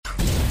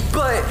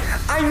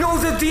But I know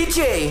the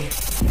DJ.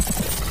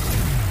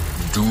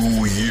 Do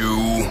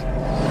you?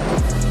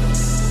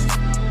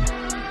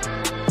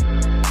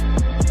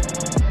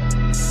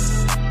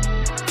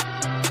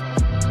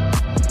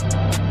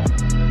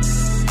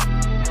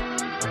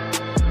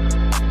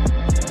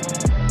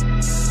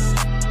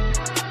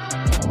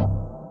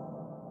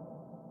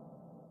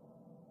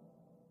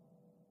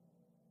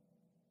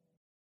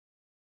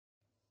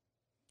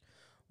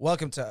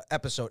 Welcome to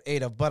episode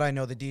 8 of But I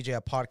Know the DJ,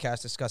 a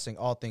podcast discussing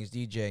all things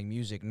DJing,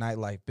 music,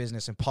 nightlife,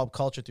 business, and pub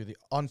culture through the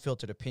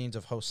unfiltered opinions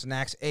of host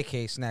Snacks,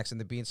 a.k.a. Snacks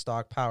and the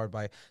Beanstalk, powered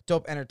by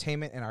Dope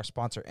Entertainment and our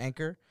sponsor,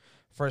 Anchor.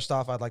 First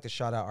off, I'd like to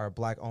shout out our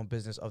Black-owned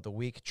business of the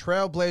week,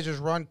 Trailblazers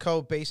Run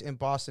Co., based in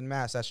Boston,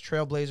 Mass. That's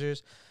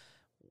Trailblazers,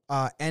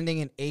 ending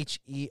in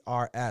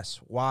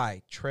H-E-R-S.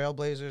 Why?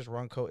 Trailblazers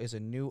Run Co. is a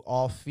new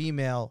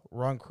all-female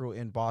run crew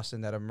in Boston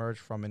that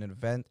emerged from an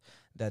event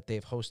that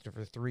they've hosted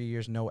for 3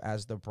 years, known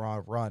as the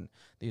Broad Run.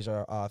 These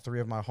are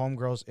 3 of my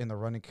homegirls in the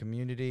running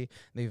community.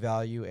 They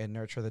value and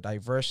nurture the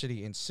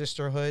diversity and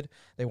sisterhood.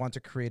 They want to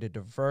create a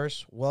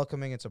diverse,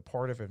 welcoming, and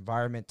supportive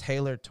environment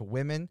tailored to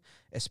women,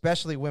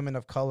 especially women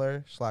of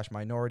color /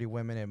 minority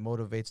women. It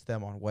motivates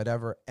them on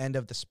whatever end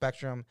of the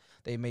spectrum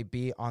they may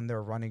be on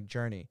their running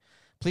journey.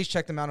 Please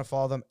check them out and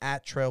follow them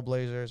at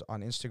Trailblazers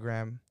on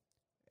Instagram.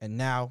 And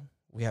now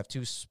we have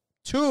two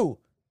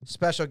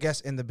special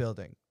guests in the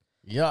building.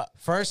 Yeah.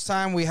 First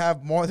time we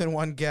have more than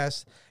one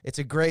guest. It's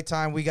a great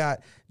time. We got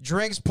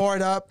drinks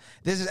poured up.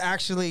 This is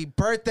actually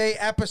birthday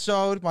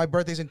episode. My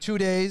birthday's in 2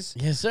 days.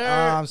 Yes,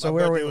 sir. So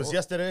my birthday was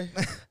yesterday.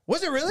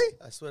 Was it really?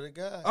 I swear to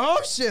God. Oh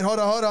shit! Hold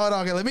on.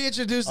 Okay, let me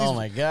introduce these. Oh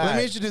my God. Let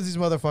me introduce these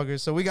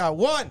motherfuckers. So we got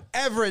one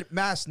Everett,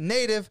 Mass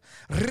native,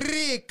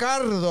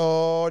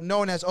 Ricardo,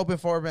 known as open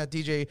format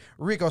DJ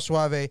Rico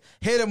Suave.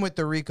 Hit him with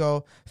the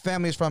Rico.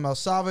 Family's from El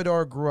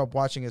Salvador. Grew up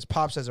watching his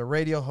pops as a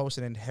radio host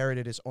and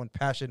inherited his own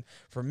passion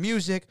for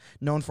music.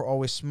 Known for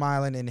always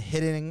smiling and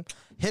hitting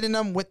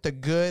them with the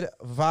good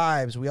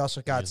vibes. We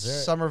also got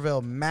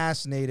Somerville,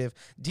 Mass native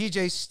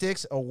DJ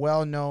Sticks, a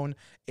well-known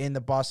in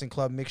the Boston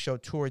Club Mix Show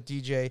Tour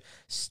DJ,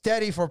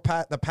 steady for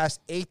the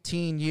past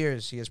 18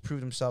 years. He has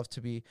proved himself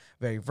to be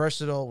very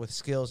versatile with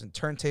skills in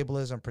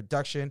turntablism,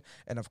 production,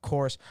 and of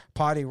course,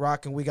 party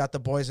rocking. We got the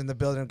boys in the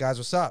building. Guys,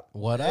 what's up?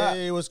 What up?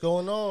 Hey, what's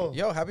going on?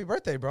 Yo, happy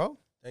birthday, bro.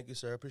 Thank you,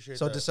 sir. I appreciate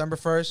So that. December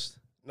 1st.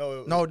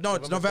 No,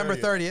 it's November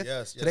 30th.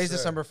 Yes, Today's sir.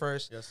 December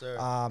 1st. Yes,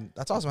 sir.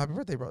 That's awesome. Happy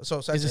birthday, bro. So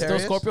Is it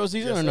Sagittarius? still Scorpio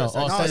season Yes, or no? sir.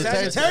 Oh, No,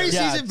 Sagittarius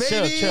season,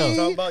 baby.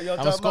 Chill. Y'all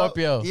I'm a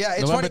Scorpio. Yeah,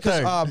 it's November funny 3rd.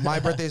 because my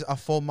birthday's a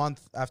full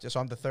month after,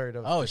 so I'm the 3rd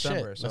of Oh,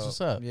 December. shit. So, That's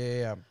what's up.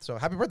 Yeah. So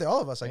happy birthday, all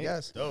of us, I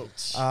guess. Dope.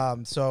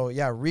 So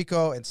yeah,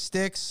 Rico and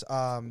Sticks.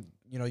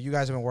 You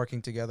guys have been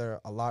working together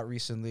a lot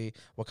recently.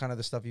 What kind of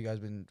the stuff you guys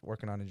been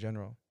working on in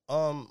general?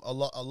 A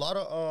lot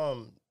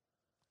of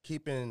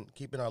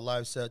keeping our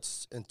live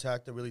sets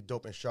intact and really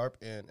dope and sharp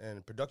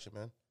and production,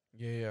 man.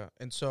 Yeah.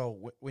 And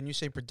so when you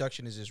say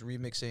production, is this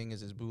remixing, is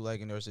this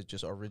bootlegging, or is it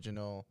just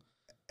original?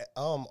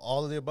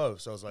 All of the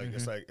above. So it's like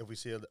if we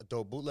see a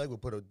dope bootleg, we'll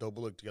put a dope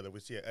bootleg together. If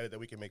we see an edit that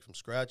we can make from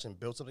scratch and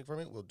build something from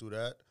it, we'll do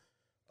that.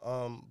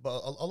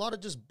 But a lot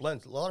of just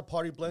blends, a lot of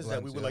party blends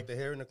that we would like to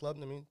hear in the club.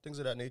 I mean, things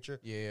of that nature.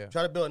 Yeah.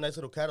 Try to build a nice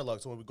little catalog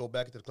so when we go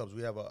back into the clubs,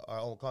 we have our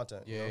own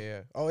content. Yeah. You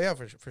know? Oh yeah,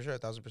 for sure,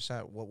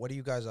 1,000%. What are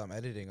you guys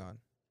editing on?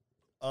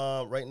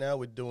 Right now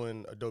we're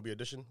doing Adobe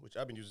Audition, which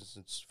I've been using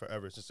since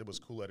forever, since it was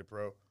Cool Edit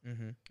Pro.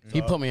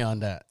 He put me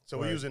on that. So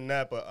we're using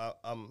that, but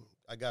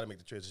I got to make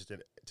the transition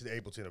to the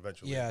Ableton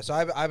eventually. Yeah. So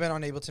I've been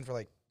on Ableton for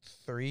like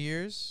 3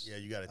 years. Yeah,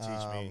 you got to teach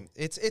me.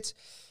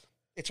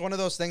 It's one of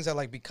those things that,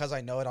 like, because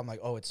I know it, I'm like,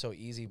 oh, it's so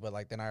easy. But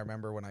like then I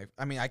remember when I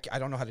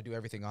don't know how to do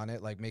everything on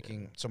it. Like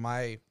making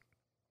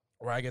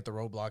where I get the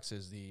roadblocks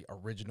is the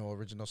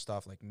original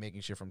stuff, like making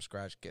shit from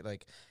scratch.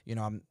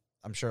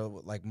 I'm sure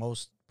like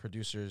most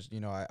producers,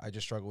 I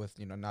just struggle with,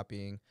 not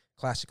being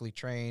classically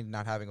trained,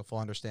 not having a full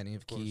understanding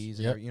of keys.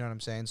 Yep. You know what I'm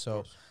saying?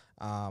 So,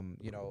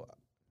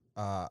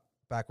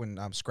 back when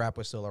Scrap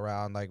was still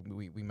around, like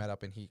we met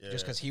up and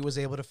just because he was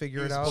able to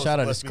figure it out. Shout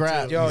out to Bless me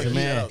Scrap. too. He's a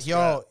man.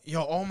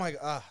 Yo, oh my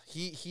god,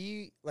 he's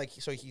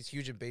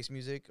huge in bass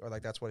music, or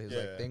like that's what his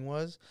like thing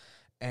was.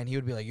 And he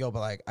would be like, yo, but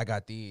like I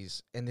got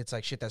these, and it's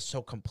like shit that's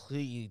so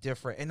completely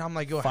different. And I'm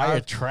like, yo,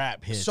 Fire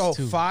trap hits so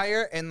too.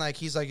 fire, and like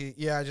he's like,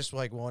 yeah, I just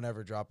like won't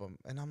ever drop them.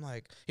 And I'm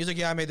like, he's like,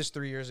 yeah, I made this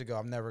 3 years ago.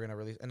 I'm never gonna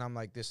release. And I'm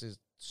like, this is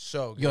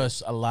so good. Yo,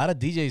 it's a lot of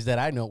DJs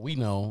that we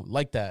know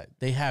like that.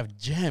 They have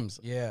gems.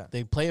 Yeah.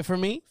 They play it for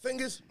me.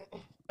 Fingers.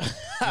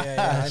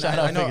 Yeah. Shout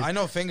out Fingers. I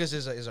know Fingers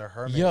is a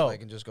hermit. Yo.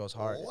 Like, and just goes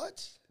hard.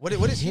 What? What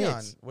is he on?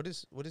 Hits. What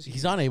is he?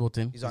 He's on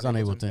Ableton. He's He's on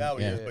on Ableton. Ableton. Now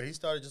he Yeah. is, but he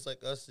started just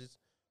like us.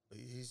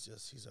 He's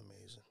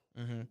amazing.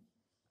 Mm-hmm.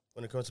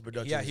 When it comes to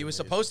production. Yeah, he was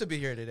supposed to be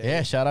here today.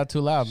 Yeah, shout out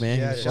Too Loud, man.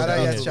 Yeah, He's shout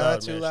supposed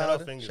out to be Too here. man.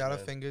 Loud. Fingers, Shout out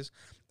man. Fingers.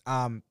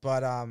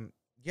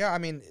 Yeah, I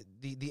mean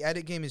the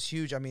edit game is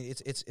huge. I mean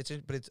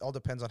but it all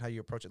depends on how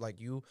you approach it. Like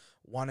you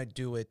want to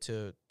do it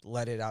to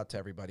let it out to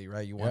everybody,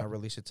 right? You want to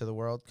release it to the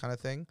world, kind of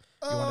thing.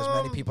 You want as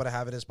many people to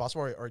have it as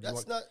possible, or do you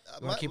want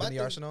to keep it in the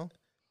arsenal?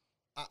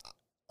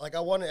 like I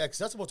want it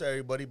accessible to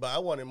everybody, but I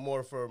want it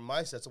more for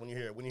my sets. So when you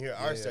hear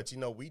our sets, you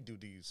know we do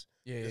these.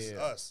 This is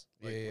us.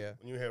 Like,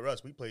 when you hear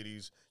us, we play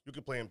these. You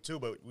can play them too,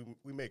 but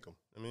we make them.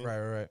 I mean,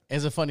 right.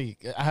 It's a funny.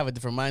 I have a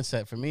different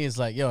mindset. For me, it's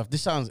like, yo, if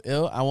this sounds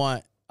ill, I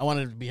want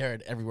it to be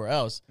heard everywhere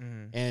else,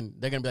 and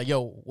they're gonna be like,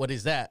 yo, what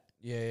is that?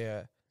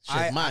 Yeah.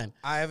 Shit's mine.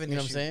 I have an You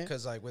know what I'm issue saying?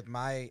 because like with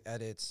my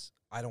edits,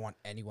 I don't want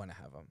anyone to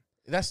have them.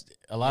 That's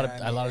a lot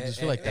of just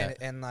feel like that.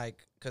 And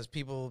like because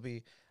people will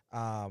be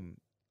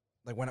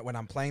like when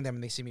I'm playing them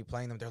and they see me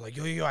playing them, they're like,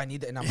 yo, I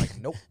need that, and I'm like,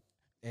 nope.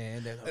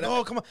 And they're like,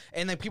 oh, come on.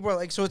 And then people are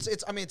like, so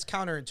it's I mean, it's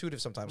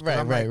counterintuitive sometimes. Right.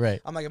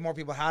 I'm like, if more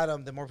people had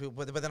them, the more people,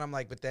 but then I'm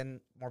like, but then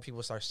more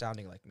people start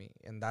sounding like me,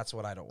 and that's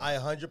what I don't want. I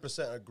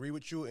 100% agree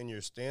with you in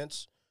your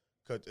stance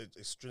because it's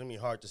extremely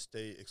hard to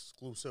stay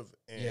exclusive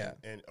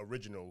and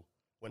original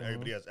when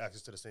everybody has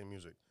access to the same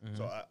music.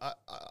 So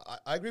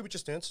I agree with your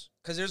stance.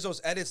 Because there's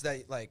those edits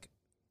that like,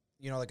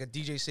 you know, like a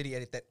DJ City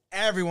edit that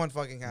everyone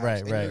fucking has.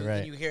 Right.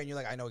 And you hear it and you're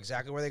like, I know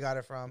exactly where they got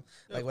it from.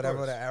 Yeah, like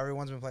whatever that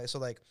everyone's been playing. So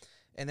like,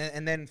 and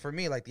then for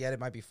me, like the edit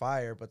might be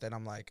fire, but then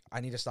I'm like,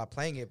 I need to stop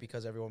playing it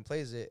because everyone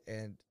plays it,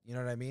 and you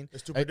know what I mean?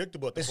 It's too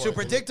predictable. At the It's point. too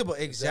predictable,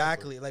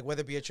 exactly. Like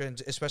whether it be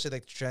especially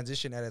like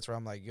transition edits where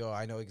I'm like, yo,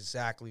 I know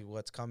exactly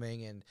what's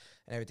coming and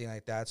everything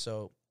like that.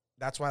 So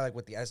that's why like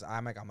with the edits,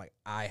 I'm like,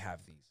 I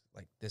have these.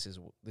 Like this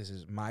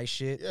is my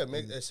shit. Yeah,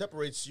 it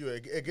separates you.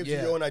 It gives you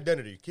your own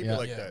identity. Keep it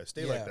like that.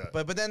 Stay like that.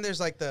 But then there's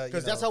like the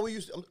because that's how we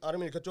used. I don't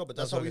mean to cut you off, but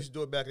that's how we used to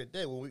do it back in the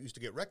day when we used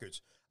to get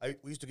records.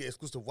 We used to get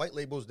exclusive white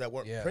labels that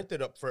weren't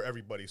printed up for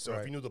everybody. So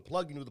if you knew the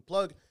plug, you knew the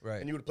plug,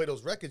 and you would play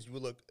those records. You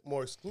would look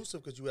more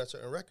exclusive because you had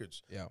certain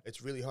records. Yeah,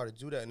 it's really hard to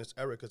do that in this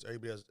era because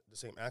everybody has the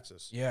same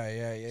access. Yeah.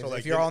 So if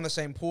like you're all in the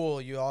same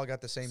pool, you all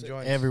got the same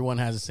joints. Everyone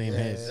has the same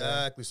hits.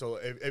 Exactly. So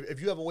if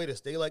you have a way to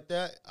stay like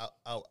that,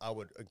 I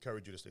would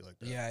encourage you to stay like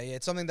that. Yeah.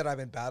 It's something that I've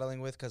been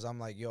battling with because I'm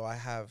like, yo, I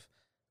have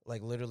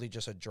like literally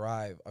just a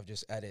drive of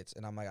just edits,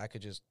 and I'm like, I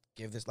could just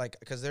give this like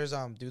because there's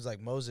dudes like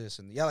Moses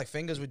and like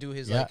Fingers would do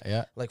his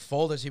like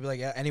folders. He'd be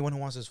like, yeah, anyone who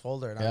wants this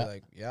folder, and I'd be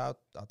like, yeah,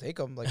 I'll take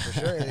them like for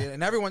sure.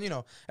 And everyone,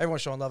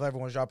 everyone's showing love,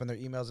 everyone's dropping their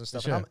emails and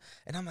stuff. Sure.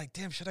 And I'm like,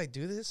 damn, should I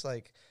do this?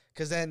 Like,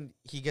 because then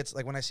he gets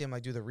like when I see him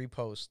like do the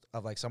repost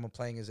of like someone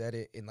playing his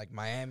edit in like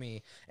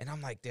Miami, and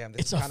I'm like, damn,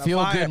 this it's is a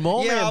feel good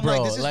moment, yeah, I'm bro.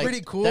 like, this is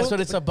pretty cool. That's what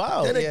it's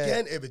about. Then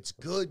again, if it's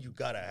good, you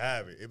gotta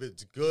have it. If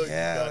it's good, you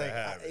gotta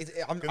have it.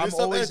 I'm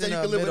always in you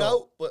the can live middle. it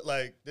out, but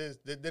like then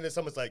there's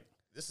someone's like,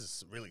 this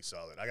is really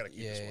solid. I gotta keep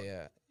this one.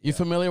 Yeah. You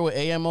familiar with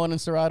AM mode in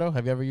Serato?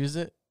 Have you ever used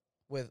it?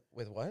 With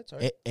what?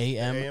 Sorry.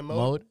 AM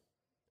mode?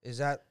 Is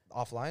that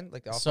offline?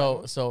 Like the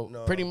offline mode? So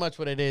No. pretty much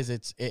what it is,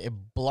 it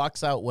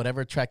blocks out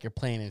whatever track you're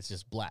playing. It's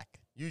just black.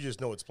 You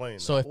just know it's playing.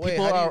 So if Wait,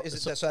 people how do you- are, is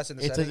it so so that's in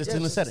the it's settings?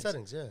 in the it's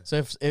settings. Yeah.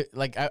 So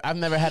I've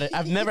never had it.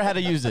 I've never had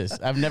to use this.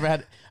 I've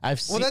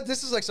seen. Well,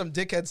 this is like some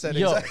dickhead settings.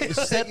 Yo, Like,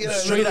 set you know,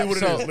 straight up. literally what it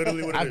So is,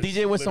 literally what it I is.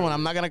 DJ with someone. Literally.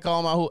 I'm not gonna call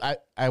him out. Who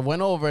I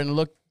went over and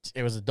looked.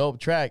 It was a dope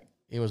track.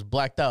 It was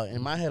blacked out.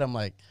 In my head, I'm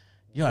like,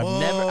 yo,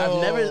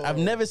 I've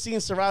never seen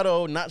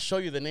Serato not show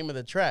you the name of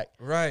the track.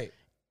 Right.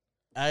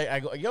 I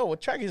go, yo,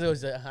 what track is it?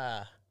 Was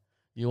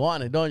you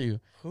want it, don't you?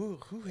 Who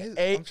is?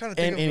 I'm trying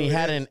to think. And he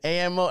had an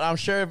AM mode. I'm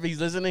sure if he's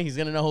listening, he's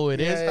gonna know who it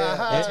is.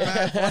 That's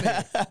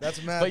mad funny.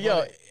 That's mad. But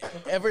yo, funny.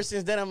 ever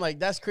since then, I'm like,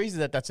 that's crazy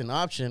that's an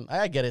option.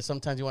 I get it.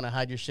 Sometimes you want to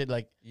hide your shit,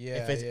 like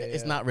if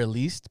it's not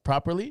released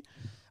properly.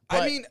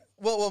 I mean,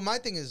 well, my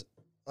thing is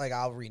like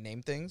I'll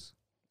rename things.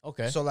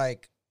 Okay.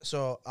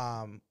 So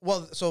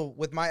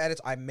with my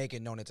edits, I make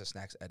it known it's a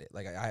Snacks edit.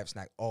 Like I have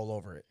Snack all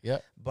over it. Yeah.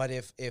 But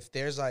if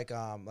there's like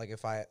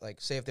if I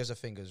say if there's a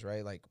Fingers,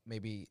 right? Like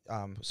maybe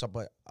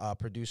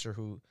producer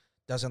who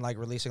doesn't like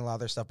releasing a lot of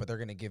their stuff, but they're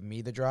gonna give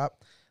me the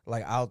drop.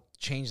 Like I'll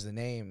change the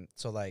name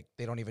so like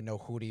they don't even know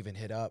who to even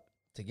hit up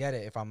to get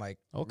it if I'm like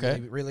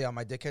really on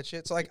my dickhead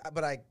shit. So like,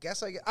 but I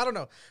guess I don't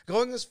know.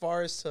 Going as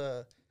far as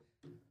to,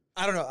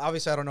 I don't know.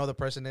 Obviously, I don't know who the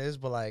person is,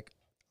 but like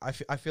I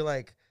feel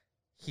like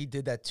he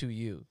did that to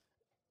you.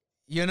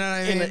 You know what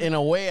I mean? In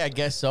a way, I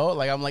guess so.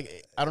 Like I'm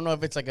like, I don't know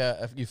if it's like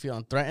if you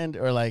feel threatened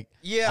or like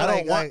I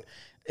don't want.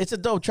 It's a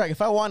dope track.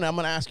 If I want it, I'm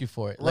gonna ask you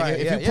for it. Like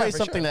if you play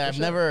something that I've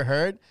never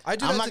heard, I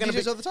do I'm that not to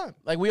DJs all the time.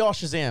 Like we all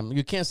Shazam.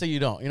 You can't say you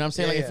don't. You know what I'm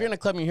saying? Like if you're in a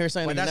club and you hear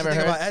something that you never heard.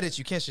 That's the thing about edits.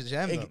 You can't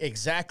Shazam them.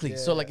 Exactly.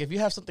 So like if you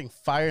have something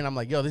fire and I'm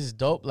like, yo, this is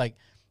dope. Like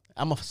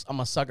I'm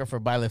a sucker for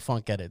baile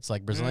funk edits,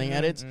 like Brazilian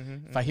edits.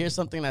 If I hear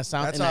something that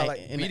sounds, that's how like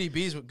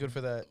BDB's good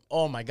for that.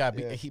 Oh my god,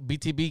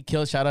 BTB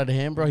kills. Shout out to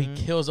him, bro. He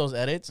kills those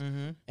edits.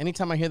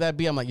 Anytime I hear that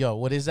beat, I'm like, yo,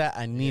 what is that?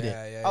 I need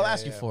it. I'll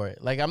ask you for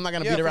it. Like I'm not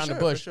gonna beat around the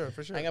bush.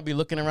 For sure. I ain't gonna be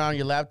looking around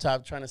your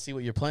laptop trying to see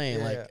what you're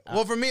playing.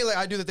 Well, for me, like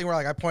I do the thing where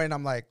like I point and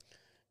I'm like,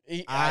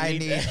 I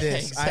need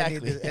this. Exactly. I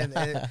need this.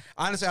 And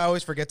honestly, I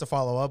always forget to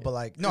follow up. But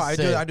like, no, I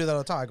do that all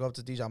the time. I go up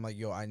to DJ. I'm like,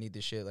 yo, I need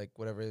this shit. Like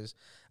whatever it is.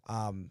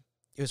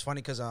 It was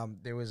funny because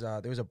there was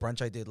a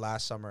brunch I did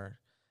last summer,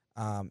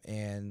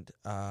 and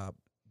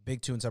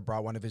Big Tunes had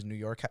brought one of his New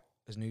York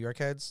New York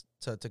heads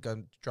to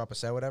go drop a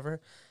set, whatever.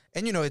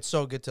 And you know, it's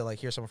so good to like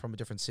hear someone from a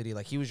different city.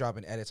 Like he was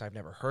dropping edits I've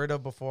never heard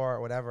of before or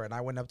whatever. And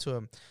I went up to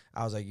him.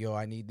 I was like, "Yo,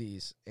 I need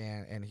these."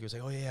 And he was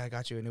like, "Oh yeah, I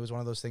got you." And it was one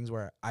of those things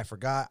where I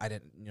forgot. I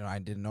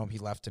didn't know him. He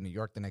left to New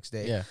York the next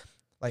day. Yeah.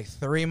 Like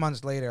 3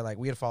 months later, like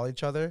we had followed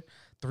each other.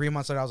 3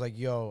 months later, I was like,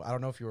 "Yo, I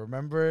don't know if you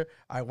remember.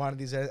 I wanted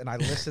these edits," and I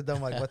listed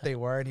them like what they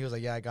were. And he was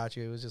like, "Yeah, I got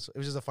you." It was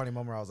just a funny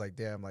moment where I was like,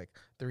 "Damn!" Like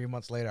 3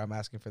 months later, I'm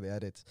asking for the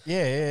edits.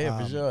 Yeah,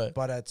 for sure.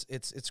 But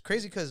it's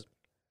crazy because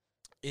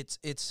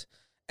it's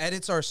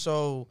edits are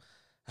so.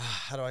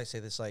 How do I say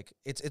this? Like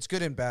it's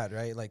good and bad,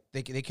 right? Like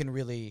they can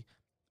really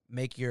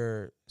make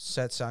your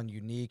set sound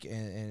unique,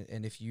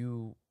 and if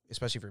you,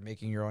 especially if you're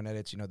making your own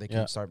edits, you know, they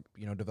can start,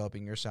 you know,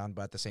 developing your sound.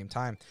 But at the same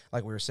time,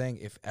 like we were saying,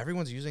 if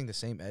everyone's using the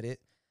same edit,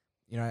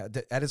 you know,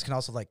 the edits can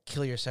also like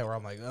kill your set. Where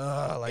I'm like,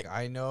 ugh, like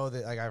I know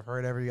that, like I've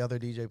heard every other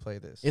DJ play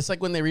this. It's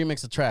like when they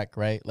remix a track,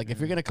 right? Like if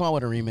you're gonna come out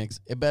with a remix,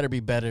 it better be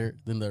better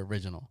than the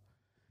original.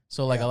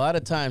 So like a lot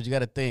of times you got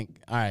to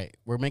think, all right,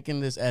 we're making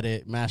this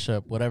edit,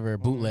 mashup, whatever,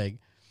 bootleg.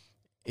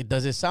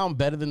 Does it sound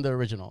better than the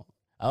original?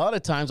 A lot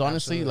of times,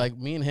 honestly, like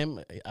me and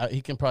him,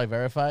 he can probably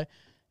verify.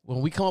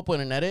 When we come up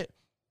with an edit,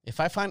 if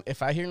I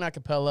hear an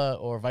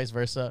acapella or vice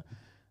versa,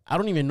 I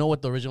don't even know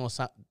what the original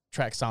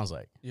track sounds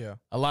like. Yeah,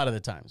 a lot of the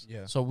times.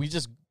 Yeah. So we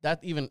just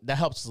that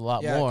helps us a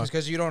lot more.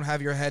 because you don't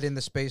have your head in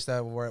the space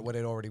that what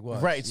it already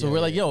was. Right. So we're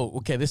like, yo,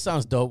 okay, this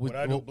sounds dope. When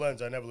I do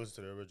blends, I never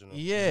listen to the original.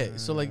 Yeah.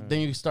 So like then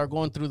you start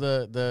going through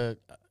the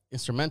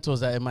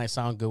instrumentals that it might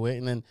sound good with,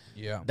 and then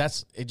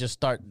that's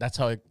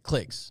how it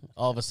clicks.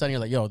 All of a sudden you're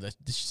like, yo, this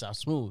sounds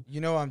smooth. You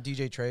know,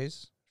 DJ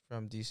Trace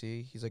from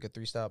DC. He's like a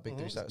big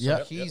 3-style.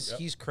 So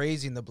he's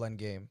crazy in the blend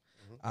game.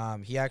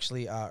 He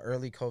actually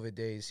early COVID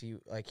days,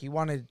 he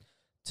wanted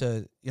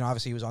to, you know,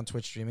 obviously he was on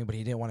Twitch streaming, but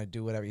he didn't want to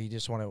do whatever. He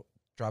just wanted to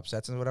drop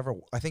sets and whatever.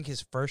 I think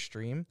his first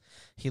stream,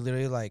 he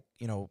literally like,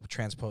 you know,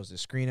 transposed the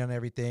screen and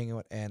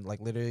everything, and like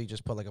literally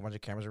just put like a bunch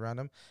of cameras around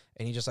him,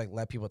 and he just like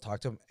let people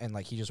talk to him, and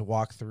like he just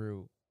walked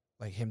through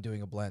like him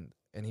doing a blend,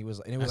 and it was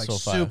like so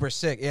super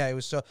sick. Yeah, it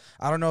was so.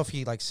 I don't know if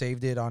he like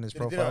saved it on his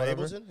profile. He did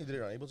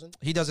it on Ableton.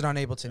 He does it on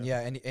Ableton,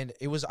 yeah. And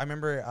it was, I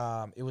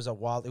remember it was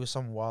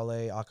some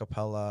Wale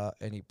acapella,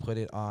 and he put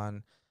it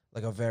on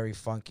like a very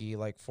funky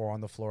like 4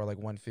 on the floor like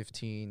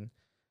 115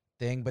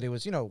 thing, but it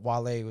was, you know,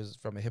 Wale was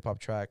from a hip hop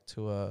track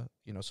to a,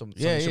 you know, some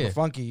super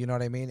funky, you know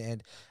what I mean?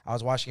 And I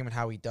was watching him and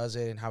how he does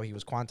it and how he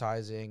was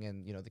quantizing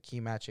and, you know, the key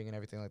matching and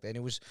everything like that. And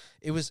it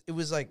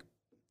was like.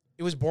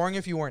 It was boring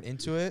if you weren't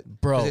into it,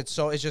 bro. It's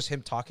just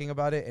him talking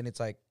about it, and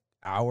it's like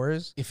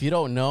hours. If you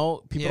don't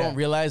know, people don't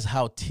realize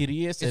how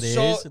tedious it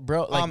is,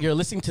 bro. Like you're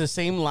listening to the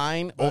same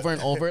line over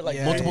and over, like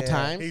multiple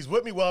times. He's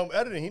with me while I'm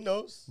editing. He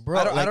knows, bro.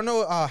 I don't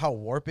know how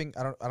warping.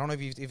 I don't know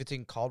if it's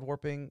even called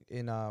warping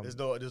in. There's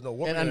no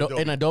warping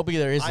in Adobe.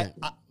 There isn't.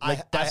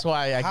 That's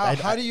why.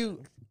 How do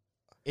you?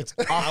 It's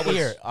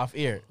off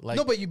ear. Like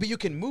no, but you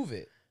can move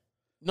it.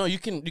 No, you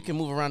can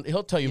move around.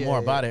 He'll tell you more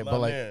about it,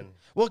 but like. Man.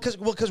 Well, because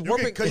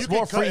warping, it's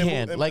more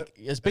freehand. Like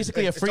it's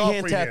basically a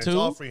freehand tattoo. It's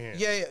all freehand.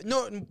 Yeah.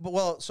 No,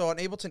 but so on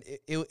Ableton,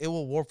 it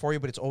will warp for you,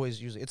 but it's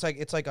always usually it's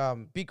like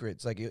beat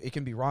grids. Like it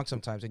can be wrong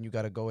sometimes, and you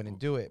got to go in and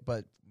do it.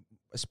 But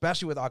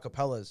especially with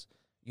acapellas,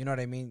 you know what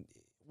I mean.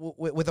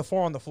 With a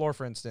 4 on the floor,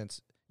 for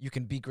instance, you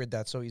can beat grid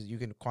that so easy. You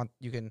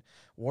can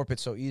warp it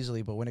so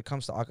easily. But when it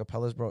comes to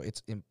acapellas, bro,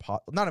 it's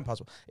not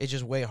impossible. It's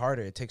just way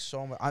harder. It takes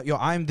so much.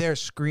 I'm there,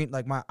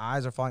 like my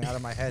eyes are falling out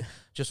of my head,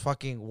 just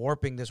fucking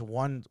warping this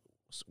one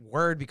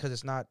word because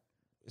it's not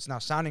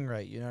sounding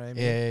right, you know what I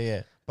mean?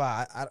 Yeah.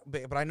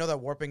 But I know that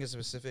warping is a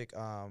specific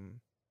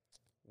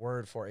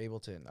word for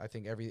Ableton. I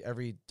think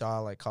every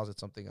DAW like calls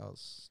it something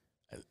else.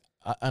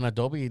 On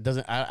Adobe, it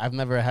doesn't. I've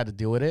never had to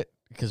deal with it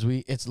because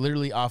it's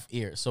literally off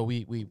ear. So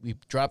we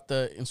drop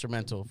the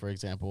instrumental, for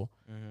example,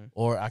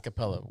 or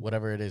acapella,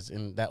 whatever it is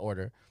in that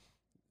order.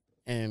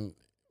 And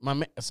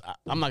I'm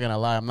not gonna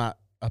lie, I'm not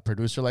a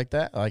producer like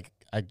that. Like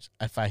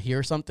if I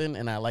hear something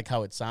and I like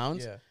how it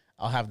sounds. Yeah.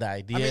 I'll have the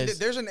ideas. I mean,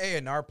 there's an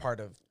A&R part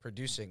of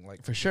producing,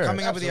 like for sure.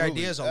 Coming up with the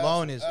ideas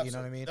alone is, you know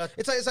what I mean?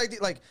 It's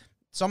like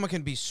someone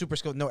can be super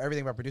skilled, know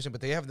everything about producing, but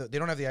they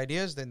don't have the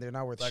ideas, then they're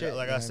not worth shit.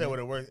 Like I said,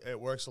 it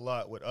works a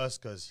lot with us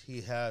because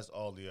he has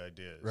all the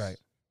ideas. Right.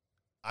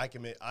 I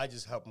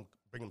just help him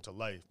bring them to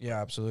life.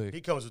 Yeah, absolutely.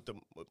 He comes with the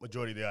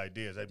majority of the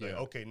ideas. I'd be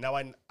like, okay, now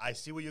I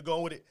see where you're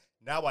going with it.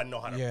 Now I know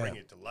how to bring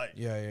it to life.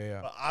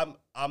 Yeah. But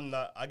I'm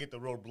not. I get the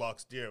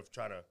roadblocks there of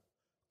trying to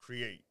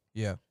create.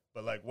 Yeah.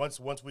 But like once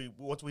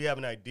we have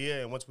an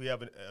idea and once we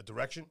have a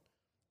direction,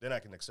 then I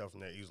can excel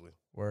from there easily.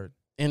 Word.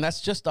 And that's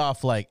just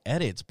off like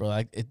edits, bro.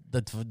 Like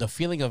the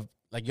feeling of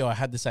like, yo, I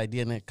had this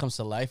idea and it comes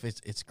to life.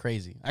 It's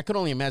crazy. I could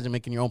only imagine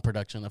making your own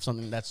production of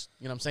something that's,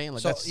 you know what I'm saying?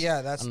 Like so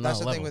that's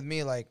the thing with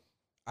me. Like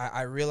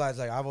I realized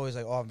like I've always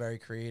like, oh, I'm very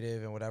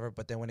creative and whatever.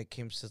 But then when it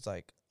comes to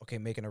like, okay,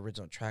 make an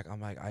original track, I'm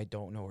like, I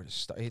don't know where to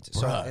start.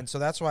 So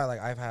that's why like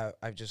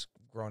I've just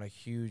grown a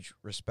huge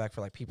respect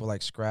for like people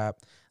like Scrap,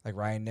 like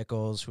Ryan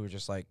Nichols, who are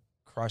just like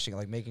crushing,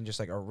 like making just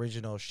like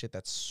original shit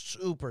that's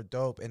super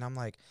dope. And I'm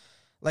like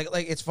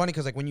like it's funny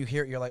because like when you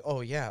hear it, you're like,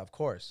 oh yeah, of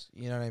course,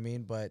 you know what I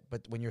mean. But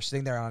when you're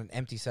sitting there on an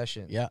empty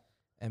session, Yeah.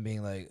 and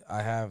being like,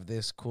 I have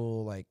this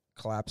cool like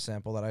clap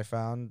sample that I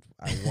found.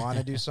 I want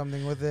to do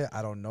something with it.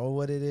 I don't know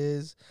what it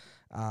is.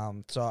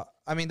 So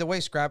I mean, the way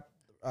Scrap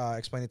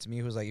explained it to me,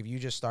 he was like, if you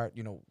just start,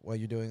 you know, while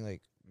you're doing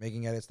like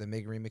making edits, then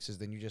making remixes,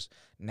 then you just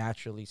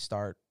naturally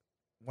start.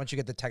 Once you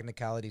get the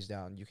technicalities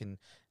down, you can.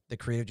 The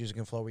creative juice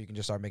can flow where you can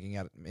just start making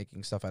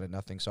stuff out of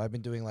nothing. So I've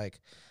been doing like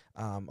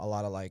a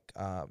lot of like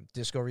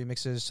disco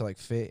remixes to like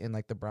fit in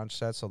like the brunch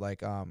set. So like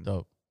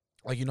Dope.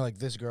 like you know like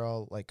This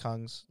Girl like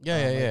Kungs.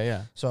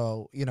 Yeah.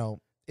 So you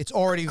know it's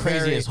already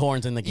Craziest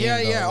horns in the game.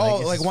 Yeah, though. yeah. Like, Oh,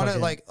 it's like just one of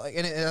fucking like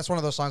and that's one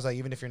of those songs like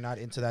even if you're not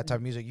into that type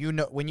of music, you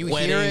know when you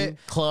wedding, hear it,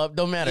 club,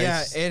 don't matter.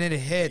 yeah, It's- and it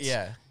hits.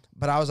 yeah.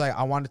 But I was like,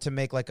 I wanted to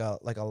make like a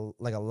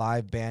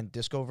live band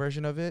disco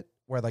version of it,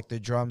 where like the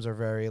drums are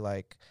very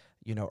like,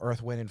 you know,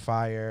 Earth, Wind, and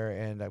Fire,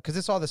 and because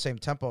it's all the same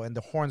tempo, and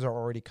the horns are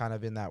already kind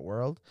of in that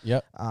world.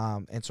 Yep.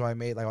 And so I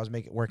made like I was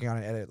working on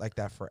an edit like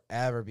that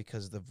forever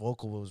because the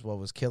vocal was what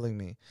was killing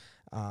me.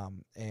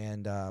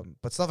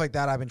 But stuff like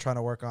that I've been trying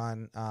to work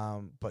on.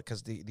 But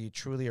because the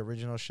truly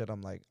original shit,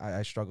 I'm like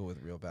I struggle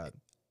with real bad.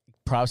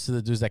 Props to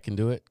the dudes that can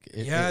do it.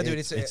 Dude,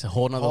 it's a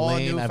whole nother all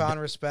lane. newfound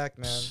respect,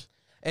 man.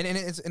 And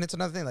it's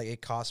another thing, like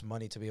it costs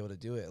money to be able to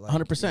do it. Like,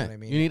 100%. You know what I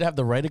mean? You need to have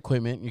the right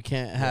equipment. You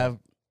can't have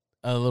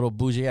a little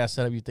bougie ass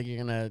setup. You think you're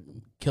gonna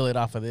kill it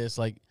off of this?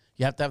 Like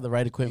you have to have the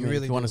right equipment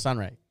really if you want do. to sound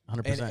right.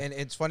 100%. And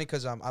it's funny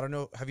because I don't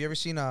know. Have you ever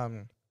seen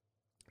the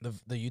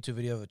YouTube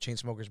video of the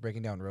Chainsmokers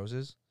breaking down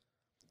Roses?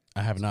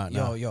 I have not.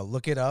 No. Yo,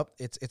 look it up.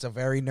 It's a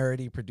very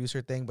nerdy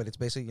producer thing, but it's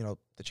basically, you know,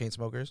 the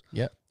Chainsmokers.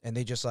 Yep. And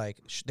they just like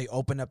they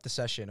open up the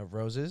session of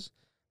Roses,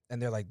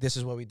 and they're like, "This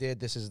is what we did.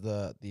 This is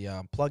the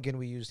plugin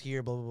we used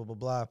here." Blah blah blah blah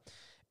blah.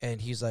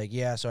 And he's like,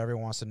 "Yeah." So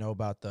everyone wants to know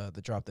about the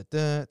drop, the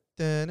dun,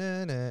 dun,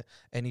 dun, dun.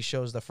 And he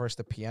shows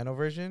the piano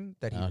version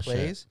that he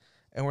plays, shit.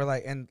 and we're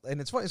like, and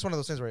it's fun. It's one of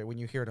those things where when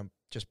you hear them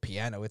just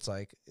piano, it's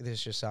like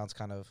this just sounds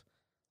kind of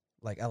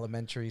like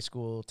elementary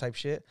school type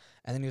shit.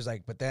 And then he was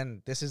like, but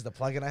then this is the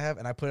plugin I have,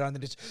 and I put it on the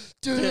just,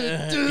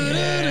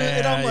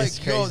 and I'm like,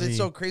 it's yo, crazy. it's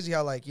so crazy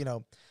how like, you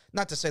know,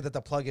 not to say that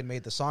the plugin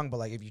made the song, but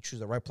like if you choose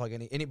the right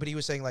plugin, but he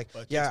was saying like,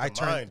 But it yeah, I takes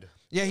the turned, mind.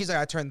 yeah, he's like,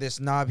 I turned this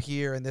knob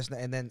here and this,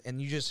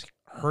 and you just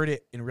heard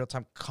it in real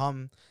time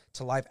come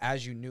to life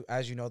as you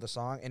know the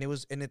song, and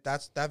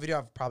that video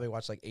I've probably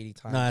watched like 80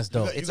 times. No, that's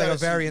dope. It's like a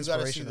very You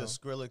gotta see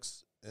inspirational. the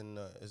Skrillex and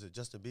is it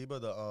Justin Bieber?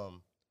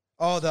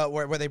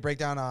 Where they break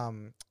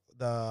down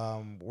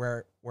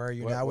where are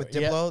you now with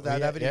yeah, Diplo?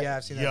 That video, yeah. yeah,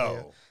 I've seen that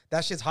video. Yo,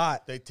 That shit's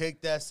hot. they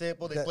take that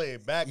sample, they That- play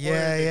it backwards,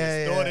 Yeah, they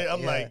yeah, distort yeah, it. I'm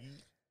yeah. like,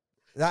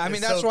 I mean,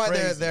 It's that's so why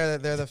crazy. they're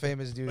the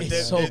famous dudes. But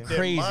It's their- so their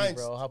crazy,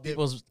 minds- bro. How their-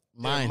 people's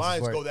their minds,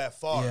 minds work. go that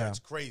far. Yeah. It's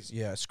crazy.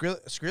 Yeah,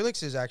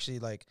 Skrillex is actually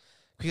like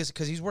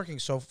because he's working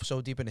so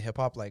deep into hip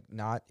hop, like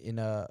not in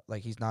a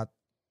like he's not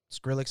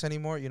Skrillex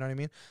anymore. You know what I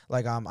mean?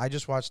 Like I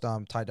just watched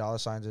Ty Dolla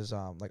Sign's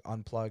like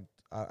unplugged.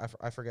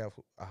 I forget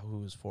who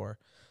it was for,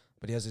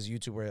 but he has this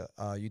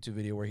YouTube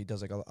video where he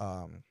does like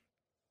a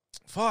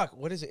fuck,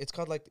 what is it? It's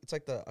called like it's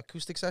like the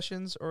acoustic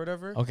sessions or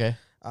whatever. Okay.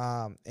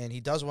 And he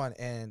does one,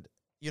 and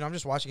you know I'm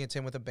just watching it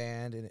him with a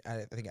band, and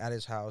I think at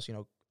his house, you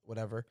know,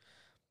 whatever,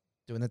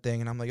 doing the thing,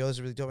 and I'm like, yo, this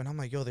is really dope, and I'm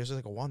like, yo, there's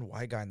like a one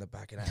white guy in the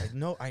back, and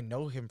I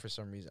know him for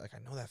some reason, like I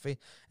know that face,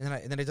 and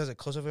then it does it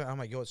close up, and I'm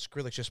like, yo, it's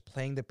Skrillex just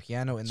playing the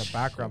piano in the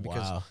background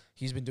because Wow.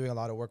 he's been doing a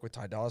lot of work with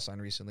Ty Dolla Sign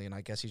recently, and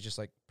I guess he's just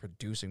like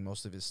producing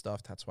most of his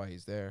stuff. That's why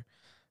he's there,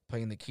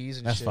 playing the keys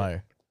and That's shit.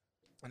 fire.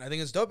 And I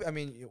think it's dope. I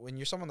mean, when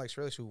you're someone like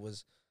Skrillex who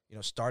was, you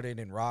know, started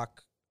in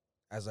rock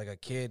as like a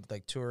kid,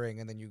 like touring,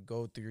 and then you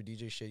go through your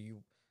DJ shit,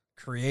 you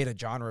create a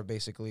genre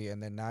basically,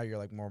 and then now you're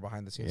like more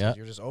behind the scenes. Yeah.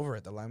 You're just over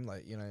it, the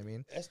limelight. You know what I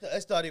mean?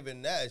 It's not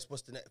even that. It's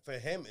what's the for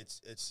him.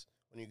 It's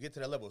when you get to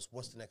that level. It's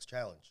what's the next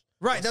challenge.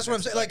 Right. That's what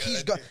I'm saying. Like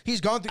he's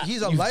gone through.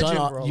 He's a You've legend,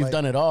 done bro. You've Like,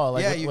 done it all.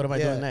 Like, yeah, what am I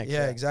doing next?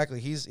 Yeah,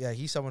 exactly. He's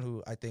someone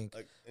who I think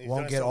Like, and he's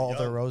won't done it get so all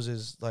the young.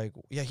 roses. Like,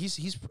 yeah,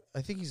 he's.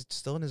 I think he's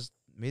still in his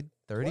mid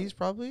 30s,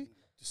 probably.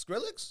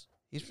 Skrillex.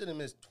 He's in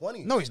his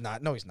 20s. No, he's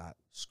not. No, he's not.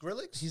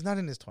 Skrillex. He's not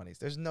in his 20s.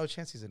 There's no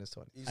chance he's in his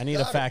 20s. He's I need a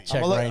gotta fact be.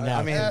 check look- right now.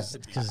 I mean, Has to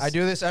be. I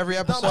do this every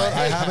episode. my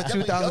I age. have a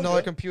Definitely $2,000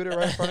 younger. computer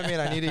right in front of me,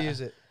 and I need to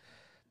use it.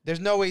 There's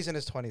no way he's in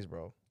his 20s,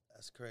 bro.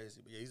 That's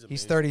crazy. But yeah, he's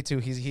He's amazing. 32.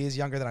 He is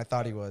younger than I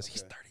thought he Oh, was.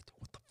 He's okay. 32.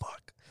 What the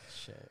fuck?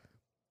 Shit.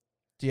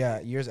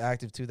 Yeah, years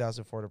active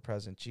 2004 to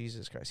present.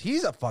 Jesus Christ.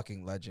 He's a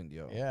fucking legend,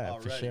 yo. Yeah,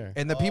 for Already. sure.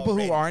 And the people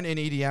who Already. aren't in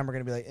EDM are going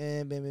to be like,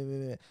 meh, meh, meh,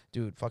 meh.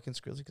 Dude, fucking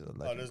Skrillex is a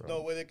legend, Oh, there's bro.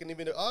 no way they can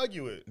even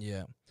argue it.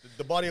 Yeah.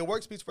 The body of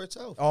work speaks for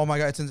itself. Oh my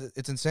God,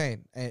 it's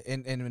insane.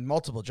 And in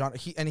multiple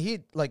genres.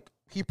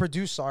 He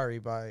produced Sorry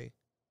by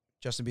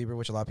Justin Bieber,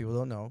 which a lot of people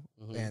don't know.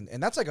 Mhm.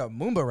 And that's like a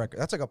Moomba record.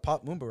 That's like a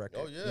pop Moomba record.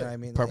 Oh, yeah. You know what I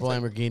mean? Purple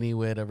It's like- Lamborghini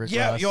with a Rick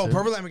Yeah, Ross, yo, too.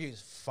 Purple Lamborghini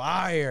is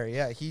fire.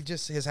 Yeah, he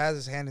just has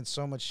his hand in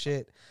so much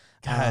shit.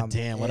 God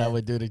damn, what I and-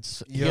 would do to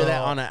just Yo. hear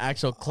that on an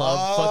actual club.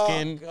 Oh,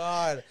 Fucking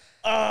God.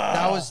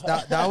 That was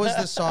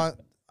the song.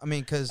 I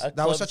mean, because A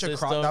that was club such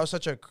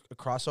system. a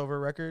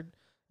crossover record.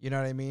 You know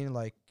what I mean?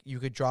 Like you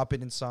could drop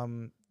it in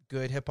some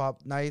good hip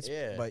hop nights,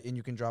 Yeah. and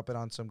you can drop it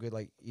on some good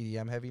like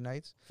EDM heavy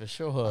nights. For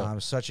sure.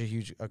 Such a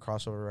huge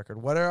crossover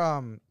record. What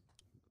are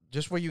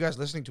just what you guys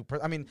listening to?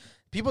 I mean,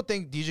 people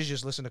think DJs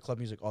just listen to club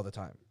music all the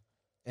time.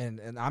 And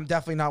I'm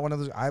definitely not one of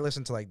those. I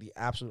listen to like the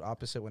absolute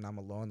opposite when I'm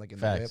alone, like in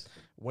the whip.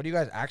 What do you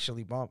guys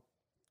actually bump?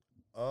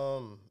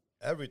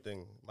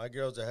 Everything. My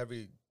girl's a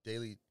heavy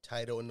daily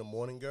Tidal in the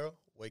morning girl.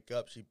 Wake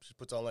up, she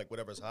puts on like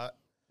whatever's hot.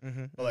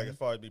 But like as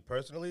far as me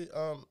personally,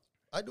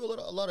 I do a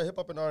lot of hip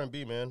hop and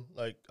R&B, man.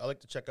 Like I like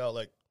to check out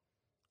like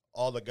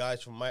all the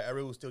guys from my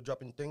era who still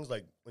dropping things.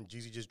 Like when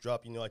Jeezy just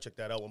dropped, I checked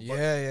that out. When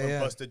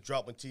Busta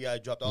dropped, when T.I.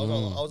 dropped, I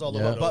was all over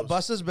those. But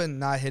Busta's been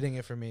not hitting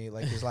it for me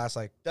like his last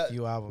like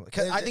few albums.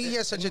 Cause I think he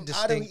has such a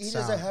distinct He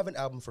sound. doesn't have an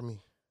album for me.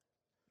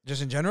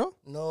 Just in general?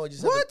 No, he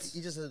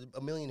just has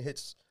a million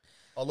hits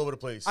all over the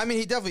place. I mean,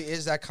 he definitely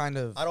is that kind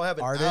of I don't have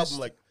an artist. album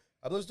like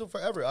I've listened to him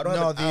forever. I don't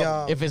have an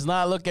album. If it's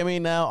not Look at Me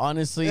Now,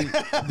 honestly,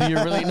 do you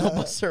really know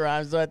Busta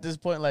Rhymes? So at this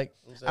point, like,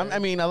 I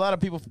mean, a lot of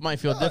people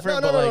might feel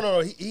different, but like, no.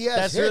 He has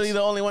that's hits. really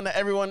the only one that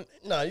everyone.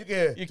 No, you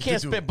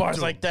can't spit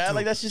bars like that.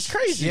 Like that's just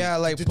crazy. Yeah,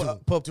 like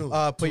put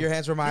your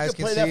hands where my eyes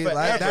can see.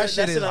 Like, that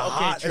shit is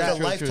hot. It's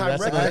a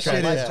lifetime record. That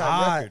shit is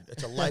hot.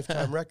 It's a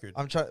lifetime record.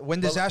 I'm trying. When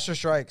Disaster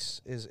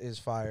Strikes is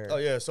fire. Oh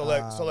yeah, so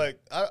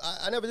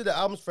I never did the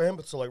albums for him,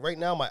 but so like right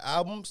now my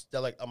albums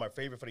that like are my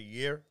favorite for the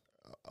year.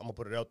 I'm gonna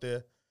put it out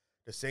there.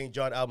 The St.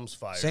 John album's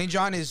fire. St.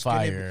 John is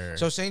fire.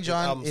 So St.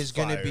 John is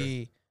gonna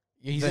be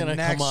he's the gonna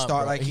next come up,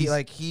 star. bro.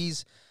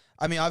 He's.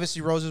 I mean,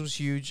 obviously Roses was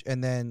huge,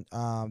 and then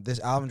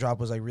this album drop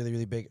was like really,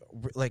 really big.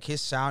 Like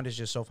his sound is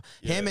just so.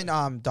 Him and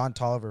Don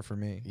Toliver for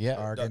me,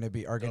 are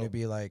gonna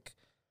be like.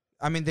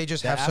 I mean, they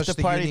just have such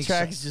the party unique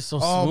track is just so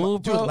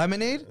smooth, dude. bro.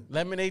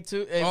 Lemonade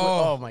too.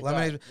 Oh my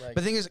Lemonade. god! Like,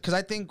 but the thing is, because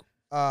I think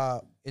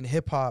in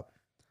hip hop,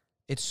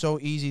 it's so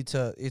easy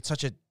to. It's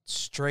such a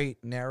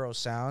straight, narrow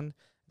sound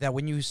that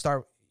when you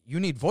start. You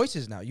need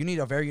voices now. You need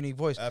a very unique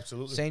voice.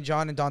 Absolutely. St.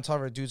 John and Don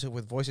Toliver are dudes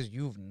with voices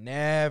you've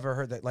never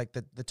heard. That like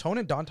the tone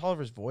in Don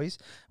Toliver's voice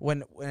when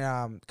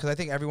because I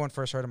think everyone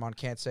first heard him on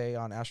Can't Say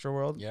on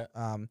Astroworld. Yeah.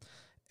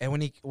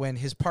 And when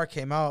his part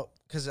came out,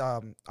 because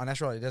on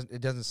Astroworld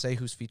it doesn't say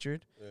who's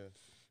featured. Yeah.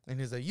 And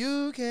he's like,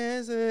 you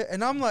can't say,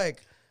 and I'm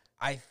like,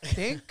 I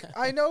think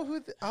I know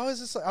who. I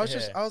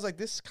was like,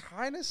 this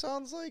kind of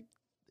sounds like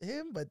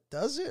him, but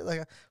does it?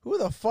 Like, who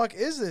the fuck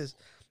is this?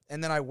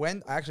 And then I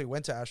actually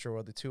went to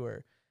Astroworld the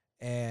tour.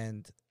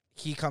 And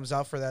he comes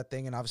out for that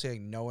thing, and obviously like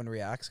no one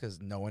reacts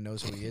because no one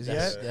knows who he is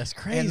yet. That's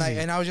crazy.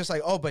 And I was just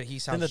like, oh, but he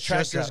sounds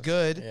just as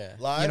good. Yeah.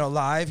 Live?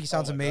 Live, he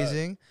sounds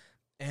amazing.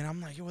 God. And I'm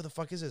like, yo, what the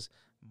fuck is this?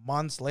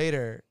 Months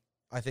later,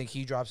 I think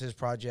he drops his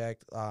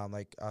project.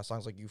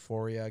 Songs like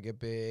Euphoria get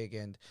big,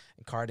 and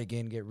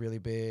Cardigan get really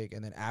big,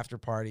 and then After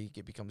Party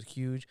becomes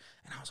huge.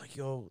 And I was like,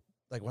 yo.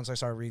 Like once I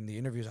started reading the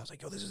interviews, I was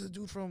like, "Yo, this is a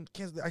dude from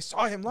Kansas. I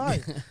saw him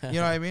live." You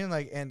know what I mean?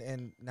 Like,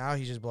 and now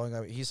he's just blowing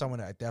up. He's someone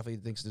that I definitely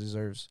thinks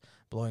deserves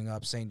blowing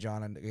up. St.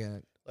 John, and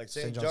again, like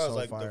St. John's so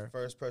like the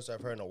first person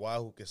I've heard in a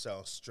while who can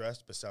sound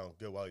stressed but sound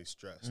good while he's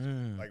stressed.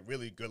 Like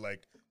really good,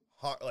 like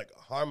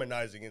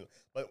harmonizing and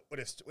but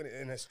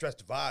in a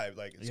stressed vibe.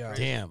 Like it's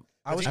crazy. Damn.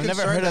 I've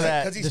never heard of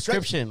that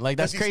description. Like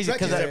that's crazy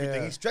because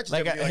everything. He stretches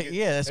everything. Like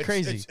that's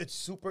crazy. It's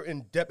super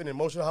in depth and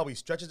emotional how he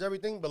stretches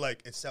everything, but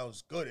like it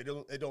sounds good.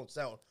 It don't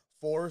sound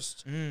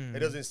forced. It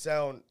doesn't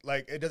sound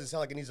like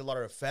it needs a lot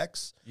of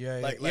effects.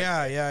 Yeah. But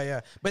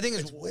the thing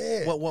is, it's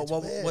weird.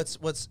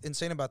 What's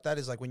insane about that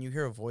is like when you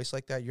hear a voice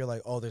like that, you're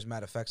like, oh, there's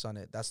mad effects on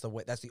it. That's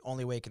the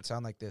only way it can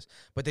sound like this.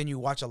 But then you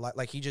watch a lot,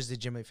 like he just did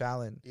Jimmy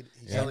Fallon,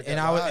 and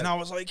I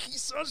was like, he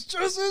sounds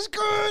just as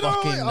good.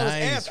 Fucking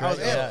nice. I was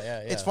amped. Yeah.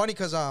 It's funny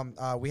because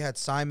we had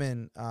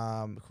Simon,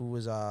 who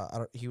was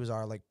he was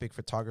our like big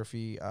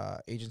photography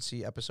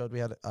agency episode. We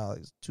had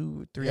 2-3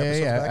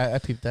 episodes back. I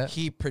peeped that.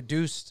 He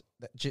produced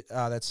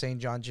that St.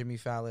 John Jimmy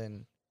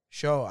Fallon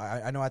show.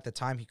 I know at the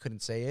time he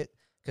couldn't say it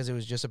because it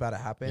was just about to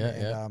happen,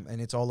 and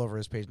it's all over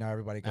his page now.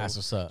 Everybody go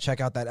check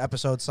out that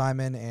episode,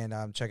 Simon,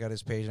 and check out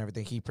his page and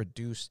everything. He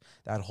produced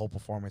that whole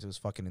performance. It was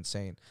fucking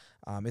insane.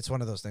 It's one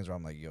of those things where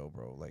I'm like, yo,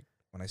 bro, like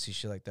when I see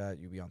shit like that,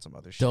 you be on some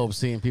other shit. Dope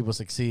seeing people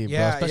succeed, bro.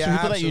 Yeah, Especially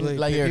people absolutely. that you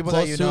like, you're people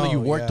close that you to, know, that you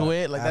worked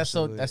with. Like that's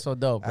so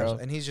dope, bro.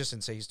 And he's just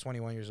insane. He's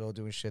 21 years old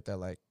doing shit that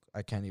like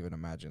I can't even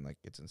imagine. Like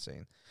it's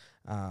insane.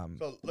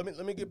 So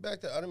let me get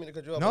back to. I don't mean to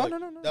cut you off. No.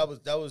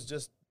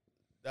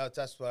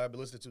 That's what I've been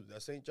listening to.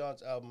 That St.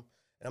 John's album,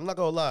 and I'm not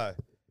gonna lie.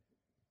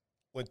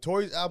 When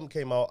Tory's album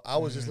came out, I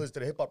was just listening to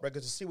the hip hop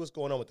records to see what's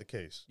going on with the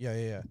case.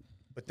 Yeah.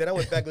 But then I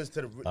went back and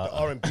listened to the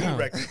R&B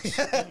records.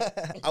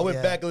 I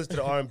went back and listened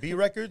to the R&B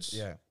records.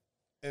 Yeah.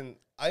 And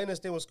I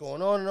understand what's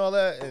going on and all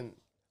that. And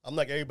I'm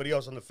like everybody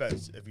else on the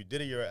fence. If you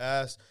did it, you're an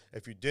ass.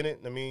 If you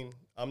didn't, I mean,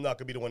 I'm not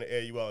gonna be the one to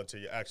air you out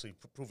until you're actually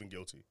proven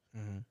guilty.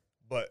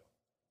 But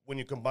when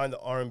you combine the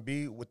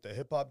R&B with the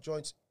hip hop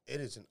joints, it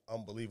is an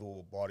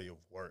unbelievable body of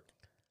work.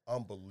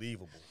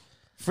 Unbelievable.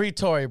 Free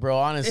Tory, bro.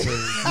 Honestly,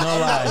 no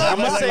lie. I'm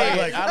gonna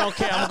say it. I don't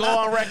care. I'm going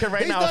on record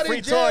right now.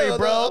 Free Tory,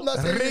 bro. I'm not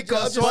saying Rico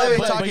I'm just Suave saying,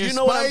 talking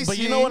but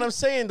you know what I'm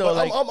saying though.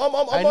 Like I'm I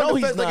on know the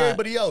he's fence not. like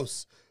everybody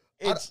else.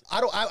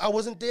 I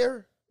wasn't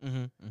there.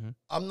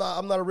 I'm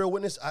not a real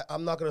witness.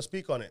 I'm not gonna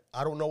speak on it.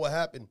 I don't know what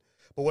happened.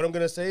 But what I'm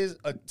gonna say is,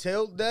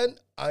 until then,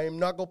 I am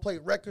not gonna play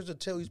records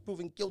until he's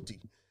proven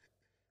guilty.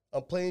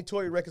 I'm playing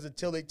Tory records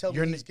until they tell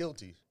me he's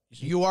guilty.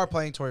 You are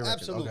playing Tory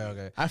records. Absolutely.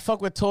 Okay. I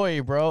fuck with Tory,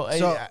 bro.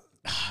 So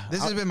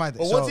this has been my thing.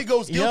 But once he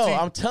goes guilty, yo,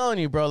 I'm telling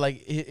you, bro.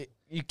 Like,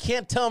 you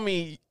can't tell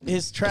me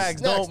his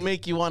tracks don't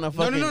make you want to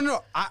fucking.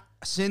 No.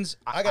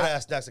 I gotta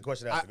ask Dax a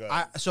question after.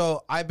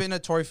 So I've been a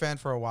Tory fan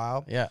for a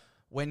while. Yeah.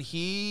 When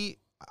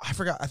I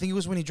forgot. I think it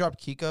was when he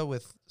dropped Kika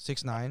with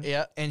 6ix9ine.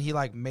 Yeah. And he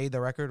like made the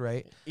record,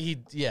 right?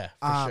 For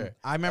sure.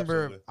 I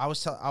remember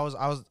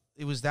Absolutely.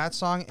 it was that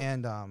song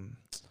and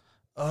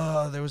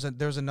there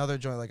was another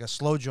joint, like a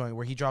slow joint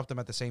where he dropped them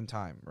at the same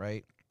time,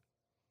 right?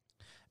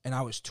 And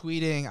I was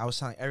tweeting, I was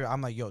telling everyone,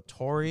 I'm like, yo,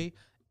 Tory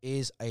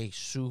is a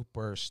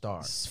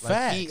superstar.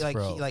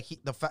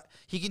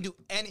 He can do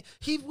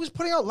he was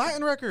putting out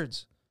Latin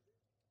records.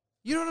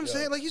 You know what I'm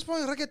saying? Like, he's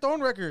playing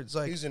reggaeton records.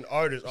 Like, he's an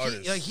artist.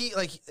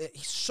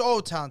 He's so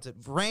talented.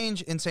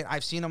 Range, insane.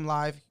 I've seen him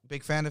live.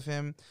 Big fan of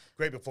him.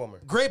 Great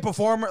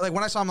performer. Like,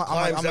 when I saw him,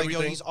 I'm like, yo,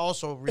 he's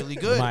also really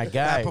good. My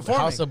guy,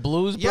 House of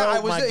Blues, bro. Yeah, I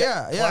was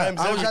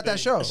I was at that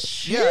show.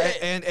 Shit.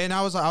 Yeah, and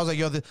I was like,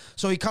 yo.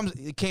 So he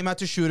came out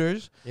to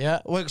Shooters.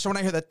 Yeah. So when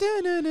I hear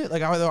that,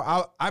 like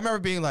I remember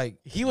being like,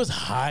 he was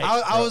hype.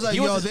 I was like,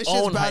 yo, this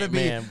shit's about to be,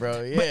 man,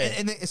 bro. Yeah. But,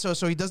 and then,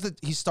 so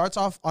he starts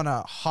off on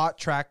a hot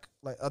track,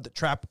 like the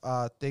trap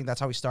thing. That's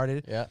how he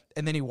started. Yeah.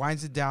 And then he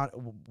winds it down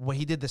when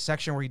he did the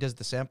section where he does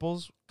the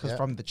samples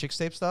from the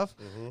Chixtape stuff,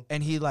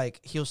 and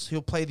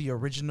he'll play the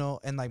original.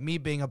 And like me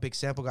being a big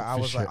sample guy, I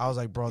was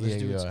like, bro,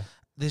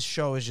 this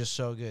show is just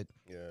so good.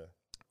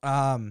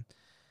 Yeah.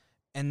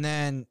 And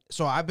then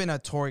so I've been a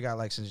Tory guy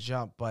like since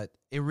jump, but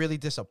it really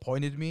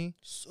disappointed me.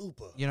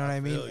 Super. You know what I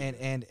mean?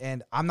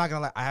 And I'm not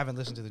gonna lie, I haven't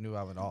listened to the new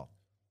album at all.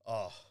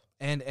 Oh.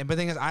 And but the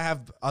thing is, I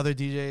have other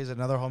DJs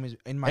and other homies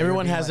in my.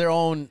 Everyone has their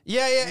own.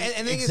 Yeah,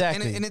 and the thing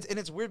exactly. is, and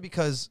it's weird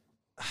because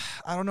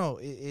I don't know.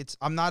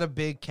 I'm not a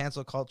big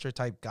cancel culture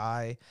type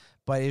guy,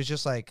 but it's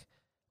just like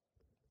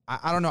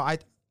I don't know.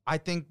 I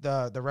think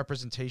the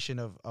representation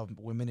of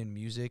women in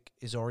music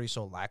is already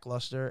so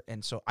lackluster,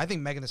 and so I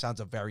think Megan Thee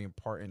Stallion's a very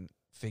important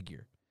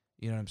figure.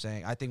 You know what I'm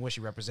saying? I think what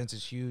she represents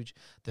is huge.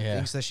 The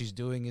things that she's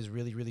doing is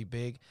really, really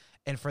big,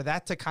 and for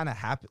that to kind of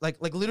happen, like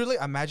literally,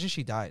 imagine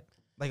she died.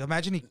 Like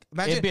imagine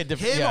it'd be a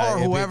different, him or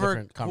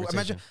whoever.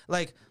 Imagine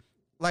like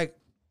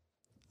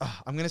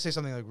I'm gonna say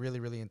something like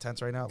really, really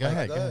intense right now. Go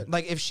ahead.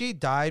 Like if she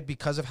died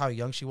because of how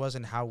young she was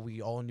and how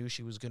we all knew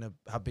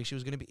how big she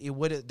was gonna be,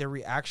 the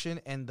reaction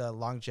and the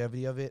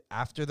longevity of it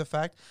after the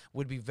fact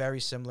would be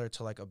very similar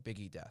to like a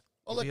Biggie death.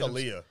 Or like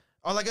Aaliyah.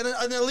 Or like an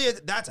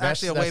Aaliyah, that's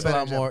actually a way better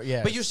lot more,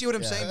 But you see what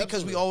I'm saying?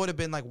 Because absolutely. we all would have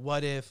been like,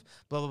 what if,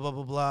 blah, blah, blah,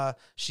 blah, blah.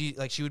 She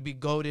would be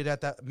goated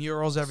at that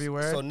murals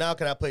everywhere. So now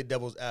can I play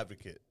devil's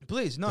advocate?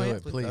 Please, no,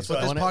 please. That's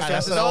what this I podcast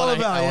that's is what I all wanna-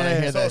 about. I wanna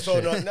Yeah. hear that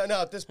So shit.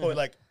 no, at this point,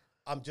 like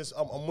I'm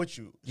with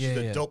you. She's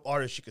a Yeah. dope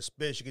artist. She could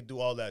spit. She could do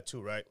all that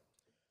too, right?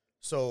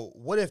 So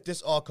what if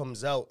this all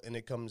comes out and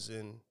it comes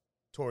in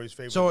Tory's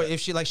favor? So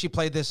if she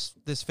played this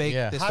fake,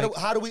 Yeah. this how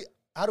fake,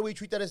 do we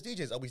treat that as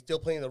DJs? Are we still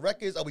playing the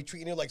records? Are we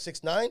treating it like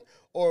 6ix9ine,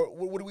 or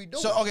what are we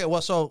doing? So okay,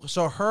 well, so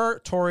her,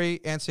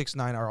 Tory, and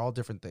 6ix9ine are all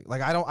different things.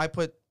 Like I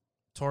put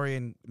Tory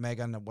and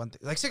Meg on the one thing.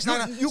 Like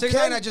 6ix9ine, You 6ix9ine,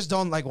 can- I just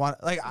don't like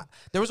want. Like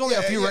there was only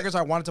a few yeah. records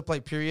I wanted to play.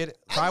 Period.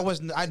 So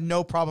I had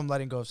no problem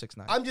letting go of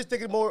 6ix9ine. I'm just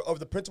thinking more of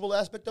the principal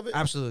aspect of it.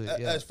 Absolutely,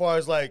 yeah. As far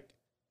as like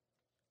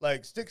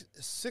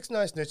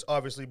 6ix9ine snitch,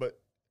 obviously, but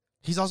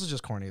He's also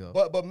just corny though.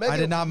 Megan, I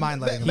did not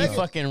mind letting him He go.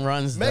 fucking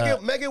runs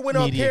Megan went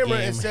on media camera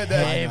game and said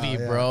that heavy, I know,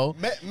 yeah. bro.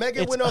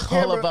 Megan It's went on all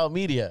camera. about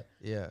media.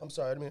 Yeah. I'm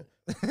sorry, I didn't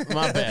mean.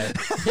 My bad.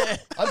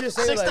 I'm just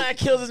saying, 6ix9ine like,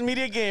 kills his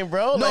media game,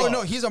 bro. No, Like,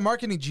 no, he's a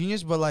marketing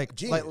genius, but like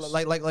Genius.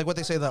 like what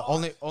they say, the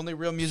only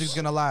real music's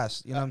gonna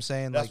last. You know what I'm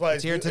saying? That's Like why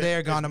it's here today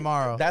or gone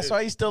tomorrow. that's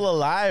why he's still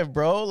alive,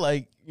 bro.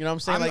 Like, you know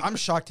what I'm saying? I'm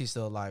shocked he's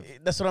still alive.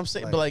 That's what I'm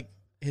saying. But like,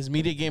 his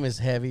media game is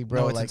heavy,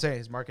 bro. No, it's like, insane.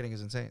 His marketing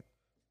is insane.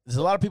 there's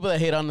a lot of people that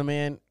hate on the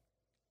man.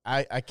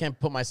 I can't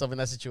put myself in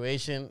that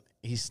situation.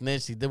 He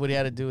snitched. He did what he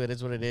had to do. It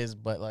is what it is.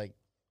 But like,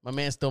 my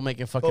man's still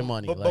making fucking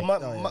money. But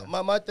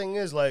Like, my thing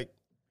is, like,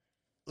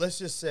 let's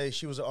just say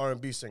she was an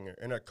R&B singer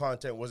and her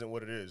content wasn't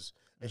what it is,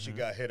 and she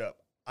got hit up.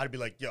 I'd be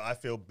like, yo, I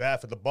feel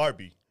bad for the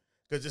Barbie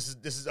because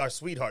this is our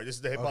sweetheart. This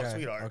is the hip hop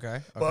sweetheart. Okay.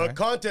 But her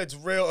content's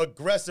real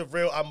aggressive,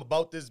 real. I'm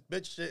about this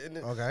bitch shit, and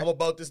I'm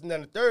about this and that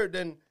and the third.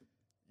 Then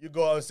you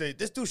go out and say,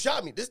 this dude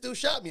shot me. This dude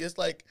shot me. It's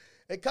like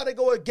it kind of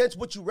go against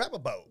what you rap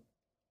about.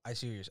 I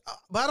see what you're saying.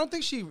 But I don't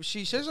think she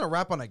doesn't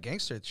rap on a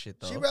gangster shit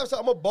though. She raps,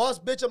 I'm a boss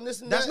bitch. I'm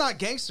this and That's that. not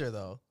gangster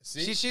though.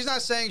 See? She's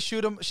not saying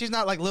shoot him. She's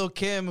not like Lil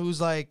Kim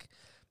who's like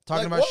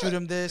talking Like about what? shoot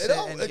him this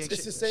No, and it's gang the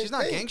shit. same She's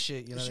not thing. gang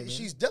shit. You know what I mean?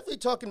 She's definitely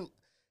talking.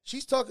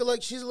 She's talking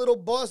like she's a little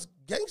boss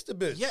gangster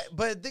bitch. Yeah,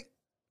 but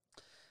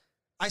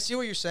I see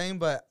what you're saying,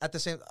 but at the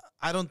same,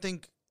 I don't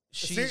think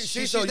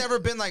she's never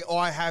been like, oh,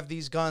 I have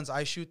these guns,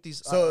 I shoot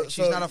these.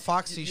 She's not a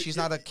Foxy, she's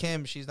not a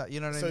Kim, she's not. You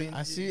know what I mean?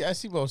 I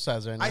see both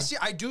sides right now.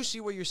 I do see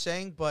what you're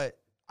saying, but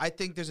I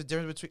think there's a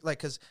difference between like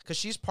because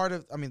she's part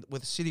of. I mean,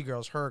 with City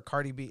Girls, her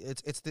Cardi B.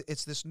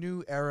 It's this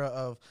new era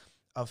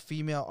of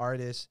female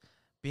artists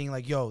being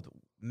like, yo,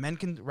 men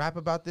can rap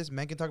about this,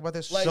 men can talk about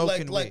this, Like, so like,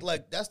 can like, we.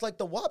 like, that's like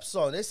the WAP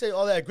song. They say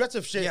all that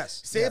aggressive shit.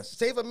 Yes, Save, yes.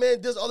 save a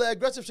man does all that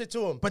aggressive shit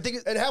to him. But think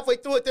it- and halfway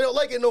through it, they don't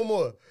like it no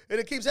more, and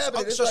it keeps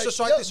happening. It's So like, I yo,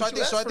 think but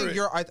you asked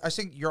for it. I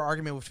think your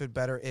argument would fit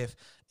better if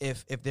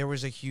there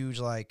was a huge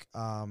like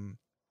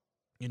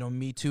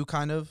Me Too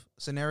kind of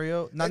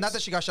scenario. Not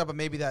that she got shot, but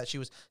maybe that she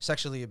was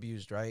sexually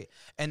abused, right?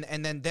 And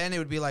then it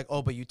would be like,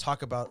 oh, but you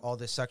talk about all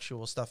this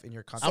sexual stuff in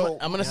your content.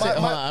 I'm gonna say,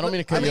 hold on, I don't mean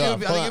to cut you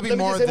off. I think it'd be Let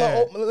me more just say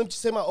there. let me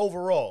just say my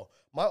overall.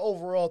 My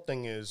overall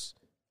thing is,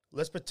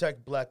 let's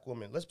protect black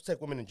women. Let's protect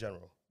women in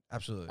general.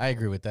 Absolutely. I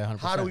agree with that 100%.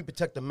 How do we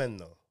protect the men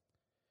though?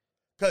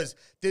 Because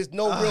there's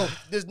no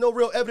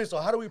real evidence. So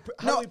how do we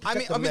protect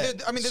the men?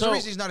 There's So- a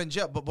reason he's not in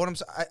jail. But what I'm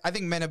saying, I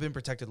think men have been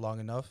protected long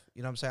enough.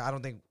 You know what I'm saying? I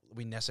don't think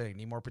we necessarily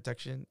need more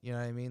protection. You know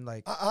what I mean?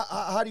 Like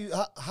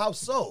How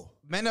so?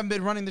 men have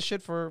been running the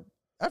shit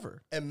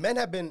forever. And men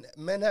have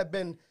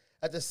been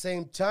at the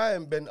same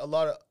time been a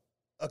lot of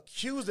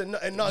accused and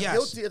not Yes.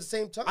 guilty at the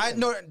same time. I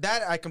know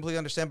that I completely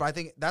understand, but I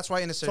think that's why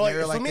in a So like,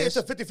 scenario for like me, this,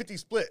 it's a 50-50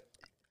 split.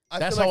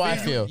 That's feel how like I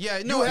for feel. Yeah,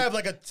 You no, have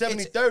like a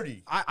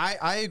 70-30.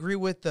 I agree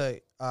with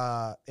the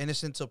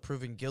innocent till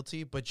proven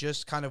guilty, but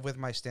just kind of with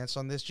my stance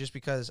on this, just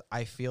because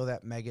I feel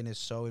that Megan is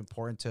so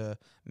important to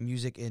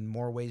music in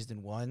more ways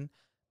than one,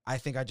 I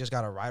think I just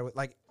got to ride with,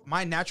 like,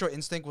 my natural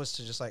instinct was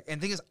to just like,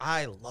 and the thing is,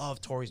 I love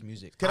Tory's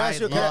music. I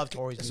love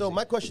Tory's music. So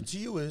my question to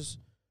you is,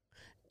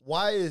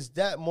 why is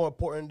that more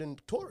important than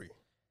Tory?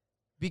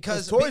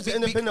 because Tory's an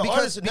independent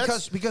artist, and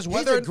because he's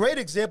whether a great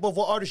example of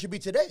what artists should be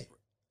today.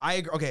 I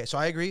agree. Okay, so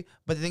I agree,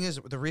 but the thing is,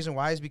 the reason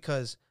why is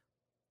because,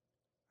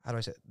 how do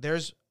I say it?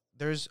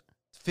 There's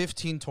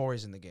 15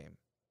 Tories in the game.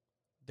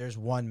 There's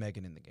one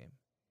Megan in the game.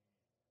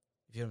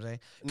 You know what I'm saying?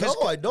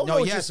 No, I don't know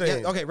what you're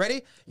saying. Okay,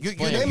 ready? You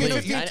Explain name it,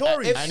 me please. 15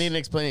 Tories. I need an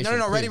explanation.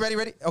 No, please.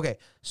 ready. Okay,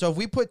 so if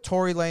we put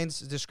Tory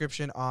Lane's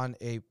description on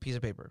a piece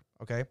of paper,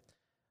 okay?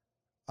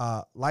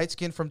 Light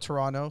skin from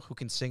Toronto who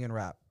can sing and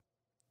rap.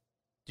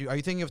 Are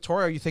you thinking of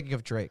Tory or are you thinking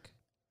of Drake?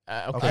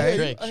 Okay, Okay.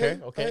 Drake, I hear sure,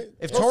 you. okay.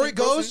 If Proceed, Tory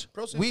goes,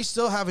 proceed. we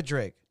still have a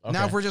Drake. Now,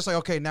 Okay. if we're just like,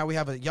 okay, now we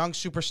have a young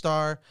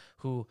superstar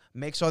who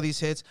makes all these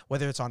hits,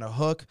 whether it's on a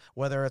hook,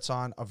 whether it's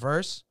on a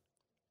verse,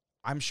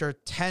 I'm sure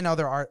 10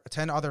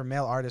 other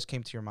male artists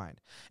came to your mind.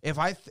 If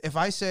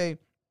I say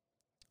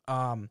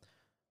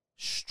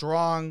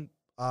strong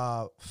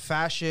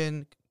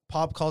fashion,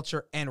 pop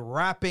culture, and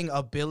rapping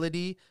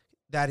ability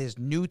that is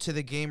new to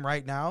the game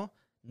right now,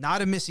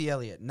 not a Missy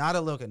Elliott, not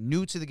a Loca,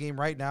 new to the game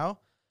right now,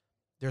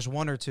 there's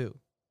one or two.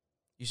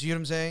 You see what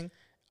I'm saying?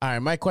 All right,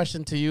 my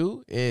question to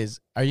you is: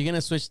 are you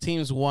gonna switch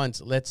teams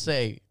once? Let's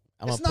say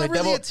I'm It's gonna not play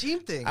really devil. a team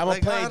thing. I'm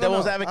Like, gonna I play don't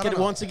devil's know. I advocate don't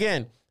know. once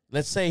again.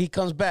 Let's say he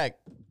comes back.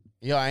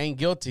 Yo, I ain't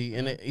guilty,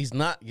 and he's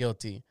not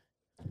guilty.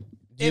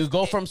 Do you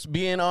go from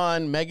being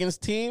on Megan's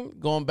team,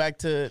 going back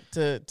to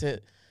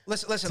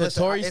Listen.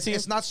 Tory's It's, team?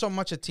 it's not so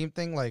much a team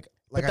thing. Like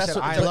I that's said,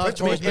 what- I but love it-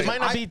 Tory's it music.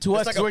 might not be to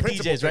it's us. like a We're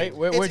principle DJs, right? thing.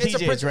 We're It's a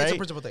DJs, principle- right? it's a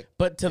principle thing.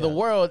 But to the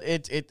world,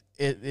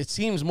 it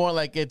seems more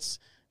like it's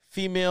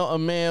female, a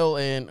male,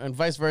 and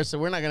vice versa.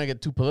 We're not gonna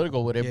get too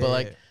political with it, Yeah, but yeah,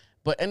 like, yeah.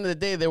 but end of the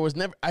day, there was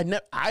never.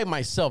 I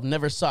myself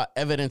never saw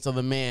evidence of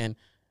the man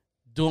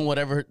doing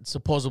whatever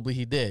supposedly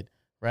he did,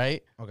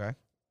 right? Okay.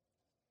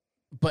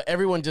 But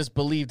everyone just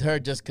believed her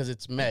just because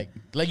it's Meg.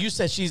 Like you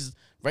said, she's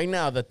right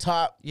now the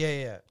top.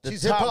 Yeah. The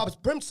She's top- hip hop's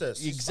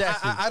princess.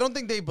 Exactly. I don't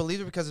think they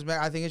believe it because it's,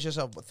 I think it's just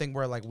a thing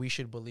where like we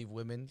should believe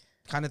women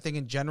kind of thing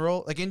in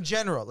general. Like in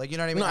general, like you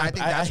know what I mean. No, I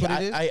think that's what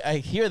it is. I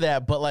hear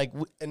that, but like,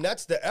 And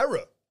that's the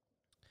era.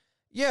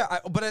 Yeah,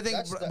 but I think,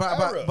 That's the but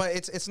era.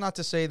 it's not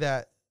to say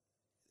that,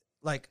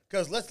 like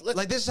Because let's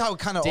this is how it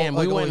kind of. damn,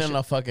 like, we went always in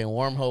a fucking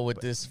wormhole with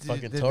this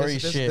fucking this- Tory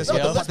this- shit. this- yo.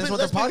 no, but this is what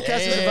the podcast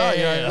is about.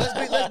 You know? let's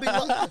be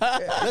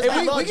Hey, we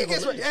can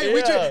logical. get. Hey, we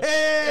Yeah. drink.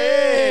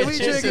 Hey, we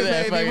cheers to drinking,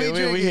 that, baby. We fucking- we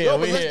drinking. here, No,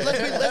 we but here.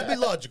 let's be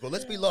logical.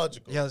 Let's be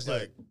logical. Yeah, let's do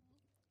like, it.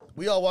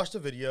 We all watched the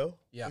video.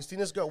 Yeah. We seen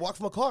this girl walk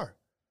from a car,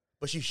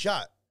 but she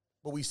shot.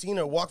 But we seen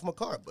her walk from a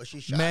car, but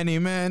she shot. Many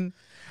men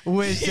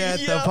wish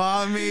death Yeah.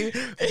 upon me.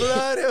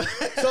 Blood.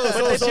 But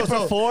then she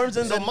performs,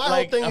 and so then my whole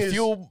like thing a is-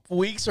 few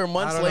weeks or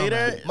months I don't know, later,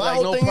 man. My like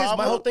whole no thing problem. is,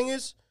 my whole thing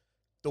is,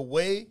 the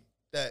way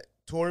that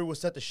Tory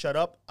was set to shut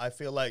up. I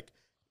feel like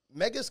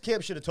Mega's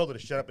camp should have told her to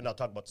shut up and not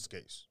talk about this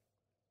case.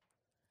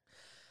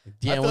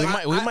 Yeah, I feel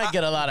like we might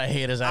get a lot of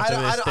haters after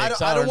this thing. I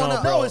don't know,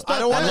 wanna- bro. No, it's not I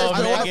don't that. wanna- love I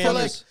don't wanna Megan, feel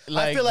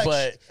like- I feel like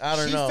but I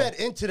don't she know. fed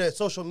into the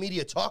social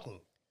media talking.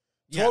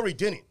 Yeah. Tory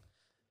didn't.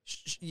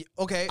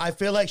 Okay, I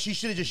feel like she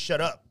should have just shut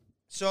up.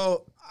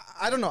 so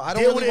I don't know. I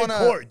don't Deal with really it in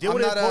want to. court. Deal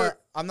with it in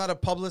court. I'm not a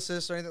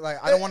publicist or anything.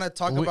 Like I don't want to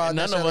talk about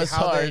none of necessarily us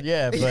how are, they.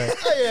 yeah, but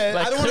Yeah,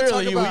 like I don't wanna talk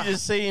clearly about- we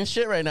just saying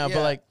shit right now. Yeah.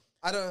 But like,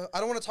 I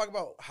don't want to talk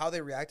about how they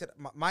reacted.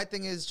 My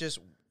thing is just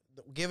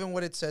given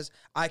what it says,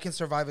 I can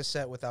survive a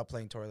set without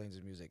playing Tory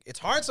Lanez music. It's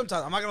hard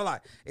sometimes. I'm not gonna lie.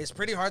 It's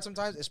pretty hard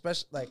sometimes,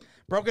 especially like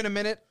Broken a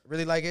Minute.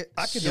 Really like it.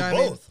 I can You do know what I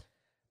mean? both.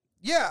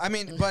 Yeah, I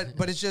mean,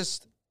 but it's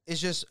just it's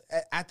just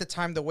at the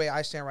time, the way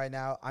I stand right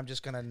now, I'm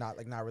just gonna not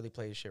really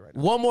play his shit right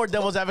now. One more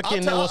devil's advocate,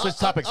 and then we'll switch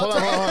topics. Hold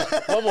on.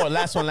 One more.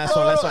 Last one.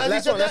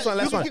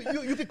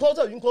 You can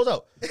close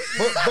out.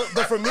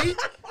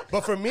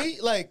 But for me,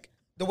 like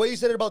the way you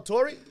said it about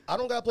Tory, I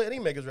don't gotta play any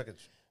Megas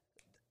records.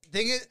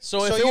 Thing is,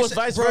 So if it was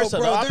vice versa,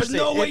 the there's opposite,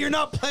 no way you're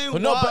not playing.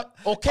 But no, but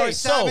okay, or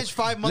so Savage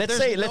 5 months.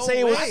 let's say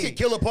it was. I could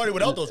kill a party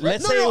without those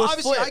Let's records. say it was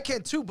obviously flip. I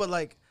can too, but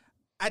like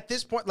at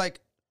this point, like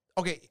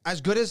okay,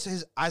 as good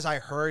as I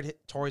heard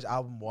Tory's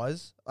album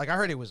was, like I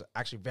heard it was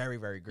actually very,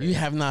 very great. You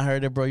have not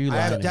heard it, bro. You I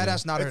lied. have dead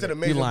ass not It's heard an it.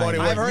 amazing You lying. body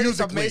of I've work heard it's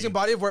an musically. amazing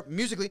body of work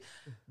musically,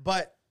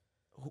 but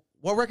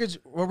what records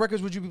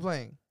would you be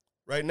playing?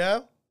 Right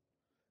now,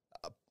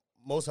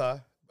 Most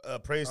High,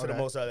 praise to the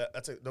Okay. Most High.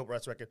 That's a dope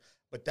ass record.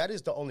 But that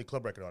is the only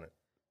club record on it.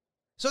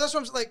 So that's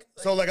what I'm like.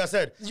 So like I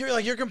said,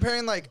 You're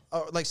comparing like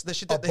the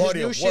shit a that his body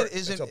new of shit work.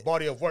 isn't. It's a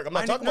body of work. I'm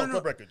not talking about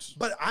club records.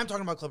 But I'm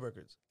talking about club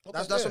records. Okay,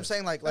 That's what yeah. I'm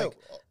saying. Like Yeah.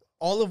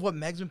 all of what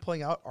Meg's been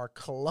putting out are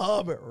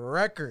club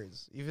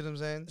records. You feel what I'm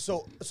saying?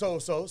 So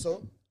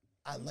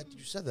I like that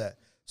you said that.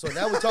 So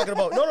now we're talking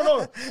about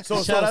no.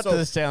 So Shout out to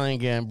the Stallion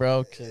again,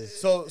 bro. 'cause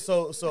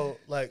So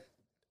like,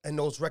 and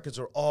those records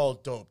are all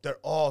dope. They're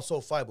all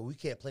so fire, but we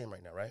can't play them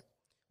right now, right?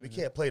 We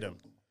can't play them.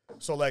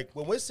 So like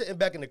when we're sitting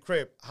back in the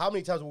crib, how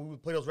many times will we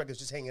play those records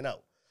just hanging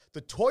out?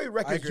 The toy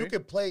records agree. you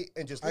can play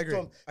and just I listen to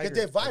agree. them. I Get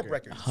their agree. I vibe agree.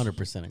 records.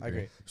 100% agree. I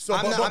agree. So,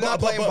 I'm not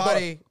playing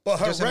body but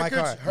her just in my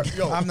car. records.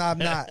 Yo, I'm not.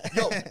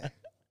 yo,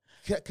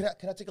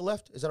 can I take a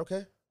left? Is that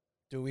okay?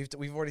 Dude,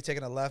 we've already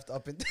taken a left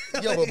up and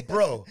Yo, but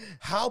bro,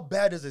 how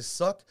bad does it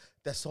suck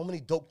that so many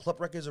dope club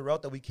records are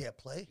out that we can't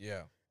play?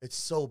 yeah. It's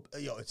so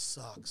it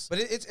sucks. But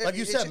it's like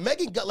you it's- said,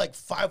 Megan got like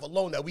 5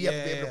 alone that we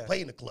haven't been able to yeah.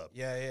 play in the club.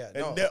 Yeah. And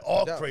No, they're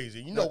all no doubt.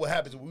 crazy. You know what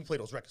happens when we play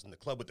those records in the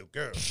club with the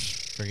girls.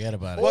 Forget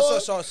about it. Well,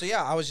 so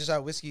yeah, I was just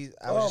at Whiskey.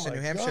 I was Oh just in my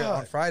New Hampshire God.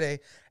 on Friday,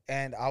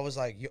 and I was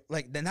like,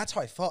 then that's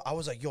how I felt. I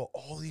was like, yo,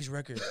 all these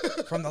records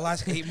from the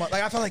last 8 months.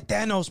 Like I felt like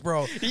Thanos,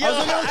 bro. Yo,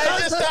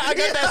 I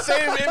got that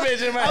same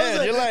image in my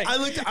head. You're like, I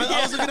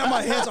was looking at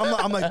my hands.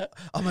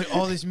 I'm like,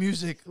 all this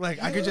music.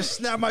 Like I could just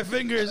snap my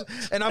fingers,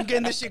 and I'm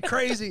getting this shit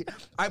crazy.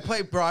 I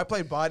played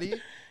Body.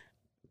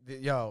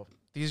 Yo,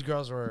 these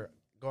girls were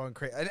going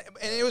crazy, and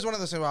it was one of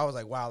those things where I was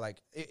like, wow. Like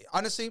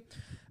honestly,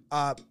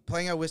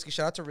 playing at Whiskey.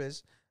 Shout out to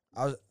Riz.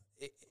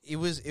 It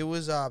was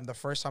the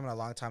first time in a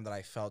long time that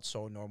I felt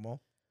so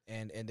normal,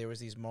 and there was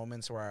these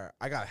moments where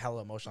I got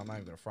hella emotional. I'm not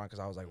even gonna front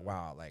because I was like,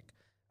 wow, like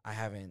I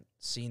haven't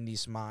seen these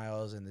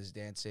smiles and this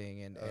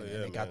dancing and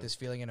yeah, I got man. this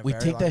feeling in a we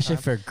very take long that shit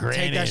time. for Take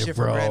granted, that shit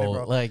for bro. granted,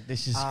 bro. Like,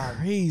 this is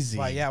crazy.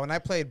 But yeah, when I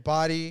played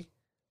Body,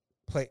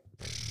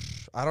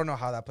 I don't know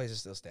how that place is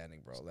still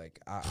standing, bro. Like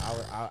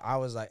I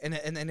was like, and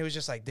it was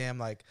just like, damn,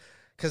 like,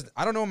 because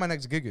I don't know when my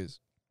next gig is.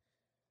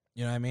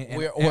 You know what I mean? And,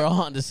 we're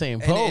all on the same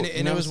boat.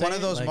 and it was one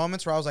of those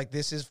moments where I was like,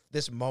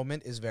 this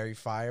moment is very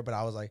fire, but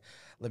I was like,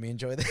 let me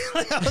enjoy this.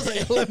 I was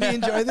like, let me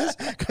enjoy this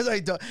because I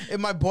don't.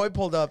 And my boy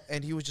pulled up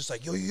and he was just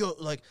like, yo,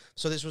 like,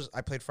 so this was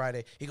I played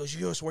Friday. He goes,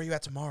 yo, so where you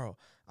at tomorrow?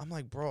 I'm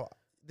like, bro,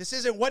 this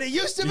isn't what it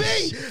used to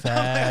be. I'm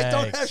like, I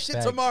don't have shit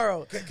Facts.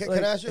 tomorrow. Can I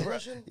ask you a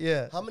question?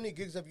 Yeah. How many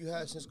gigs have you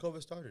had since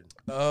COVID started?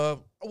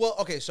 Well,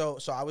 okay, so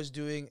I was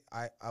doing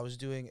I was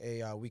doing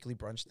a weekly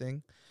brunch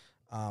thing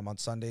on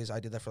Sundays. I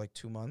did that for like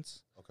 2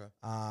 months. Okay.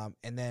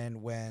 And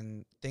then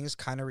when things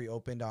kind of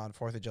reopened on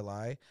 4th of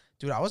July,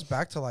 dude, I was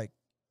back to like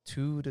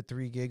 2 to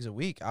 3 gigs a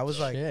week. I was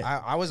like, Shit.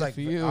 I was Good like,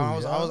 for you, I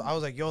was yo.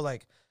 like, yo,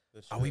 like,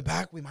 are we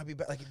back? We might be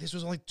back. Like this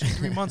was only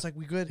 2-3 months. Like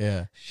we good.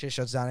 Yeah. Shit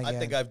shuts down again. I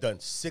think I've done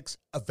 6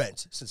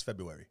 events since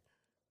February.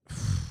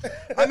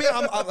 I mean,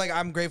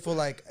 I'm grateful.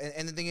 Like,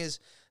 and the thing is,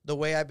 the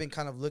way I've been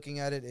kind of looking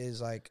at it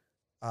is like,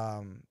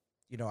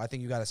 you know, I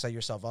think you got to set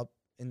yourself up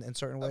in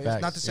certain ways.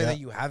 Facts, Not to say yeah. that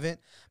you haven't,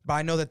 but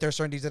I know that there are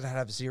certain things that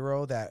have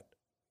 0 that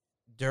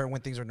during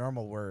when things are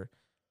normal were,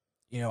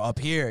 you know, up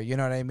here. You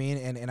know what I mean?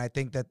 And I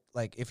think that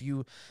like if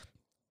you,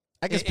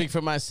 I can speak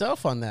for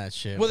myself on that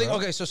shit. well, bro.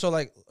 okay, so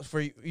like for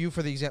you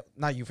for the example,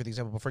 not you for the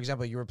example, but for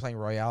example, you were playing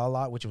Royale a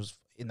lot, which was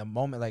in the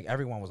moment like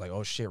everyone was like,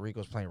 oh shit,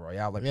 Rico's playing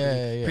Royale, like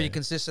pretty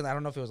consistent. I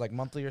don't know if it was like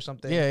monthly or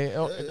something.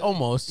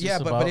 Almost. Yeah,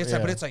 just but about, it's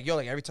like, but it's like, yo,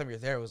 like every time you're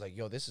there, it was like,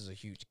 yo, this is a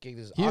huge gig.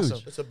 This is Huge. awesome.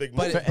 It's a big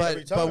move But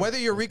every time. whether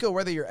you're Rico,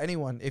 whether you're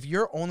anyone, if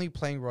you're only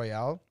playing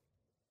Royale,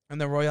 and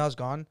then Royale's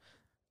gone,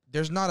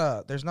 there's not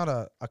a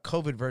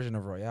COVID version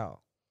of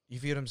Royale. You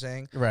feel what I'm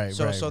saying? Right.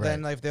 So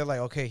then like, if they're like,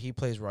 okay, he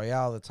plays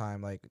Royale all the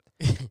time, like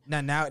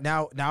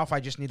now if I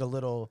just need a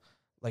little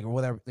like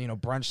whatever, you know,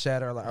 brunch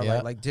set or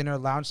like dinner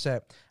lounge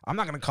set, I'm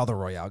not gonna call the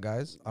Royale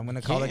guys. I'm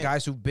gonna call the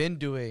guys who've been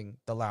doing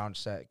the lounge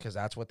set because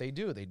that's what they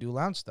do. They do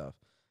lounge stuff.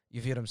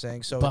 You feel what I'm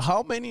saying? So But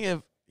how many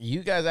of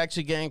you guys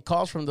actually getting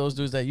calls from those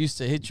dudes that used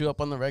to hit you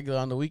up on the regular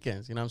on the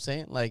weekends? You know what I'm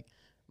saying? Like,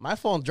 my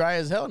phone dry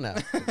as hell now.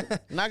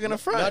 Not gonna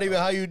front. Not even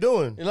how you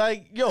doing.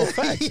 Like, yo,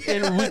 facts.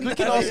 And we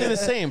can all say the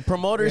same.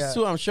 Promoters Yeah.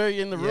 too. I'm sure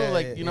you're in the room. Yeah,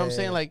 like, you know what I'm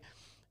saying? yeah. Like,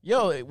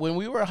 yo, when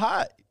we were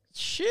hot,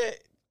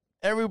 shit.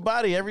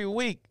 Everybody every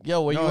week,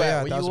 yo, where No, you yeah,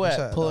 at? Where you at?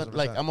 1000%, Pull it,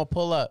 like, 1000%. I'm gonna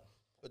pull up.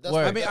 But that's Word.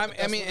 what- I mean, that's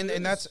what it and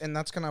is.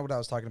 that's kind of what I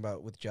was talking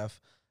about with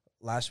Jeff.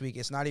 last week,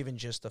 it's not even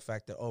just the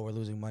fact that, oh, we're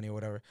losing money or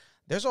whatever.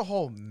 There's a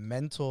whole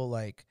mental,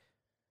 like,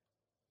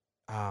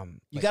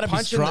 you gotta be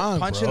strong,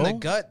 punch bro. in the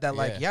gut that,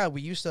 like, Yeah.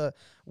 we used to,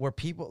 where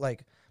people,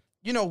 like,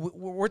 you know,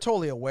 we're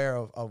totally aware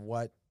of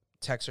what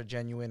texts are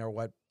genuine or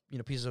what, you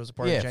know, pieces of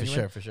support are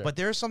genuine. for sure. But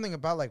there's something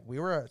about, like, we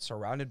were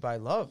surrounded by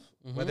love,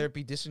 whether it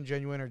be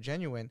disingenuine or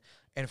genuine,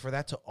 and for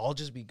that to all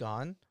just be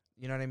gone,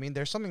 you know what I mean?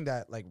 There's something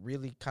that, like,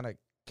 really kind of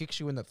kicks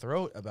you in the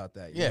throat about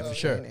that. You Yeah, know for what I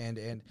sure.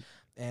 mean?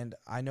 And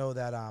I know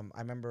that I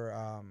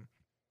remember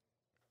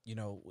you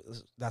know,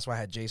 that's why I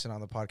had Jason on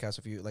the podcast.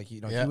 If you, like,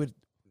 you know, Yeah. he would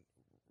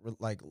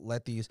like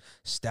let these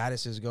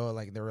statuses go,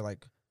 like they were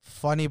like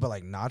funny but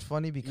like not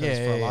funny, because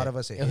for a lot of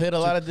us it hit a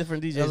lot of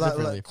different DJs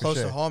differently. For close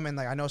sure. to home. And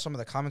like I know some of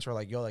the comments were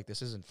like, yo, like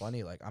this isn't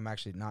funny, like I'm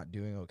actually not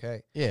doing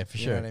okay. Yeah, for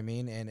You sure. know what I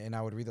mean? And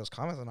I would read those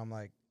comments and I'm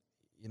like,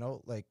 you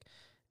know, like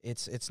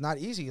it's not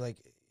easy, like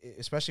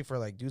especially for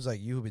like dudes like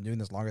you who've been doing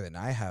this longer than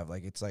I have.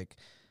 Like it's like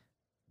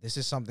this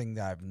is something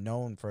that I've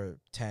known for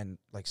 10,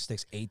 like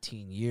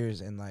 18 years,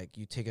 and like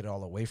you take it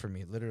all away from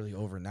me literally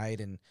overnight.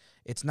 And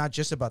it's not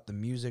just about the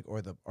music or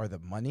the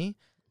money.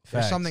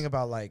 There's Facts. something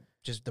about like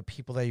just the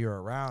people that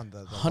you're around,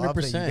 the love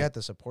that you 100%. get,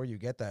 the support you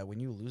get, that when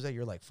you lose that,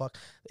 you're like, fuck.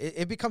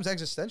 It becomes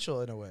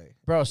existential in a way.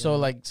 Bro, so know?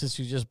 like since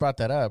you just brought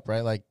that up,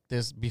 right? Like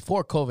this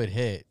before COVID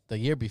hit, the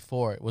year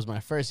before, it was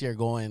my first year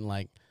going,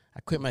 like I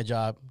quit my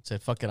job,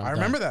 said fuck it, I'm I done.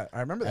 remember that. I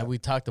remember that. And we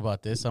talked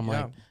about this. I'm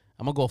Yeah. like,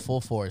 I'm gonna go full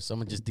force. I'm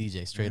gonna just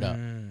DJ straight up.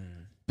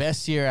 Mm.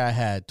 Best year I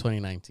had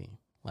 2019.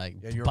 Like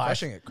Yeah, you're by,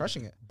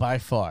 crushing it. by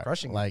far.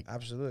 Crushing like it.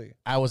 Absolutely.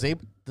 I was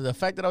able, the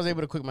fact that I was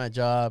able to quit my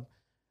job,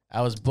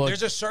 I was booked.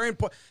 There's a certain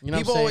point. You know what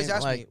I'm People always saying?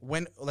 ask Like-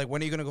 me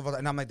when are you gonna go?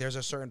 And I'm like, there's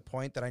a certain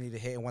point that I need to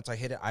hit, and once I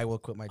hit it, I will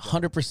quit my job.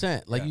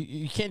 100%. Like Yeah.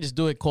 you can't just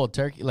do it cold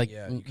turkey. Like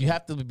Yeah, you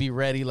have to be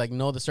ready. Like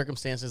know the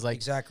circumstances. Like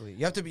Exactly.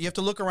 You have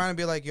to look around and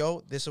be like, yo,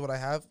 this is what I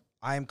have.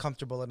 I am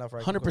comfortable enough.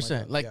 Right.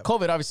 100%. Like yeah.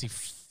 COVID, obviously.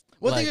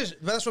 Well, the like, thing is,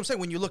 that's what I'm saying.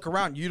 When you look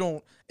around, you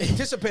don't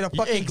anticipate a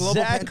fucking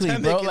global Exactly,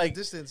 pandemic bro, in like, the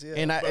distance. Yeah.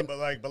 and I, But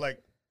like,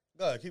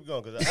 go ahead, keep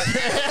going, because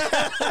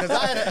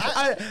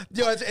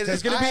Yo,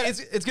 it's gonna be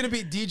it's gonna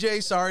be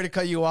DJ. Sorry to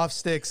cut you off,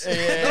 Sticks.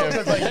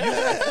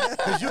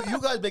 because you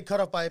guys been cut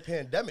off by a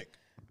pandemic.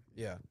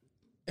 Yeah.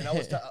 And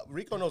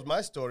Rico knows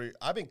my story.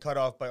 I've been cut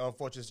off by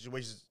unfortunate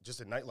situations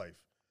just in nightlife.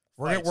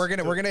 We're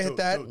gonna hit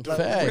that. Dude.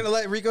 We're gonna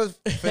let Rico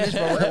finish,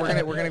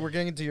 but we're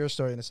getting into your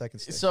story in a second.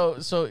 Sticks.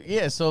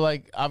 so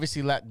like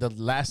obviously the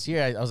last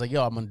year I was like,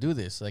 yo, I'm gonna do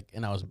this. Like,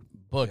 and I was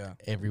booked Yeah.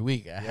 every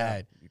week. I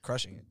had You're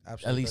crushing it.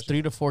 Absolutely. at least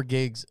crushing 3 to 4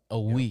 gigs a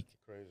week.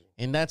 Crazy.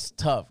 And that's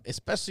tough,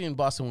 especially in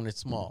Boston when it's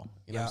small.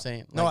 You know what I'm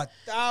saying? No, Like,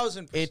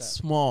 1,000%. it's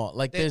small.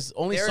 Like there's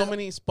only so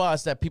many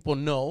spots that people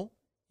know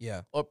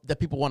yeah. or that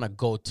people want to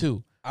go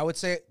to. I would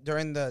say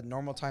during the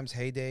normal times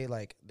heyday,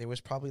 like there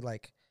was probably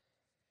like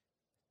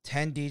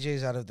 10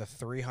 DJs out of the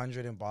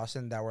 300 in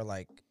Boston that were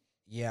like,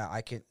 yeah,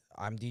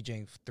 I'm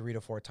DJing 3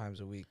 to 4 times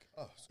a week.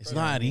 Oh, It's crazy.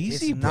 not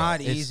easy, It's bro.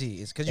 not easy.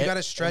 It's because you got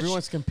to stretch.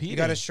 Everyone's competing. You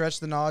got to stretch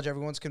the knowledge.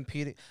 Everyone's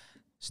competing.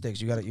 Sticks,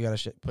 you got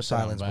to put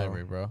silence,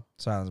 bro. bro.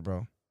 Silence,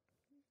 bro.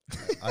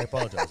 I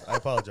apologize.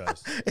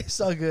 It's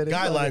all good. It's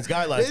all Guidelines.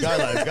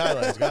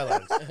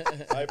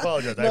 I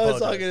apologize. No,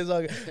 it's all good. It's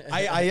all good.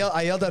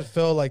 I yelled at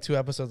Phil like 2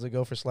 episodes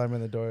ago for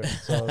slamming the door.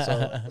 So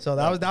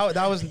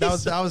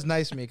that was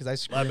nice of me because I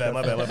screwed My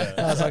bad.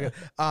 That's all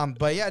good.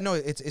 But yeah, no,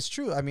 it's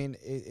true. I mean,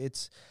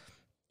 it's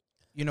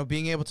you know,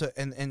 being able to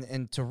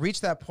and to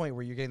reach that point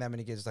where you're getting that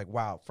many gigs, it's like,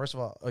 wow. First of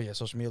all, oh yeah,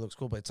 social media looks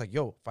cool, but it's like,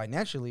 yo,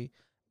 financially,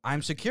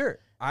 I'm secure.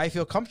 I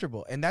feel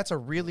comfortable, and that's a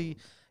really,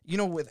 you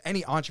know, with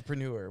any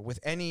entrepreneur, with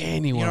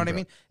anyone, you know what I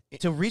mean.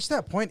 To reach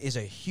that point is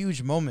a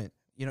huge moment.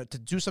 You know, to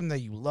do something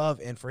that you love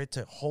and for it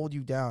to hold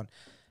you down.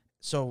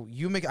 So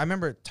I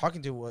remember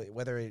talking to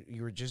whether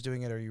you were just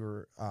doing it or you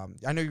were,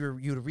 I know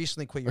you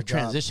recently quit your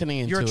job. Transitioning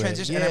into You're it.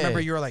 transitioning. And I remember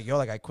you were like, yo,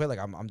 like I quit, like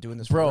I'm doing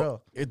this for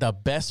Bro, real. the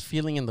best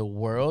feeling in the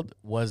world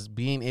was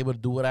being able to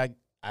do what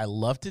I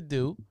love to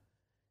do.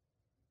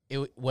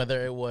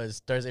 Whether it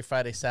was Thursday,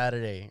 Friday,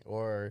 Saturday,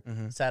 or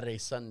Saturday,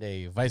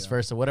 Sunday, vice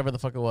versa, whatever the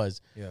fuck it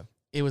was. Yeah.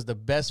 It was the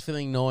best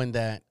feeling knowing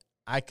that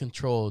I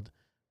controlled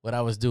what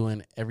I was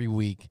doing every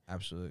week,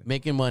 Absolutely.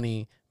 making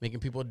money,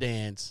 making people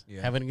dance,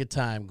 having a good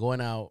time, going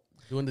out,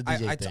 doing the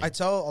DJ thing. I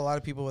tell a lot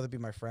of people, whether it be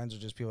my friends or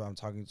just people I'm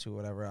talking to,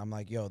 whatever, I'm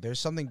like, yo, there's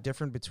something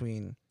different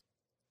between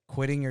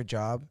quitting your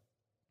job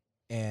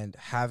and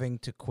having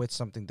to quit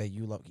something that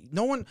you love.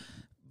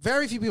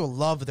 Very few people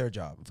love their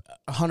job.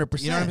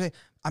 100%. You know what I'm saying?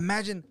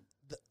 Imagine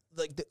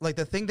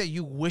the thing that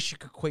you wish you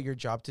could quit your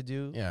job to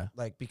do. Yeah.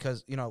 Like,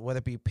 because, you know, whether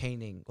it be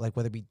painting, like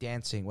whether it be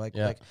dancing, like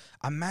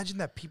imagine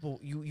that people,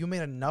 you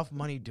made enough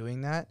money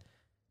doing that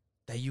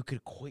you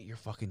could quit your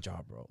fucking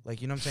job, bro.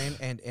 Like, you know what I'm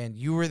saying? And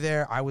you were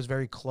there. I was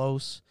very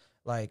close.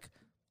 Like,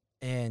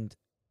 and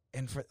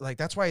for like,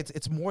 that's why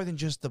it's more than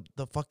just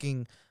the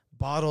fucking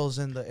bottles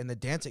and the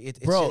dancing. It's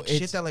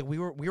shit that like we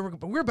were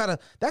about to.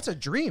 That's a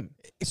dream.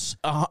 It's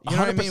You know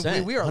what I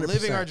mean? We are 100%.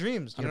 living our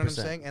dreams. You know what I'm 100%.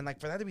 saying? And like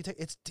for that to be,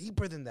 it's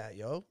deeper than that,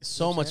 yo.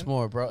 So You know what I'm much saying?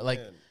 more, bro. Like,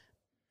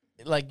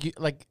 Man,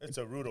 it's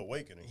a rude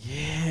awakening.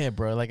 yeah,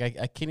 bro. Like I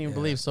can't even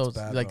believe. So it's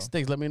bad, like bro.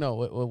 Sticks, let me know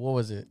what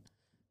was it?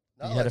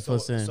 Not You had like, to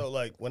fill in. So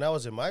like when I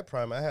was in my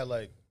prime, I had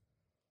like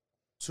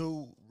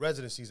 2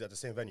 residencies at the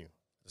same venue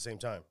at the same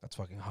time. That's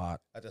fucking hot.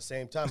 At the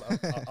same time,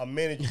 I'm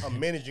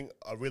managing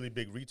a really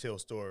big retail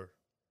store.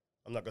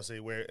 I'm not gonna say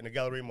where in the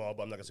Gallery Mall,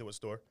 but I'm not gonna say what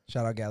store.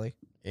 Shout out Gally.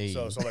 Hey.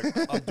 So like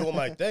I'm doing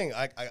my thing.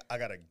 I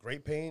got a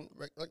great paying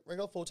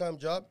regular full time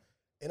job,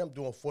 and I'm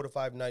doing 4 to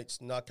 5 nights,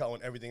 not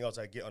counting everything else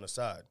I get on the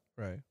side.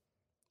 Right.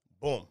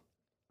 Boom.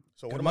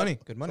 So Good what money. am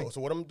I, Good money. So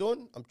what I'm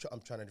doing, I'm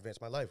trying to advance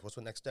my life. What's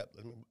the next step?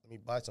 Let me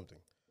buy something.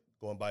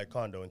 Go and buy a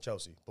condo in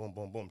Chelsea. Boom,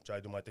 boom, boom. Try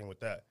to do my thing with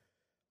that.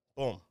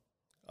 Boom.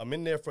 I'm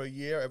in there for a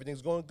year.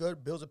 Everything's going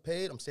good. Bills are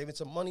paid. I'm saving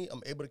some money.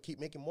 I'm able to keep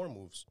making more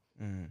moves.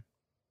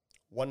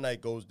 One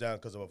night goes down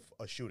because of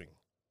a shooting.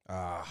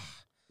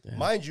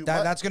 Mind you,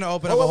 that's going to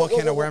open up a whole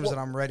can of worms that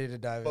I'm ready to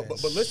dive in.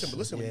 But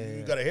listen,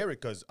 you got to hear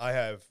it because I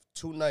have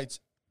 2 nights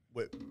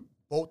with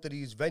both of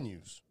these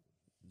venues.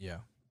 Yeah.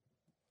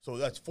 So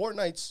that's 4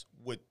 nights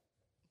with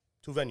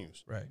 2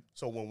 venues. Right.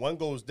 So when one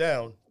goes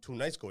down, 2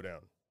 nights go down.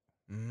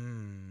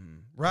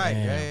 Right.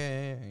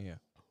 Damn. Yeah.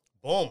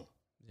 Boom.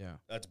 Yeah.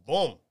 That's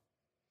boom.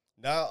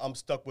 Now I'm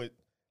stuck with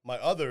my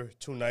other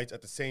 2 nights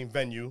at the same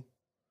venue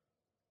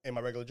in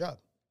my regular job.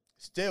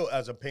 Still,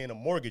 as I'm paying a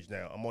mortgage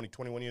now, I'm only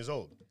 21 years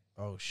old.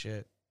 Oh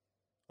shit.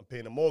 I'm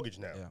paying a mortgage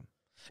now. Yeah.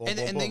 Boom, And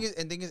boom,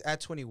 boom. thing is,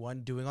 at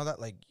 21, doing all that,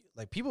 like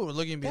people were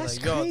looking at me That's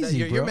like, yo, crazy,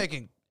 you're bro.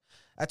 making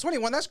at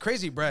 21. That's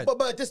crazy, bread.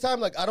 But at this time,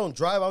 like I don't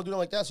drive, I don't do nothing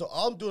like that. So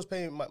all I'm doing is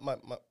paying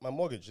my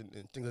mortgage and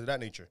things of that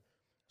nature.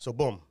 So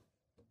boom,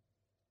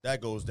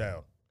 that goes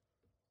down.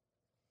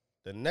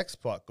 The next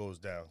part goes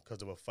down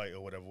because of a fight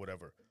or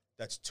whatever.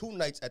 That's 2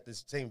 nights at the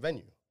same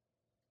venue.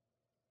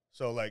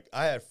 So like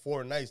I had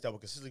 4 nights that were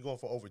consistently going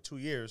for over 2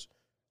 years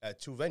at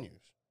 2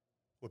 venues,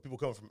 with people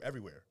coming from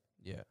everywhere.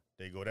 Yeah.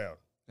 They go down.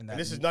 And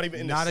this is not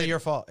even in the not city. your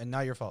fault, and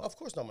not your fault. Of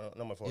course not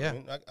my fault. Yeah. I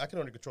mean, I can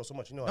only control so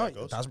much. You know how it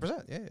No, goes.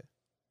 1,000%. Yeah.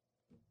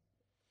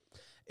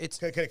 It's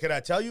Can I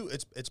tell you,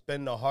 it's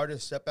been the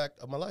hardest setback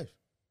of my life.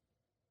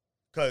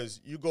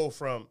 Because you go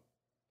from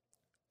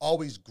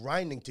always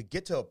grinding to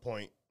get to a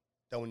point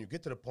that when you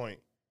get to the point,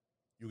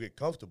 you get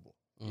comfortable.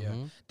 yeah.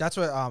 That's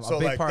what So a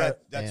big like part.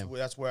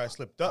 that's where I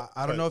slipped up.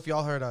 I don't know if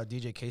y'all heard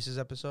DJ Case's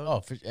episode.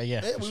 Oh, yeah.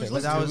 Yeah, for we sure. was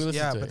But that We was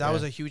listened to it, that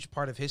was a huge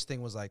part of his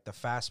thing was like the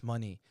fast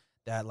money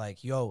that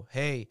like, yo,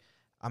 hey,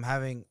 I'm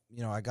having,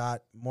 I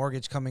got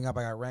mortgage coming up,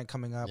 I got rent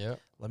coming up. Yep.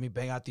 Let me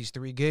bang out these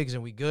 3 gigs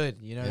and we good.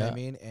 You know what I Yeah.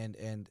 mean?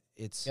 And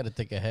it's You got to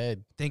think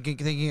ahead.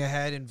 thinking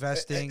ahead,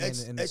 investing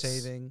It's- and it's-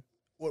 saving.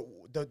 What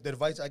the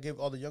advice I give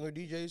all the younger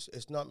DJs,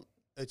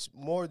 it's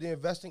more the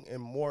investing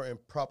and more in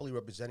properly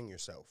representing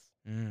yourself.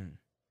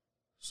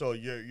 So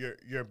you're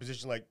in a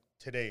position like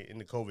today in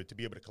the COVID to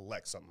be able to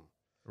collect something.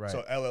 Right.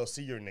 So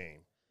LLC your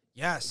name.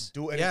 Yes.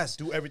 Do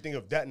everything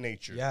of that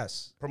nature.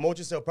 Yes. Promote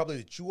yourself properly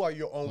that you are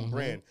your own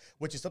brand,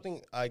 which is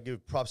something I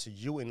give props to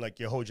you and like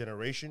your whole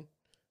generation.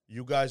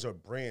 You guys are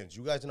brands.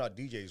 You guys are not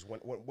DJs.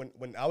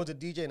 When I was a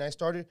DJ and I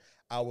started,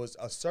 I was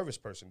a service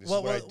person. This is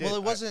what I did. Well,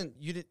 it wasn't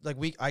you did like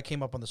I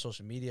came up on the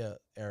social media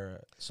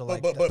era, so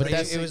like, but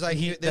that's- it was like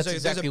there's that's a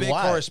exactly big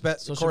why.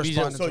 correspondence. Social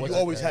media- So you was-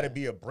 always had to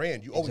be a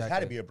brand. You always had to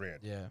Exactly. be a brand.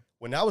 Yeah.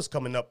 When I was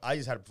coming up, I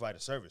just had to provide a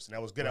service, and I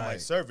was good at my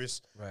Right.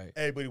 service. Right.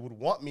 Everybody would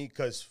want me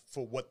because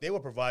for what they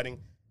were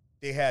providing,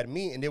 they had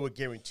me, and they were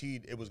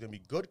guaranteed it was going to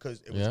be good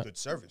because it was Yeah. good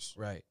service.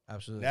 Right.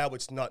 Absolutely. Now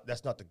it's not.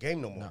 That's not the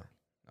game no more. No.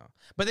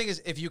 But the thing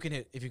is, if you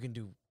can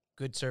do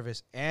good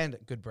service and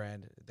good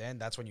brand, then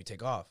that's when you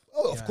take off.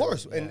 Oh, You of know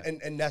course, what I mean?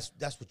 and that's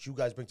what you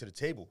guys bring to the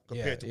table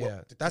compared to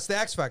what That's the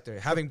X factor.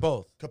 Having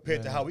both.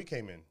 compared to how we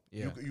came in.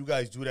 Yeah. You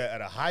guys do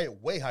that at a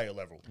way higher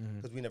level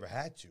because we never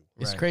had to.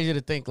 It's Right. crazy to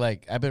think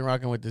like I've been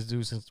rocking with this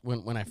dude since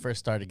when I first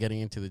started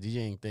getting into the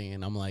DJing thing,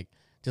 and I'm like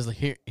just like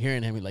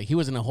hearing him like he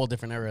was in a whole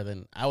different era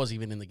than I was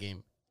even in the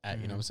game. At,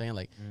 you know what I'm saying?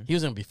 Like he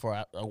was in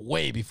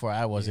way before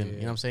I was in. You know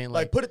what I'm saying?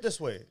 Like put it this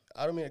way,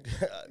 I don't mean.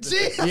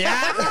 See? Yeah.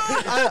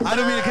 I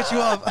don't mean to cut you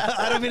off.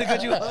 I don't mean to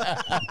cut you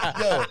off.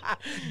 Yo,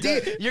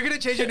 You're gonna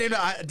change your name to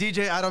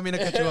DJ. I don't mean to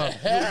cut you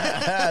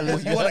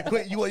off. you want a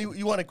quick?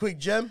 You want a quick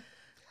gem?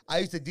 I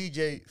used to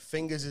DJ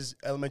Fingers'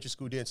 elementary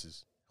school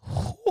dances.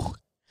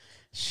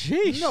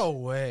 sheesh. No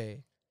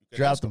way.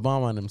 Drop the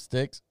bomb on them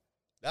sticks.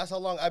 That's how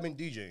long I've been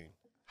DJing.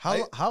 How?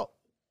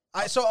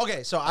 I don't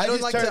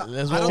just like to. turned-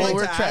 That's I don't what like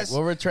we'll to retract. ask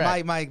We'll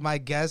retract. my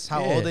guests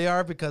how Yeah. old they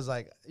are because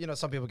like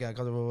some people get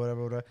uncomfortable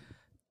whatever.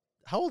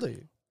 How old are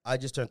you? I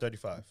just turned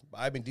 35. But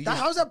I've been DJing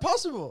How's that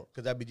possible?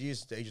 because I've been DJing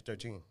since the age of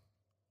 13.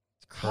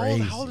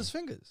 How old is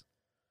Fingers?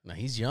 No,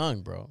 he's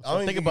young, bro. I So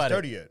don't even think think about he's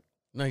 30 it. yet.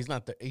 No, he's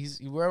not.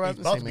 We're around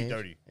He's the about same to be age.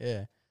 30.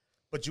 Yeah.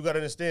 But you got to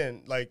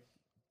understand, like,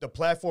 the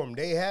platform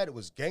they had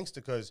was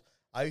gangster because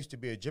I used to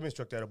be a gym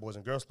instructor at a Boys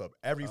and Girls Club.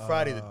 Every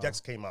Friday, the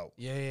decks came out.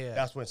 Yeah.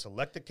 That's when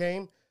Selector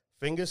came,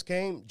 Fingers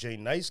came, Jay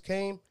Nice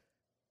came,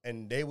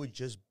 and they would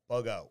just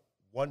bug out.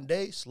 One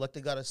day, Selector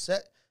got a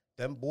set.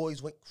 Them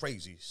boys went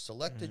crazy.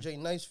 Selector, Jay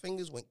Nice,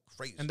 Fingers went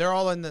crazy. And they're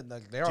all in the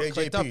they're all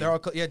clicked up. JJP. They're all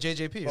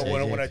JJP. But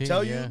Right? when I JJP,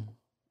 tell yeah. you,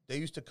 they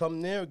used to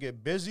come there,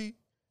 get busy,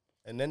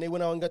 and then they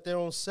went out and got their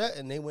own set,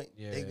 and they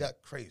Yeah.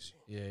 got crazy.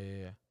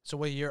 Yeah. So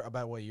what year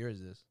is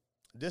this?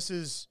 This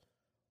is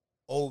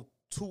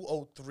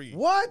 203.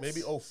 What?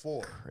 Maybe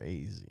 04.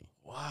 Crazy.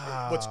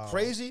 Wow. What's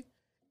crazy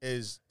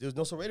is there's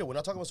no Serato. We're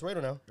not talking about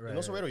Serato now. There's no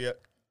Right. Serato yet.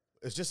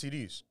 It's just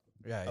CDs.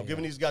 Yeah, I'm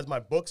giving these guys my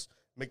books.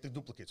 Make the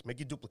duplicates. Make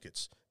your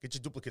duplicates. Get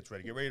your duplicates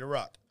ready. Get ready to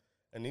rock.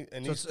 And So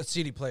these, it's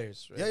CD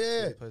players. Right?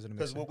 yeah. CD players in a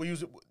Because mixer. what we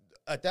use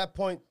at that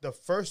point, the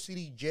first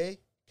CDJ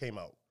came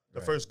out,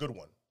 the first good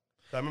one.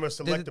 So I remember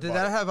Selecta. Did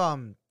that have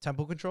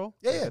tempo control?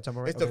 Yeah, Like yeah. a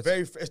tempo It's rate? the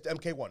Okay, it's the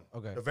MK1.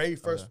 Okay. The very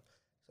first. Okay.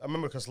 I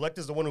remember because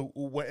Selecta's the one who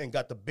went and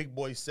got the big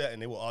boy set,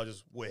 and they were all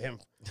just with him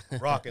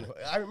rocking.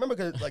 I remember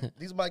because like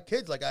these are my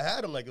kids. Like I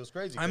had them. Like it was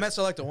crazy. I met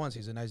Selecta once.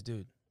 He's a nice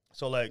dude.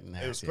 So like it was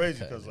Nasty,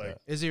 crazy okay, because like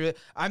Is he? Really?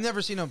 I've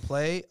never seen him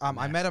play.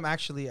 I met him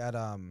actually at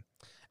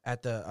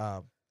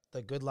the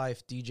Good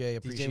Life DJ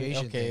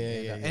appreciation okay,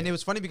 thing. yeah. And it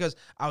was funny because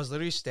I was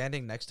literally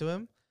standing next to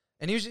him,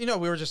 and he was, we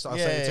were just outside.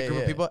 Yeah, It's a group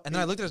yeah. of people, and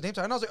then I looked at his name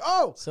tag, and I was like,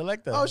 oh.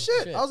 Select that. Oh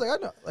shit. I was like, I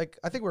know. Like,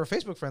 I think we were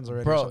Facebook friends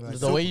already. or Bro, something like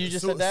the that. way you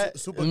just said that.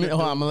 super Let me- good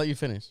hold on, dude. I'm gonna let you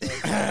finish.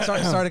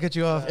 sorry to cut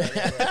you off.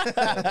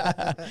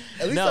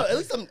 at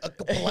least I'm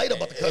polite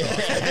about the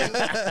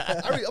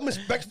cut. I'm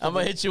respectful. I'm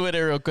gonna hit you with it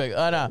real quick.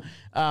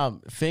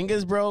 No.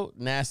 Fingers, bro,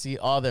 nasty,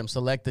 all them.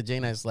 Select the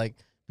J-Nice. Like,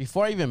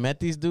 before I even met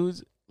these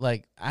dudes,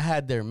 like, I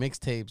had their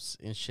mixtapes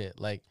and shit.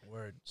 Like,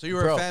 Word. So you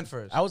were bro, a fan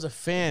first. I was a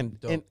fan.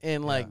 Dope.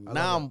 And like, Yeah, I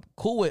now love I'm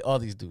cool with all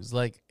these dudes.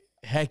 Like,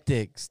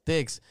 Hectic,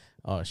 Sticks.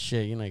 Oh,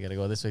 shit, you know you gotta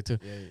go this way, too.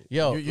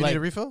 Yo, You like, need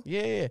a refill?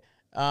 Yeah.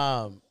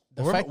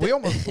 The We're, fact we that-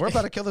 almost, we're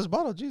about to kill this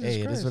bottle. Jesus Hey,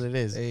 it Christ. is what it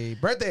is. Hey,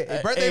 birthday. Hey,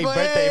 Hey, birthday. boy.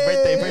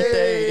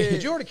 birthday.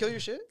 Did you already kill your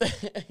shit?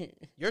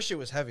 Your shit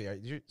was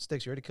heavy.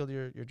 Sticks, you already killed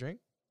your drink?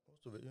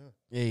 Most of it, yeah.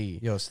 Hey,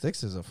 Yo,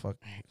 Sticks is a fuck.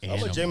 I'm a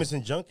animal.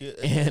 Jameson junkie.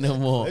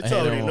 Animal. It's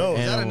already animal, known. Is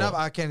Is that animal. enough?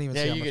 I can't even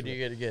Yeah, say how you much good, we-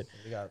 you good.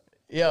 We got,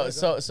 Yo,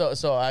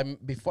 so I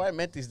before I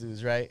met these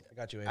dudes, right? I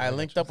got you. I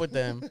linked up with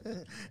them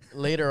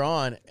later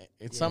on.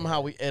 It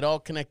somehow it all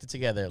connected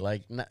together.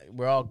 Like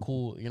we're all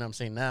cool, you know what I'm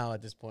saying, now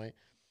at this point.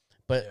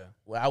 But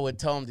I would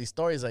tell them these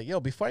stories like, yo,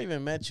 before I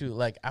even met you,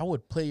 like I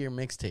would play your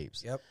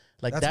mixtapes. Yep.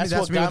 Like That's me- that's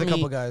that's what me got with me. a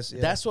couple guys,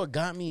 yeah. That's what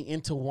got me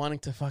into wanting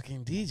to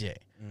fucking DJ.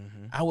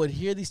 I would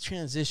hear these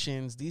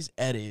transitions, these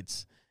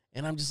edits,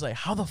 and I'm just like,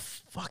 how the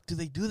fuck do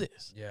they do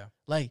this? Yeah.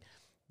 Like,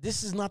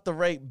 this is not the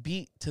right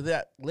beat to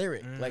that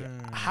lyric. Like,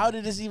 how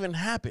did this even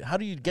happen? How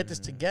do you get this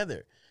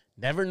together?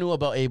 Never knew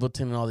about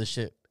Ableton and all this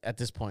shit at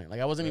this point. Like,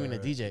 I wasn't even a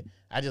DJ.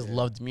 I just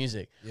loved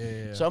music.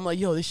 Yeah. So I'm like,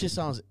 yo, this shit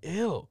sounds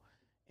ill.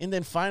 And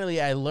then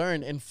finally I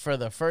learned, and for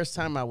the first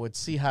time I would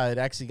see how it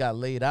actually got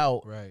laid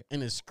out Right.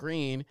 in a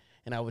screen,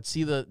 and I would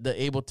see the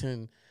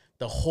Ableton,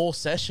 the whole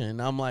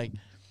session. I'm like,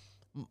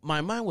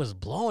 my mind was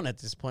blown at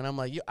this point. I'm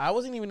like, yo, I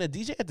wasn't even a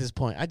DJ at this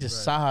point. I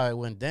just saw how it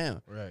went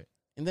down. Right.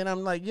 And then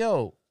I'm like,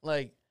 yo,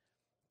 like,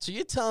 so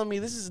you're telling me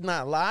this is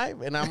not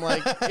live? And I'm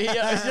like, yeah, you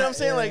know what I'm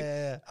saying? Like,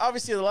 Yeah.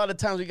 obviously, a lot of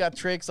times we got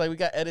tricks, like we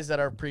got edits that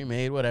are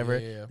pre-made, whatever.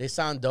 Yeah. They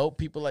sound dope.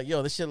 People like,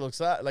 yo, this shit looks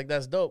like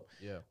that's dope.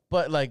 Yeah.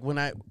 But like when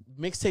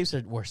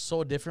mixtapes were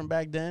so different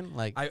back then,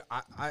 like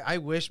I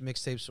wish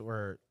mixtapes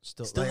were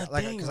still Still like, a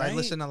like thing, because right? I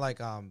listen to like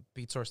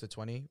Beat Source the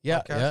 20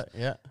 yeah, podcast,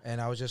 yeah. and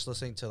I was just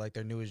listening to like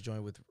their newest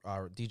joint with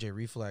DJ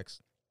Reflex,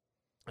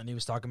 and he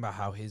was talking about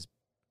how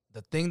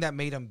the thing that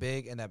made him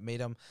big and that made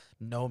him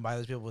known by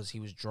those people was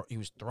he was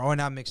throwing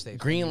out mixtapes.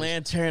 Green He was-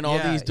 Lantern, all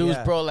Yeah, these dudes,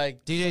 yeah. bro,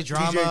 like DJ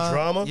Drama,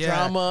 Drama? yeah.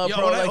 Drama, Yo,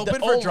 bro, when I like the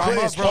opened for old Drama,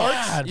 Chris bro.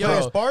 God, Yo,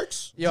 bro.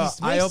 Sparks? Yo, These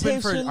I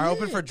opened mixtapes are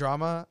for lit.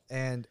 Drama,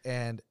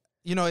 and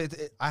you know,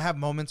 I have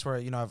moments where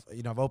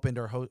I've opened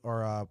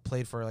or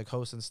played for like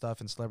hosts and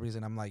stuff and celebrities,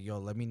 and I'm like, yo,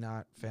 let me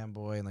not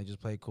fanboy and like just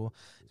play it cool.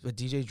 But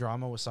DJ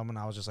Drama was someone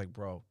I was just like,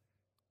 bro,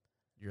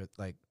 you're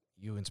like.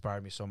 You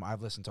inspired me so much.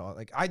 I've listened to all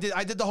I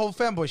did the whole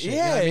fanboy shit. You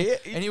know what I mean? Yeah,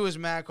 And he was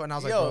mad, and I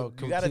was like, Yo, bro, you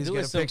can we gotta please do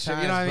get it a picture? You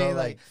know what I sometimes, mean? bro,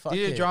 Like like, fuck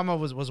DJ it. Drama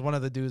was one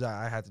of the dudes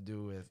I had to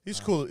do with.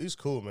 He's cool. He's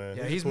cool, man.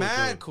 Yeah, a he's cool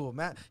mad dude. cool,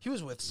 man. He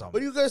was with some.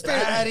 But you guys think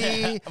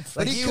Daddy,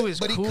 but he was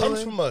he cool.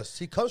 comes from us.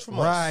 He comes from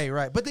us.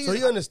 Right. But the So thing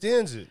he is,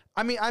 understands it.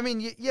 I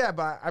mean, yeah,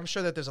 but I'm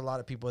sure that there's a lot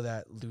of people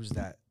that lose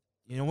that.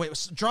 You know,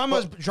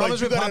 drama's But been you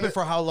gotta popping under-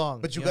 for how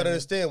long? But you know gotta what I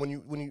understand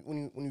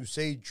when you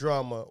say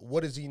Drama,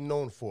 what is he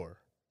known for?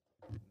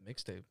 mean?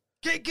 Mixtape.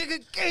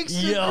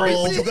 Gangsta Yo,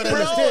 crazy. But you gotta bro,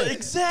 understand.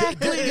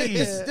 exactly.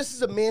 This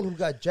is a man who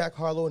got Jack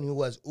Harlow and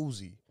who has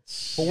Uzi.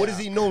 But what is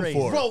he known crazy.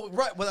 for? Bro,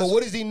 right. Well, But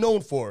what is he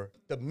known for?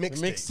 The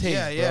mixtape.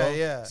 Mixtape, Yeah, bro.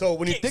 yeah. So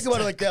when you think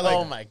about it like that, like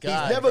Oh my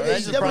God, he's never bro. That's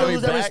he's just never gonna probably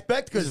lose that back.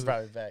 respect This is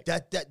because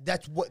probably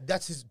back.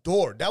 that's his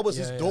door. That was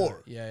his Yeah,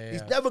 door. yeah.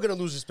 He's never gonna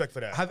lose respect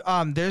for that.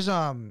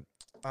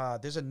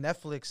 There's a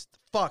Netflix.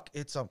 Fuck,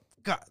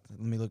 God. Let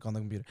me look on the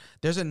computer.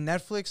 There's a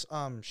Netflix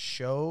I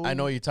show.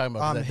 know what you're talking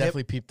about. 'Cause I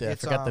definitely peeped it. I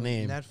it's, forgot the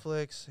name.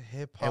 Netflix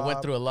hip hop. It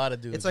went through a lot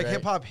of dudes. It's like right?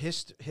 hip hop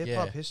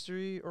Yeah.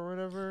 history or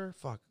whatever.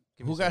 Fuck.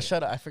 Give me Who a got second.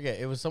 shut up? I forget.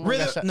 It was someone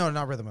Rhythm, got shut. no,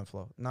 not Rhythm and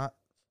Flow. Not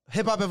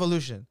Hip Hop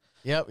Evolution.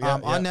 Yep.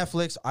 On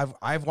Netflix.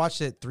 I've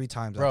watched it 3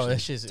 times. Bro, actually,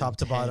 that shit's top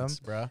to bottom. intense,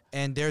 bro.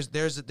 And there's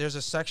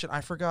a section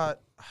I forgot.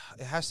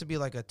 It has to be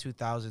like a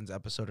 2000s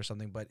episode or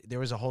something. But there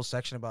was a whole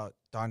section about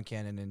Don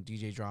Cannon and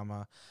DJ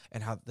Drama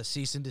and how the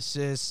cease and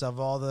desists of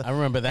all the. I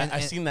remember that. and-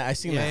 I seen that. I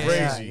seen that.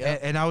 Crazy.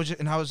 And I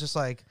was just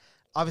like,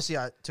 obviously,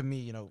 to me,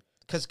 you know,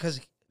 because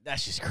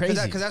That's just crazy.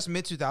 Because that's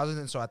mid 2000s,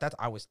 and so at that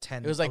I was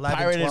 10. It was like 11,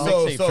 pirated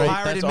 12. mixtapes, So right?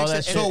 pirated That's all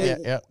that mixtapes. shit.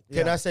 So yeah.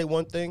 can Yeah. I say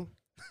one thing?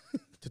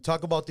 To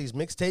talk about these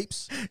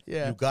mixtapes,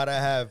 Yeah. you gotta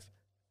have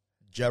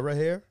Jera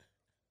here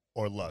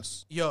or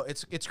Lus. Yo,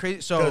 it's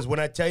crazy. So Because when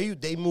I tell you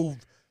they move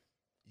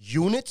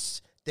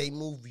units, they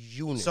move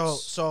units.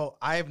 So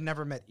I've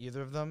never met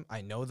either of them.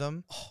 I know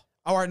them,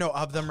 or I know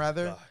of them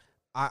rather.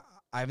 God.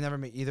 I've never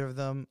met either of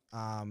them.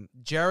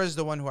 Jera's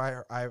the one who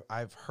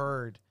I've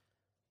heard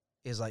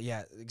is like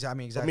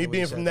exactly. But me what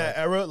being you from said, that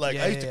era, like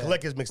Yeah, I used yeah, to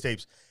collect his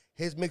mixtapes.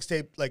 His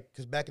mixtape, like,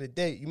 because back in the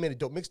day, you made a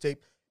dope mixtape.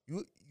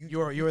 You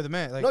were the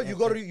man. Like, No, you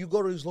go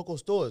to these local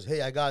stores.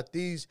 Hey, I got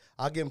these.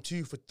 I'll give them to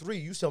you for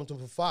 $3. You sell them to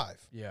them for $5.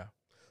 Yeah.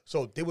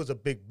 So there was a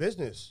big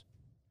business.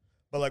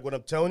 But like what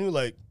I'm telling you,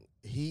 like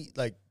He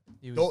was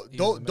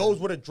the man. those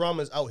were the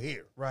dramas out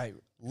here. Right.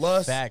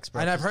 Lust, Facts,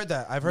 bro. And I've heard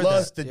that. I've heard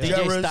Lust, that. the Yeah.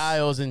 DJ Jera's-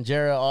 Styles and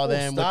Jera, all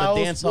them Styles,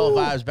 with the dancehall woo.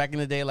 vibes back in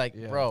the day, like,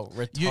 Yeah. bro,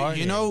 retarded.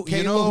 You know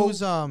Kalo,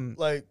 who's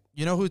like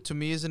you know who to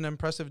me is an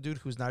impressive dude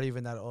who's not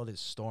even that old is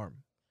Storm.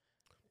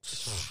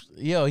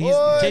 Yo, he's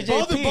What?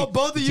 JJP.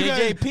 Both of you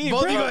guys- JJP,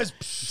 both bro. of you guys-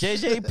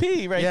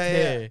 JJP right Yeah, yeah.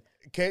 there.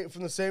 came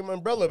from the same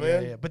umbrella,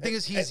 man. Yeah. But thing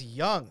is, he's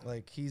young.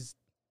 Like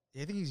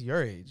I think he's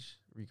your age,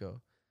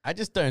 Rico. I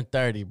just turned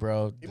 30,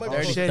 bro. He might be-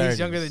 30, Oh, shit, 30, he's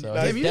younger than so you.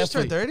 Nah, Damn, he's you just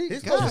turned definitely- 30.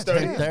 He's close to 30.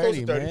 damn. He's close to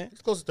 30, 30. man.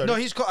 He's close to 30. No,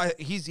 he's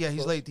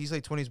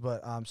late 20s,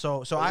 but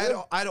so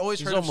yeah? I'd always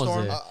He's heard of almost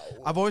Storm.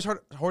 there. I've always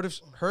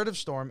heard of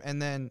Storm,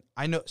 and then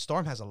I know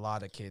Storm has a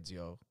lot of kids,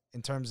 yo.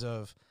 In terms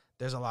of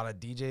there's a lot of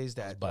DJs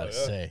that About to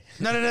yeah. say.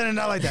 no,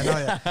 not like that. Not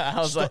like that. I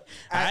was like,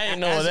 I didn't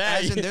know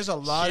that. As in, there's a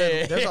lot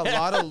Shit.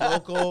 of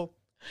local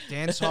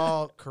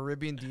dancehall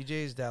Caribbean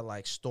DJs that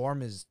like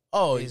Storm is.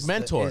 Oh, is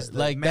mentor. the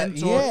Like that-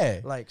 mentor. yeah.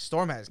 Like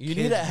Storm has. You kids,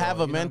 need to bro, have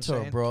you a know what I'm mentor,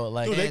 saying? bro.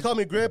 Like, Dude, they call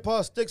me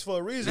Grandpa Sticks for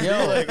a reason. yo,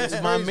 dude. Like, it's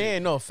my crazy.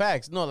 man. No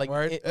facts. No, like,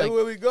 Word. it, like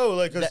Everywhere we go,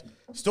 like, because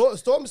Storm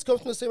comes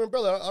from the same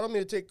umbrella. I don't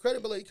mean to take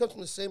credit, but like, he comes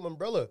from the same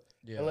umbrella.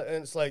 Yeah. And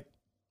it's like,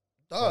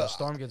 Bro, dog,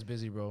 Storm gets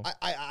busy, bro.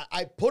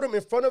 I put them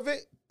in front of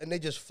it and they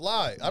just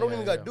fly. I don't Yeah,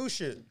 even got yeah. to do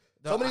shit.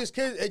 No, Some of these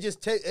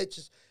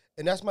kids,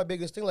 and that's my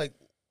biggest thing. Like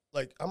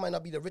I might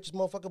not be the richest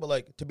motherfucker, but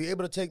like to be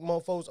able to take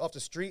motherfuckers off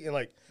the street and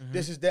like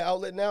this is their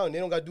outlet now, and they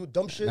don't got to do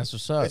dumb shit. That's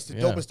what's up, It's the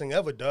yeah. dopest thing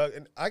ever, dog.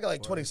 And I got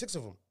like 26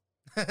 of them.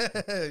 Yeah,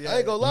 I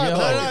ain't gonna lie, Yo,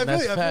 dog. I feel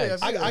that's you, I feel you,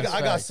 facts. I feel you. I That's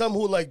got facts. some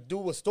who like do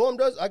what Storm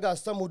does. I got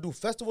some who do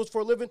festivals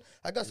for a living.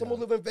 I got some who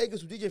live in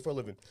Vegas who DJ for a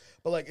living.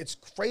 But like it's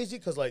crazy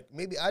because like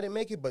maybe I didn't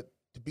make it, but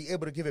to be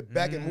able to give it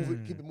back and move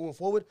it, keep it moving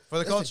forward For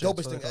the that's culture, the it's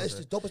dopest for the thing. It's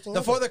culture. the dopest thing. The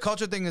ever. for the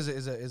culture thing is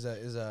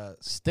a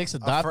Sticks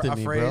adopted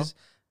me, bro. phrase.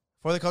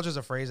 For the culture is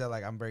a phrase that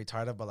like I'm very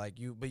tired of, but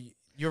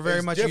you're very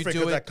It's much different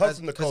you do 'cause it that comes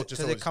from the culture,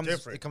 so it it's comes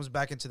different. it comes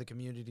back into the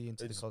community,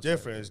 into It's the culture.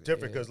 different. It's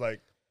different because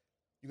like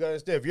you gotta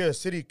understand. If you're a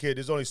city kid,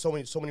 there's only so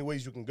many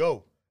ways you can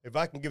go. If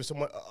I can give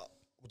someone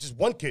just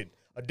one kid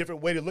a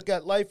different way to look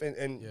at life,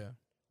 and yeah.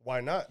 why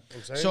not? You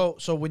know what I'm saying?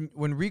 So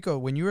when Rico,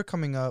 when you were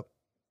coming up,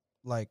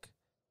 like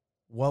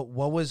what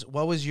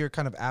was your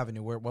kind of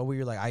avenue? What were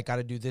you like? I got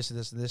to do this and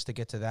this and this to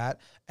get to that.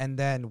 And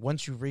then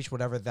once you reached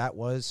whatever that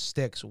was,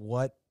 Sticks.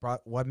 What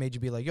made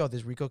you be like, yo,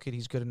 this Rico kid,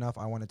 he's good enough.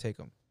 I want to take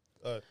him.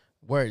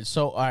 Word.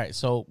 So, all right.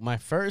 So, my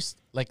first,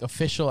 like,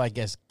 official, I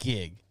guess,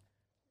 gig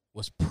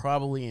was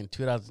probably in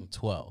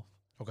 2012.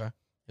 Okay.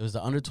 It was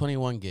the under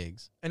 21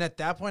 gigs, And at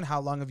that point,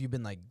 how long have you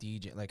been like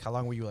DJ? Like, how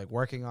long were you like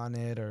working on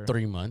it? Or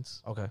 3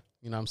 months. okay,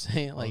 You know what I'm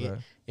saying? Like,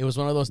 Okay. it was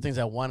one of those things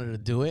I wanted to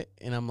do it.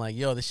 And I'm like,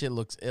 yo, this shit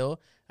looks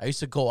ill. I used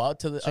to go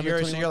out to the so under you're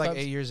 21 like clubs.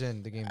 8 years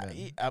in the game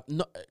then.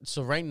 No,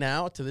 so right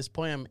now, to this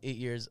point, I'm 8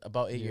 years,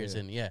 about 8 years Yeah.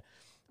 in. Yeah.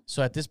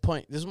 So at this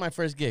point, this is my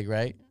first gig,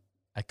 right?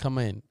 I come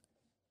in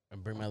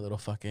and bring my little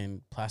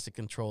fucking plastic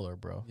controller,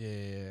 bro,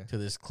 Yeah. to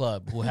this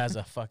club who has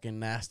a fucking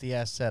nasty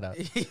ass setup.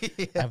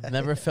 I've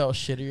never felt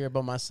shittier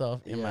about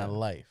myself in my Yeah.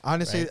 life.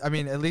 Honestly, right? I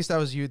mean, at least that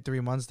was you 3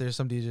 months. There's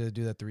some DJs that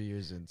do that 3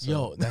 years in. So.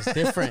 Yo, that's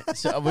different.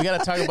 So we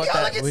gotta talk about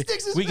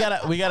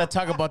that. We gotta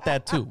talk about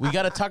that too. We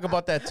gotta talk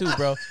about that too,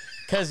 bro.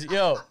 Cause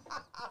yo,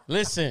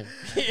 listen,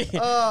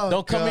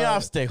 don't cut me God.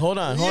 off, Stick. Hold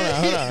on.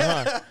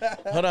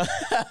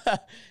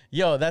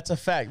 Yo, that's a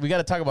fact. We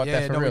gotta talk about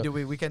that for real.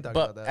 we can talk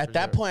But about that. at for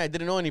that sure. point, I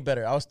didn't know any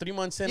better. I was 3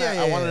 months in. Yeah,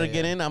 I wanted to yeah.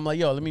 get in. I'm like,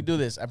 yo, let me do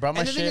this. I brought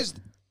my and the thing shit. is,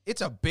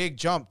 it's a big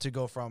jump to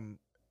go from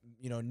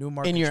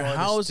Newmarket In your Controller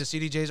house- to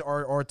CDJs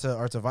or to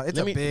Vinyl. It's Let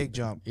a me- big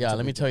jump. Yeah, It's a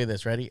let me big tell you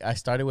this. Ready? I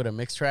started with a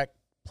mix track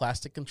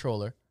plastic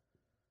controller.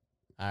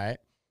 All right.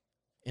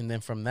 And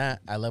then from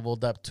that, I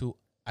leveled up to,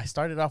 I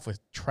started off with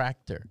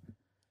Tractor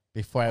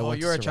before I jump. Oh,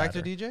 went you're a to tractor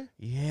Serato. DJ?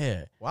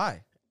 Yeah.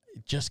 Why?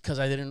 Just because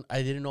I didn't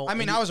know. I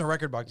mean, any- I was a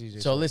record box DJ.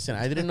 So listen,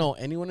 I didn't know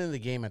anyone in the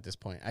game at this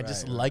point. I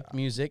just Right, right. liked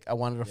music. I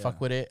wanted to Yeah. fuck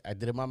with it. I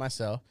did it by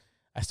myself.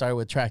 I started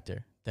with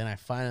Tractor. Then I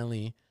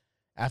finally,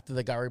 after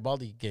the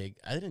Garibaldi gig,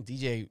 I didn't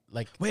DJ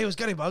like Wait, it was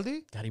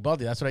Garibaldi?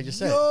 Garibaldi. That's what I just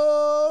said. Yo!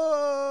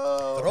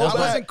 I Throwback.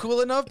 wasn't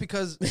cool enough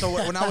because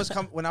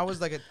when I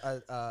was like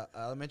a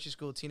elementary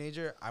school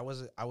teenager, I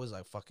was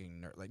like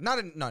fucking nerd. Like not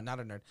a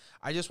nerd.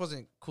 I just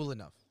wasn't cool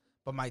enough.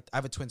 But I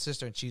have a twin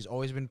sister, and she's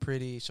always been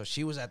pretty. So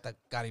she was at the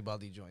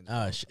Garibaldi joint.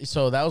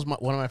 So that was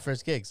one of my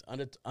first gigs,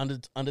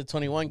 under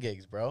 21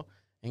 gigs, bro.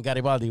 In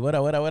Garibaldi. What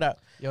up?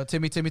 Yo,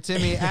 Timmy.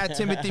 At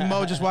Timothy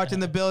Mo just walked in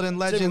the building.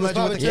 Legend with the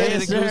poppin'? Canada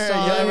Yes, sir. Goose You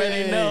on.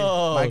 already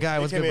know. My guy,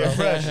 what's He good, came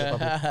bro? in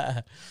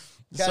fresh.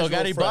 So Casual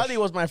Garibaldi fresh.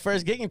 was my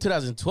first gig in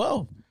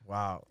 2012.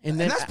 Wow. And And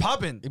then that's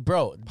popping.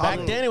 Bro, back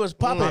Poppin'. then it was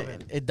popping.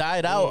 Poppin'. It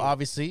died out,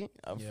 obviously,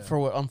 Yeah.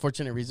 for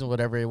unfortunate reasons,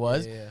 whatever it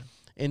was. Yeah.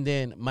 And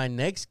then my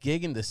next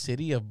gig in the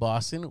city of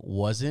Boston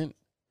wasn't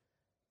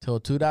till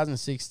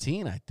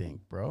 2016, I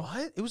think, bro.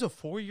 What? It was a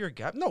 4-year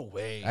gap? No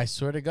way. I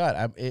swear to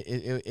God,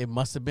 it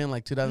must have been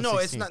like 2016.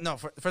 No, it's not. No,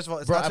 first of all,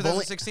 it's Bro, not I've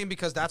only- 2016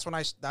 because that's when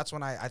I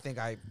think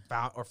I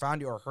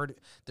found you or heard it.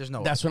 There's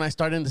no. That's when I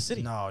started in the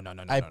city. no.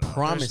 I no.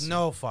 promise There's you.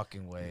 no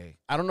fucking way.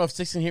 I don't know if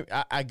 16 here.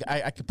 I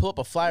could pull up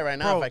a flyer right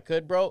now Bro. if I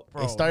could, bro.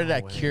 Bro, It started no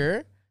at way.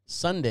 Cure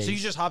Sundays. So you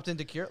just hopped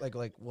into Cure? Like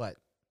what?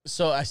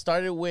 So I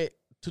started with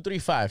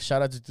 235.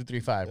 Shout out to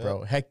 235,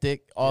 bro.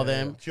 Hectic, all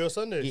them. Cure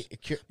Sundays.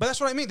 Cure. But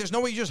that's what I mean. There's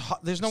no way you just.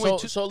 There's no way.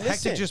 So Hectic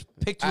listen, just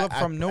picked you up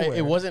from nowhere.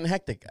 It wasn't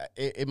Hectic.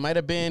 It might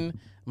have been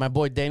my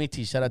boy Danny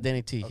T. Shout out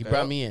Danny T. He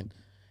brought me in.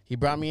 He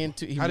brought me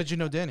into. How did you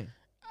know Danny?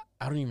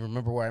 I don't even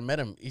remember where I met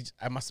him.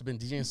 I must have been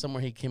DJing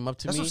somewhere. He came up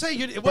to That's me. what I'm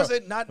saying. It Bro,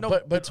 wasn't not no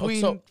but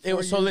between. so it 4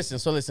 was. So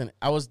years. listen.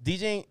 I was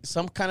DJing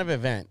some kind of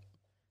event.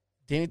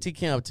 Danny T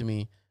came up to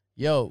me.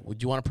 Yo,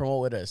 would you want to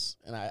promote with us?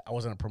 And I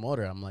wasn't a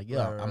promoter. I'm like,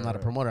 yo, I'm not a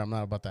promoter. I'm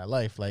not about that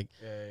life. Like,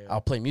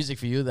 I'll play music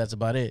for you. That's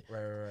about it.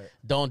 Right.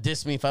 Don't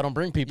diss me if I don't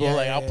bring people. Yeah,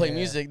 like, yeah, I'll play yeah.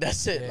 music.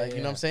 That's it. Yeah, like, you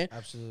know what I'm saying?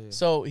 Absolutely.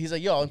 So he's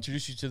like, yo, I'll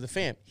introduce you to the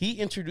fam. He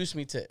introduced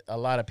me to a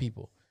lot of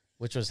people,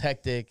 which was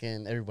Hectic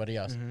and everybody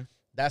else. Mm-hmm.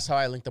 That's how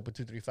I linked up with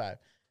 235.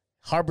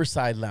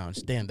 Harborside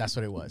Lounge. Damn, that's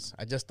what it was.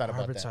 I just thought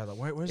about that. Harborside.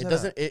 Where's It that?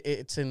 doesn't.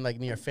 It's in like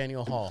near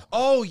Faneuil Hall.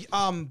 Oh,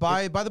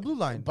 by the blue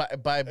line. By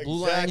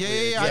Blue Line.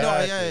 Exactly. Yeah, I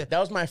know. Yeah. That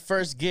was my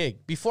first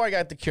gig before I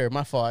got the Cure.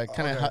 My fault. I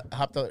kind of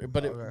hopped out.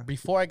 But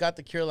before I got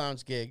the Cure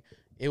Lounge gig,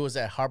 it was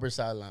at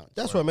Harborside Lounge.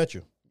 That's where I met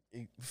you.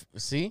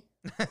 See?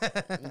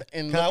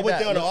 And I look went at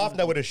there on that. the off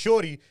night with a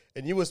shorty,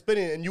 and you were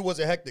spinning, and you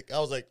wasn't hectic. I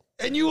was like,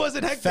 And you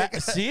wasn't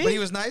hectic. See? But he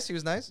was nice.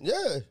 yeah.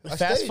 I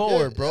Fast stayed,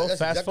 forward, yeah. bro. That's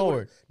Fast exactly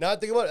forward. Now I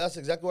think about it, that's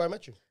exactly where I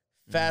met you.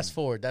 Fast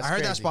forward. That's I heard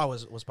that crazy. spot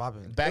was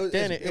popping. Back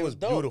then, it was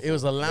dope. beautiful. It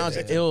was a lounge.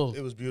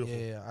 It was beautiful.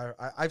 Yeah.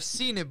 I've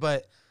seen it,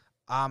 but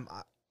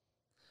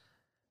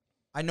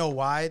I know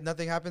why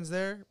nothing happens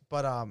there.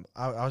 But I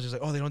was just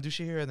like, oh, they don't do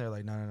shit here, and they're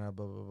like, no,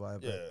 blah blah blah.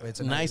 Yeah. But it's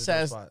a Nice dope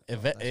ass spot.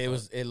 event. Nice It spot.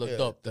 was. It looked Yeah,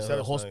 dope. the The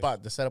setup's whole nice.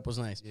 spot. The setup was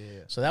nice. Yeah.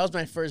 So that was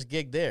my first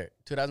gig there,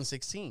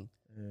 2016.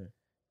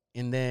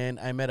 And then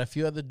I met a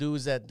few other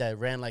dudes that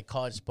ran like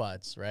college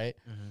spots, right?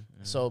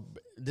 So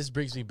this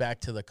brings me back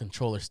to the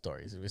controller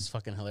stories. It was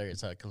fucking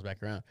hilarious how it comes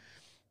back around.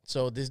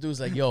 So this dude's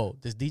like, yo,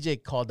 this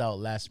DJ called out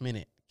last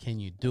minute. Can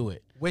you do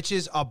it? Which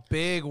is a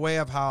big way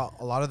of how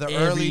a lot of the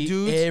early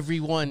dudes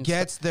everyone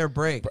gets their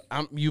break.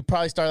 you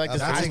probably start like this.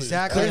 That's Absolutely.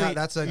 exactly Clearly, how,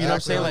 that's you know what I'm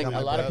saying? Like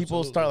exactly a lot of people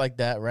Absolutely. start like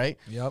that, right?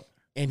 Yep.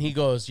 And he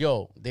goes,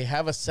 yo, they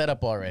have a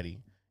setup already.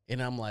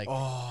 And I'm like,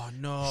 Oh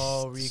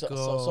no, Rico.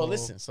 so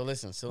listen.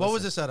 What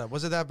was the setup?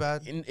 Was it that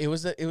bad? It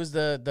was the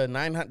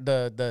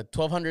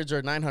 1200s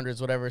or 900s,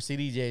 whatever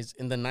CDJs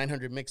in the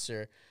 900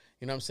 mixer.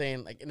 You know what I'm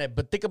saying? Like,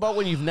 but think about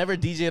when you've never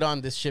DJed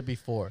on this shit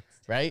before,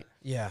 right?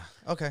 Yeah.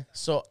 Okay.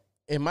 So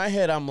in my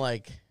head, I'm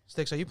like,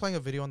 Sticks, are you playing a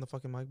video on the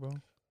fucking mic, bro?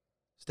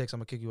 Sticks, I'm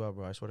gonna kick you out,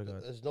 bro. I swear to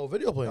God. There's no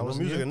video playing, That no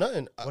wasn't music you? or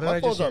nothing. What did My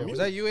I phone's just on hear? mute. Was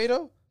that you, Ado?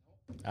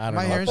 I don't Am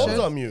I know. hearing My phone's shit?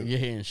 on mute. You're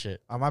hearing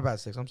shit. Oh, my bad,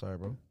 Sticks. I'm sorry,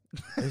 bro.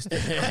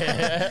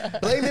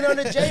 Blame it on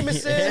the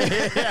Jameson.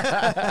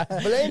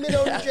 Blame it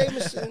on the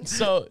Jameson.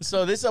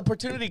 So this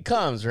opportunity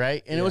comes,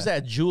 right? And it was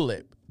at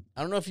Julep.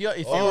 I don't know if you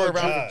Oh, were around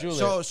God. for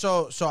Julep.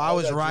 So I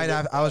was that right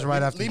Julep? after. I was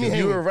right after. Leave me Julep.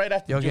 hanging. You were right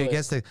after Yo, okay, Julep.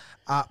 guess the.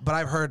 But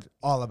I've heard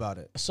all about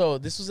it. So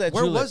this was at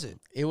Where Julep. was it?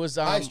 It was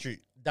High Street.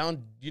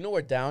 down. You know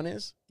where Down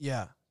is?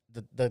 Yeah.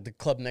 The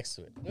club next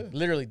to it.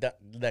 Literally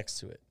next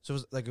to it. So it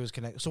was like it was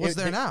connected. So what's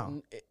there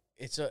now?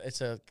 It's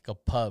a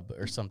pub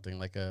or something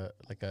like a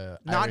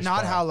Not Irish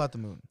not bar. Howl at the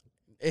Moon.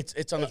 It's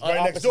on It's the right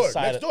opposite next door.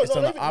 side. Next door. It's No,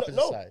 on not the even- opposite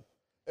no. side.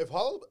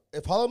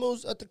 If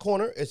Harlem's at the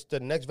corner, it's the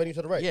next venue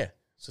to the right. Yeah.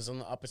 So it's on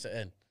the opposite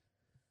end.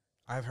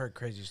 I've heard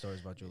crazy stories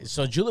about Julep.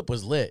 So Julep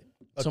was lit.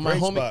 A So my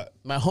great homie, spot.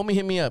 my homie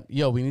hit me up.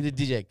 Yo, we need a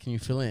DJ. Can you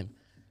fill in?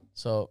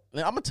 So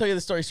I'm gonna tell you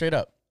the story straight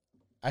up.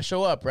 I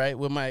show up right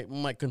with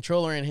my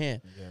controller in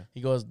hand. Yeah.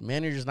 He goes,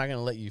 manager's not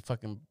gonna let you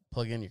fucking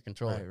plug in your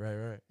controller.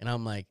 Right. And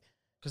I'm like,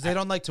 Because they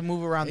don't like to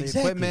move around the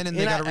Exactly. equipment and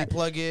they And got to I-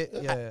 replug it.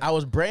 Yeah. I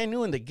was brand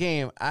new in the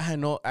game. I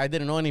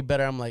didn't know any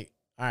better. I'm like,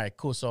 all right,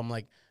 cool. So I'm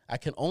like, I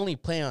can only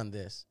play on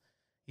this.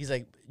 He's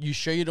like, you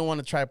sure you don't want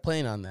to try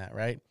playing on that,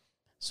 right?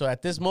 So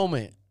at this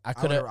moment, I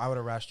could have. I would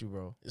have rashed you,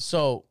 bro.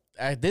 So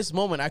at this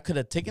moment, I could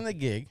have taken the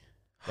gig,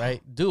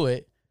 right? Do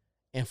it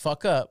and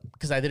fuck up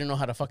because I didn't know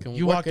how to fucking.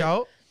 You work walked it.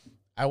 out.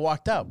 I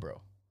walked out,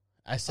 bro.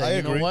 I said, I you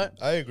agree. know what?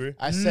 I agree.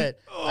 I said,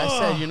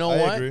 you know I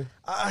what? agree.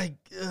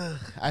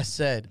 I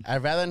said,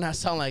 I'd rather not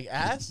sound like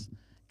ass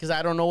because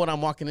I don't know what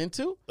I'm walking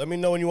into, Let me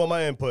know when you want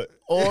my input.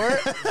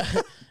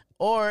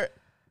 or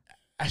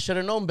I should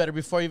have known better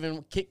before I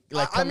even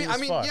coming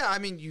this far. yeah. I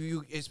mean,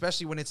 you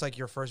especially when it's like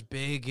your first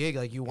big gig,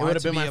 like you It want would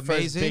it have to been be my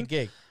amazing. first big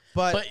gig.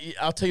 But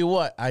I'll tell you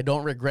what, I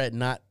don't regret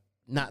not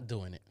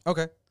doing it.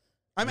 okay.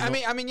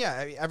 I mean,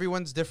 yeah.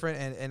 Everyone's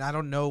different, and I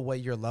don't know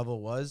what your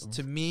level was.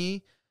 To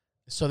me,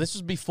 So this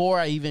was before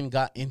I even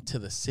got into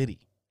the city.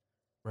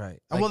 right.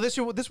 Like- Well,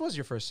 this was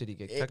your first city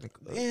gig,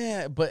 technically.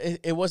 Yeah, but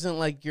it wasn't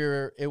like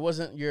it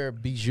wasn't your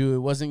Bijou, it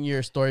wasn't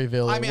your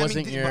Storyville, it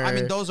wasn't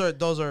your.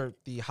 those are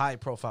the high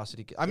profile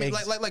city gigs. I mean,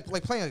 Ex-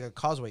 like playing like a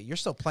Causeway. You're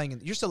still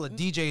a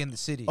DJ in the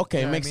city.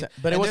 Okay, you know makes what I mean?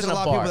 sense. But it And wasn't there's a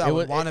lot bar. of people that It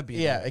would was- want to be. Yeah,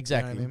 there, you know what I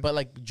exactly. mean? But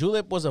like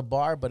Julep was a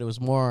bar, but it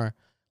was more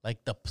like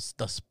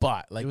the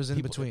spot. Like It was in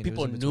people, between. It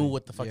People was in knew between.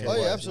 what the fuck Yeah. it Oh was.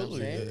 yeah, you know absolutely.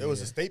 what I'm saying? It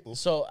was a staple.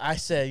 So I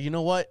said, you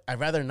know what? I'd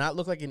rather not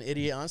look like an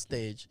idiot on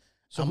stage.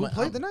 So who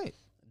played the night,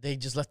 They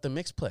just let the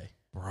mix play,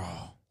 bro?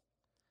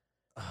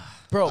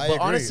 bro. I But agree.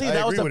 honestly, I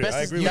that was agree the with it. I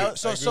best. agree with it.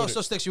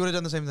 So Sticks, you would have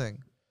done the same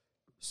thing.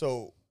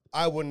 So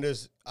I wouldn't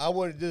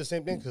do the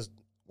same thing because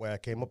where I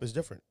came up is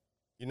different.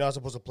 You're not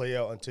supposed to play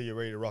out until you're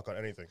ready to rock on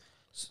anything.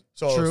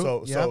 So True.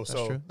 so Yeah, so that's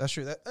so true. That's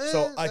true.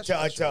 so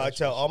I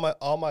tell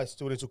all my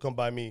students who come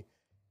by me,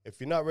 if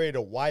you're not ready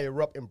to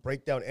wire up and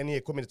break down any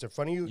equipment that's in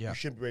front of you, Yeah. you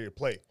shouldn't be ready to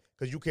play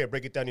because you can't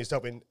break it down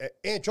yourself and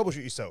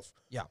troubleshoot yourself.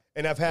 Yeah.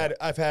 And I've had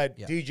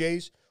Yeah.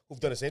 DJs who've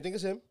done the same thing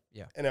as him,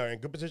 Yeah. and are in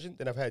good position.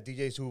 Then I've had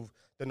DJs who've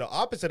done the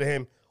opposite of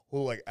him, who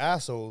are like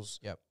assholes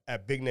Yep.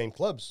 at big name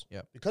clubs,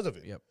 Yep. because of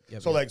it.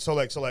 Yep. So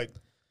like,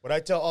 what I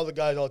tell all the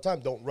guys all the time,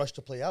 don't rush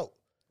to play out.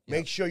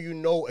 Make sure you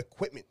know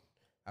equipment.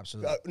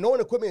 Absolutely. Knowing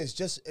equipment is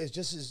just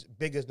as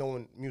big as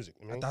knowing music.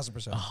 You know?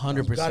 1,000%.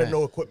 100%. Got to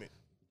know equipment.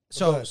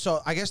 Go So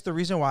ahead. I guess the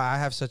reason why I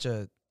have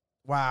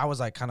why I was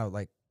like kind of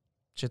like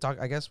shit talk,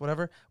 I guess,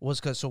 whatever, was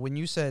because so when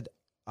you said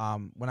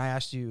when I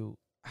asked you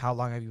how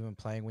long have you been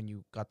playing when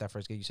you got that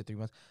first gig, you said 3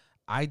 months.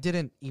 I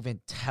didn't even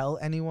tell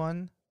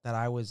anyone that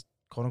I was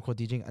quote unquote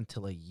DJing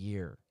until a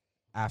year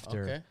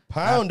after. Okay.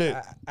 Pound it.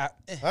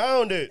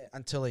 Pound it.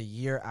 Until a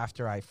year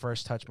after I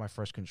first touched my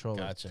first controller.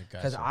 Gotcha.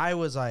 Because I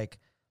was like,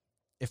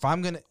 if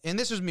I'm gonna, and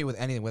this was me with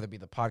anything, whether it be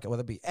the podcast,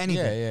 whether it be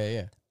anything,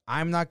 Yeah.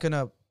 I'm not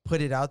gonna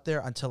put it out there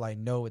until I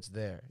know it's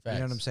there. You know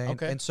what I'm Facts. saying?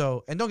 Okay.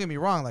 And don't get me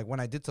wrong, like when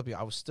I did tell people,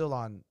 I was still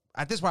on.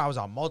 At this point, I was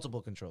on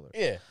multiple controllers.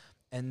 Yeah.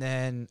 And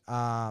then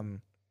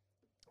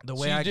the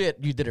way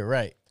You did it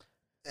right.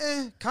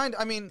 kind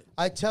of. I mean,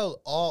 I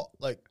tell all,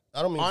 like,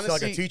 I don't mean to sound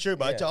like a Honestly, teacher,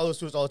 but I yeah. tell all the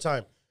students all the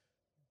time,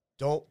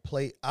 don't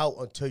play out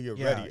until you're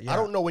Yeah, ready. yeah. I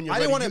don't know when you're I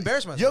ready. didn't wanna You-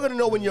 embarrass myself. You're going to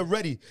know when you're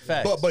ready.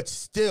 Facts. But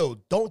still,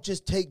 don't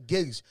just take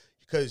gigs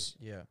because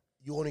yeah,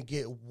 you only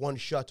get one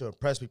shot to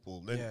impress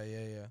people. Then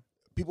yeah.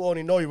 people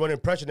only know you run an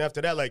impression.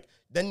 After that, like,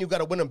 then you got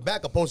to win them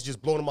back opposed to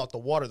just blowing them out the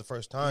water the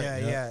first time.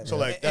 Yeah. So,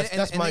 like,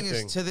 that's my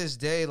thing. To this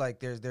day, like,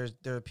 there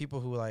are people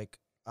who like,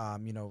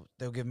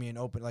 they'll give me an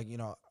open, like,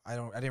 I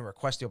didn't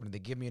request the opener. They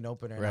give me an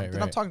opener. And Right,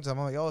 then I'm right. talking to them.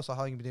 I'm like, oh, so how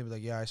long you been doing?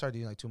 Like, yeah, I started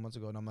doing like 2 months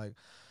ago. And I'm like,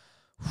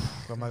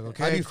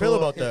 okay. How do you feel cool.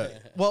 about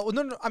that? Well,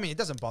 no. I mean, it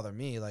doesn't bother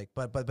me. Like,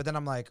 but then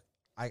I'm like,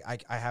 I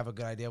have a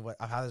good idea of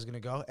how this is gonna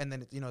go. And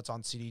then it's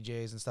on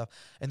CDJs and stuff.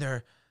 And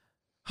they're,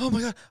 oh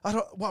my god, I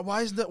don't.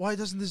 Why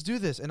doesn't this do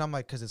this? And I'm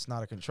like, because it's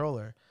not a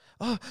controller.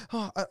 And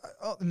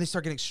they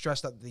start getting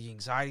stressed out. The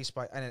anxiety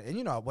spike, and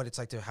you know what it's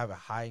like to have a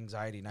high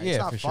anxiety night. Yeah, it's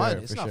not for fun. sure,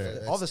 It's for not sure.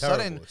 fun. All of a It's sudden,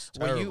 terrible. It's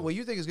what terrible.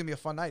 you think is gonna be a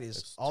fun night is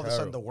It's all of a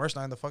sudden the terrible. worst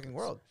night in the fucking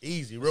world.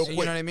 Easy, real quick.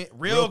 You know what I mean?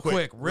 Real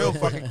quick, real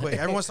fucking quick.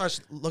 Everyone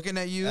starts looking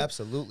at you.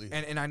 Absolutely.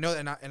 And I know,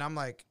 and I'm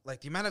like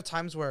the amount of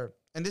times where,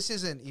 and this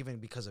isn't even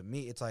because of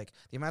me, it's like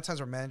the amount of times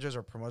where managers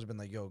or promoters have been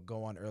like, yo,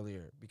 go on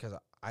earlier, because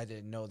I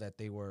didn't know that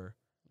they were,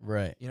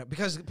 Right.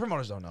 because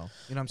promoters don't know.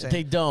 You know what I'm saying?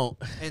 They don't.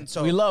 And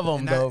so We love them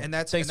and though.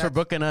 that's Thanks and for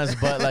booking us,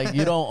 but like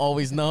you don't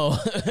always know.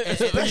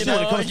 Especially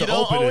when it comes to you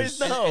don't always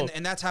openers. know.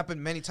 And that's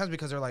happened many times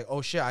because they're like,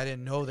 oh shit, I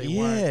didn't know they Yeah.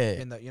 weren't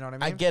in the, you know what I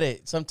mean? I get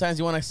it. Sometimes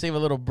you want to save a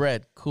little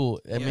bread.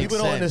 Cool. It makes People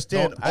don't sense.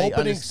 understand. I Opening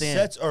understand.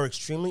 sets are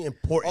extremely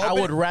important. I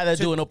would rather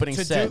do an opening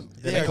set than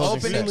They a are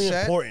closing set. extremely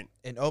important.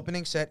 An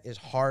opening set is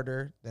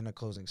harder than a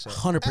closing set.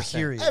 100%.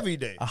 Period. Every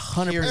day.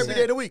 100%. Every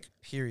day of the week.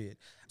 Period.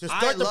 To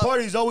start the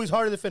party is always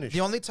harder to finish. The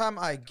only time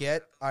I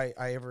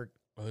ever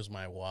Where's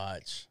my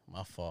watch?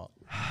 My fault.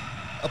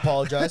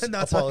 Apologize.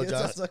 No, it's okay,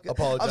 Apologize. it's okay.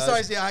 Apologize. I'm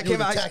sorry, yeah, I You came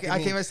was at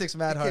attacking me. 6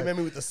 mad You hard. came at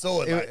me with the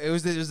sword. It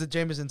was the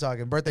Jameson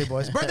talking. Birthday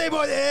boys. Birthday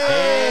boys.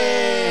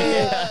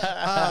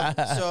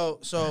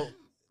 So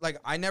like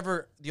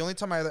the only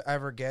time I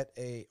ever get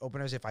a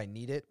opener is if I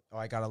need it, or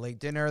I got a late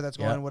dinner that's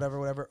going, Yeah.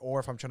 whatever, or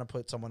if I'm trying to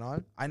put someone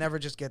on. I never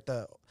just get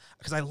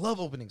because I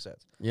love opening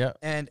sets. Yeah.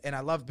 And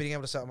I love being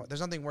able to sell.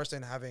 There's nothing worse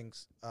than having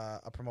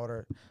a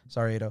promoter.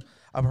 Sorry, Ado.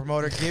 A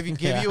promoter give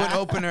you an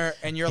opener,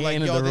 and you're He like,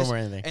 ain't in yo, the this, room or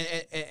anything.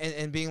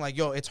 and being like,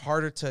 yo, it's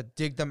harder to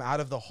dig them out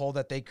of the hole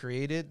that they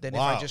created than if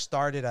Wow. I just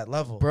started at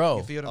level. Bro,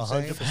 you feel what I'm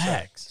saying? 100%.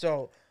 Facts.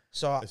 So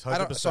It's I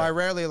don't. 100%. So I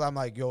rarely I'm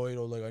like, yo,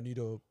 like I need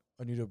a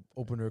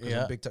opener because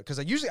Yeah. I'm big time. Because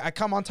I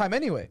come on time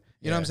anyway.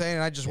 You know what I'm Yeah. saying?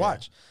 And I just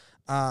watch.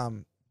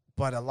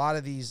 But a lot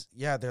of these,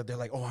 they're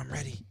like, oh, I'm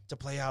ready to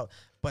play out.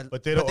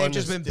 But they don't they've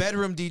just been understand.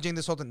 bedroom DJing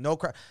this whole time. No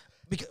crowd.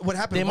 because what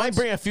happened? They might once-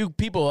 bring a few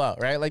people out,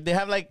 right? Like they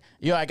have like,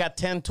 yo, I got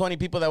 10, 20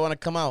 people that want to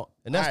come out.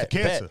 And that's All the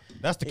right, cancer.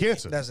 bet. That's the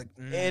cancer. That's like,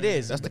 It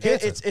is. That's the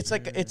cancer. It's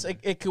like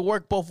it could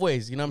work both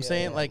ways. You know what I'm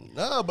saying? Like,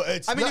 no, but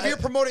it's I mean, not- if you're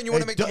promoting, you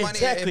want to it make the do- money.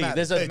 exactly. It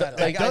matters. There's a- It matters.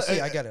 like, I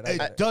see. I get it. I It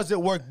get it.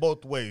 doesn't work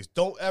both ways.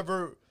 Don't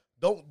ever.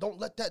 Don't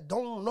let that.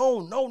 No. No.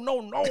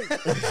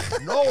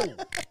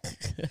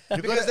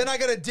 Because then I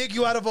gotta dig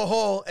you out of a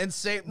hole and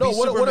say No, be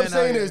what I'm Superman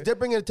saying out is here. they're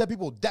bringing 10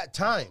 people that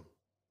time.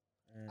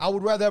 I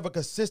would rather have a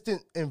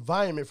consistent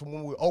environment from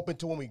when we're open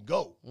to when we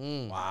go.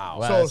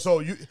 wow. So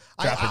you,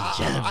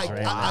 Dropping gems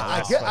right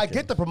now. I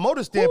get the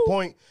promoter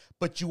standpoint,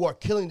 but you are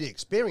killing the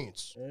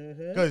experience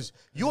because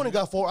you only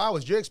got 4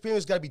 hours. Your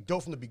experience got to be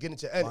dope from the beginning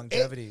to end.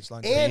 Longevity, it's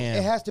and longevity.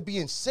 it has to be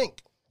in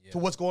sync to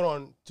what's going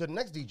on to the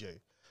next DJ.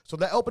 So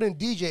that opening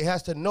DJ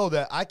has to know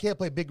that I can't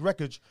play big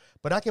records,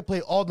 but I can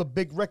play all the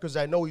big records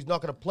I know he's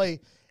not going to play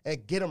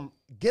and get him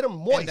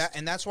moist.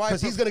 And that's why I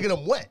because he's going to get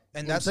them wet.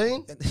 And You know that's what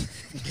I'm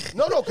saying.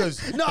 No, because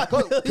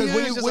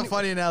It's just a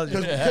funny analogy.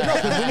 when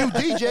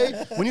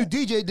you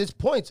DJ, there's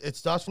points. It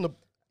starts from the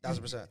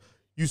 1,000%.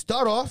 You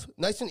start off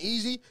nice and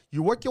easy.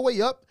 You work your way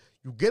up.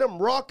 You get them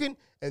rocking,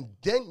 and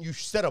then you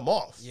set them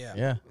off.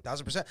 Yeah.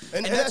 1,000%.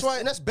 and that's why.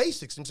 And that's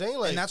basics. I'm saying,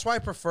 like, And that's why I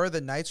prefer the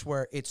nights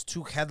where it's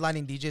two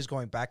headlining DJs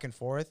going back and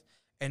forth,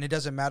 and it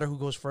doesn't matter who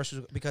goes first,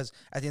 because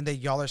at the end of the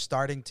day, y'all are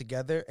starting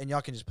together, and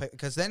y'all can just play.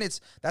 Because then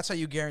that's how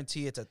you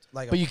guarantee it's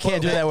But you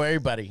can't do that with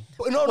everybody.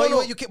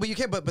 no. You can't. But you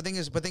can't. But thing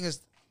is,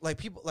 like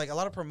people, like a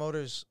lot of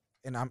promoters,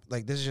 and I'm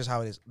like, this is just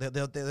how it is.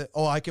 They'll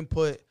I can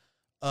put,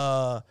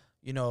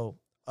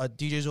 a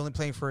DJ's only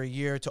playing for a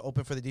year to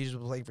open for the DJs who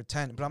playing for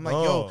 10. But I'm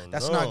like,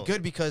 that's not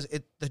good because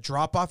the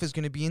drop off is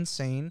going to be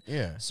insane.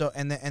 Yeah. So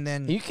and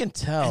then You can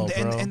tell, bro.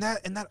 and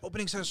that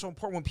opening set is so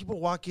important. When people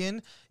walk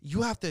in,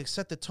 you have to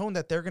set the tone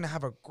that they're gonna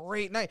have a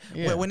great night.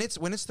 Yeah. When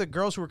it's the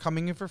girls who are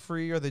coming in for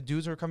free or the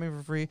dudes who are coming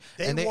for free,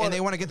 and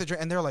they want to get the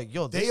drink, and they're like,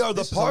 yo, they are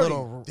the party.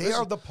 They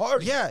are the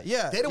party.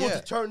 Yeah. They don't want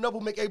to turn up.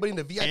 Who make everybody in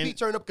the VIP And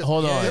turn up because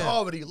hold on. they're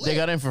already lit. They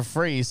got in for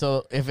free,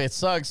 so if it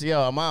sucks,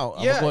 yo, I'm out.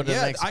 I'm gonna go to the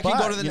next I can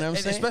go to the you know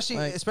what I'm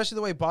saying? especially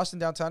the way Boston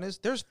downtown is.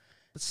 There's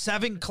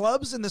 7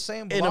 clubs in the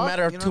same block. In a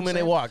matter of you know what I'm 2-minute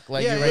saying? walk,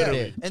 like, you're right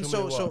there. And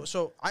 2-minute walk.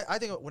 so I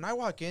think when I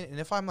walk in, and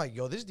if I'm like,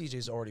 yo, this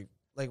DJ's already,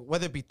 like,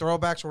 whether it be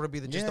throwbacks or whether it be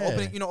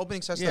the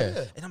opening set Yeah.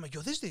 stuff, and I'm like,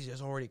 yo, this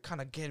DJ's already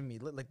kind of getting me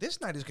lit. Like, this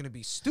night is gonna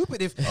be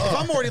stupid if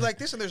I'm already like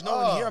this and there's no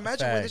one here.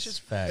 Imagine when this is.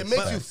 Facts. It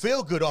makes you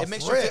feel good off It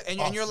makes rip, you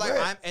feel, and you're like,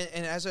 off rip.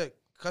 and as a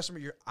customer,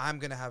 I'm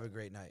gonna have a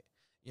great night.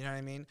 You know what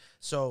I mean?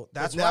 So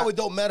That's that's why. now it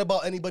don't matter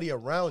about anybody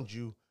around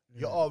you.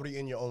 You're already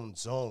in your own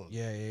zone.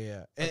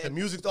 Yeah. Like the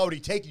music's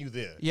already taking you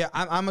there. Yeah,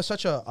 I'm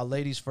such a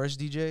ladies first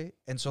DJ,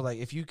 and so like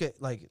if you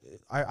get like,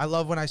 I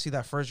love when I see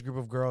that first group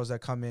of girls that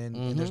come in,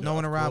 and there's no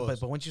one around,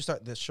 course. but once you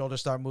start, the shoulders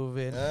start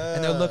moving,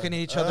 and they're looking at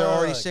each other,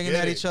 already singing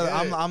get at it, each other.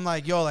 get it. I'm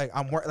like, yo, like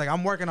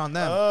I'm working on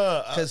them,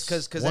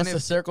 because then Once the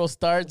circle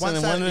starts and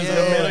once then one that- is in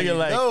the yeah, middle, you're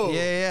like, no.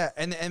 yeah,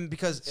 and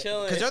because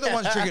they're the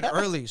ones drinking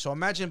early, so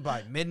imagine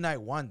by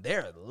midnight 1,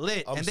 they're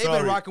lit, I'm and they've been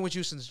sorry. rocking with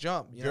you since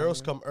jump. You know what I Girls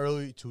mean? come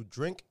early to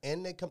drink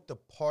and they come to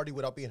party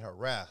without being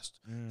harassed.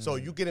 So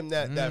you get them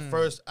that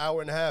first hour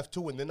and a half,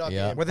 2, and they're not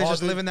Yeah. getting Where they're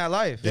just bothered. living that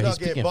life. They're Yeah, not he's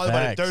getting speaking bothered by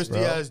the facts, thirsty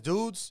bro. ass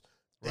dudes.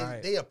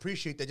 Right. They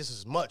appreciate that just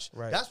as much.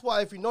 Right. That's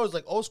why if you notice,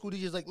 like old school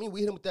DJs like me,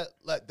 we hit them with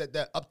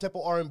that up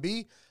tempo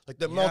R&B, like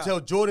the Yeah.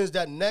 Montel Jordans,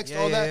 that next, Yeah,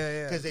 all yeah, that,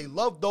 yeah. because they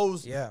love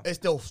those. Yeah. It's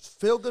still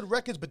feel good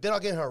records, but they're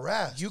not getting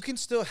harassed. You can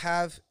still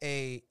have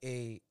a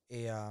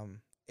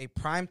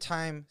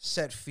primetime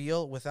set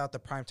feel without the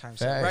primetime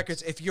set Facts.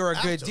 records if you're a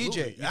good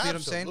Absolutely, DJ. You feel what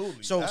I'm saying?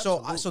 absolutely, So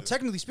absolutely.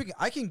 technically speaking,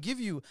 I can give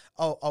you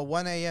a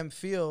 1 a.m.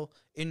 feel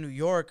in New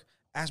York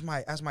as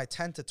my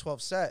 10 to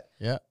 12 set.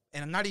 yeah.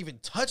 And I'm not even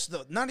touch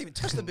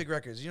the big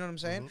records. You know what I'm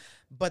saying?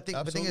 But the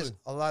thing is, Absolutely.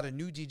 a lot of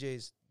new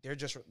DJs, they're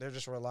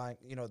just relying.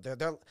 You know,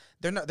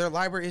 they're not, their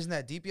library isn't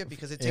that deep yet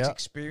because it takes Yeah.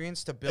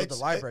 experience to build the It's-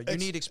 library. You it's-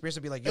 need experience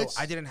to be like, yo, it's-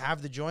 I didn't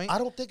have the joint. I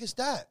don't think it's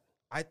that.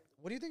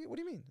 What do you think? What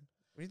do you mean?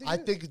 What do you think? I it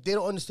is? think they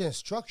don't understand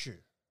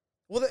structure.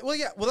 Well,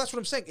 yeah. Well, that's what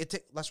I'm saying. That's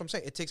what I'm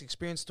saying. It takes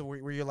experience to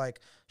where you're like,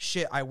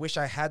 shit. I wish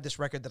I had this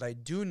record that I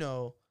do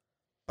know,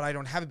 but I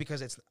don't have it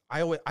because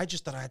I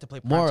just thought I had to play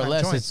More or primetime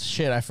less, joints. it's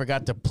shit. I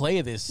forgot to play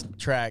this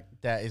track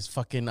that is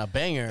fucking a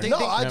banger. Think- No,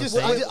 think- I you know just,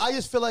 what I'm I saying? just I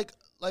just feel like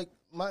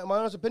my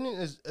honest opinion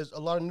is a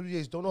lot of new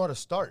DJs don't know how to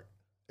start.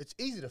 It's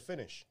easy to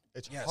finish.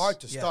 It's Yes, hard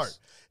to yes. start.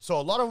 So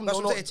a lot of them That's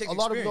don't what know. I'm saying, it takes A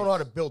lot of them don't know how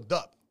to build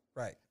up,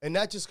 Right. and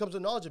that just comes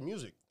with knowledge of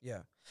music.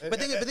 Yeah. And, But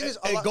thing is,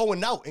 a and lot-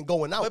 going out and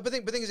going out. But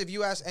thing is, if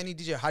you ask any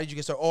DJ, how did you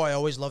get started? Oh, I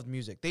always loved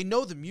music. They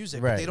know the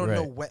music, but Right, they don't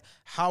know right.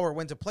 how or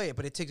when to play it.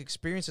 But it takes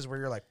experiences where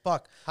you're like,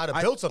 fuck, How to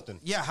build something.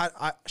 Yeah,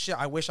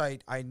 I wish I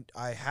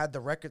had the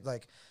record,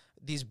 like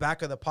these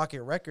back of the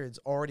pocket records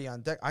already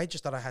on deck. I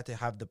just thought I had to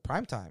have the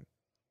prime time.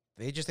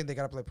 They just think they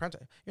gotta play prime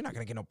time. You're not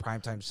gonna get no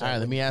prime time. All right,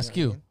 let me ask know what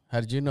I you. mean? How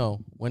did you know?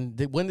 When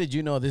did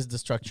you know this is the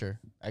structure?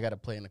 I got to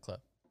play in the club.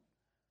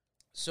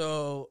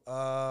 So,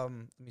 let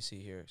me see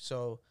here.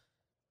 So,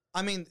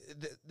 I mean,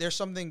 there's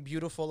something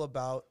beautiful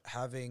about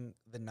having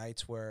the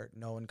nights where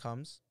no one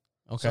comes.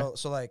 Okay.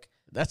 So like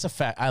That's a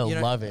fact. I You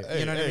know- love it. Hey,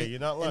 you know what I hey, mean? you're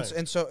not lying.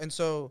 And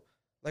so,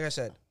 like I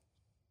said,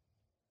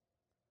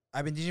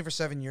 I've been DJing for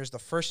 7 years. The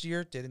first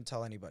year, didn't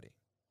tell anybody.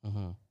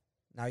 Mm-hmm.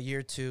 Now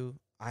year 2,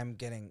 I'm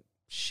getting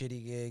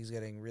shitty gigs,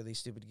 getting really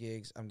stupid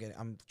gigs.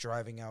 I'm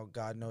driving out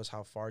God knows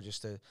how far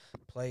just to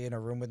play in a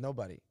room with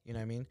nobody. You know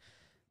what I mean?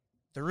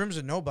 The rooms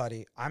with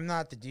nobody. I'm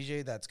not the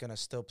DJ that's gonna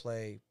still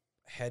play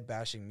head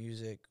bashing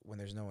music when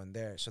there's no one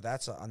there. So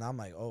and I'm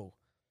like, oh,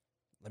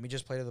 let me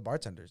just play to the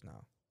bartenders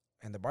now.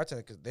 And the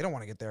bartender, because they don't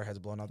want to get their heads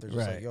blown up. They're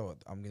just like, yo,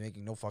 I'm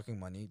making no fucking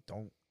money.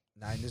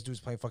 And this dude's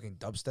playing fucking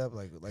dubstep.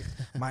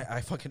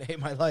 I fucking hate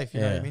my life.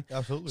 You know what I mean?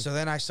 Absolutely. So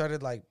then I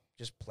started like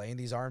just playing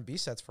these R&B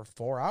sets for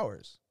 4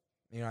 hours.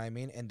 You know what I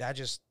mean? And that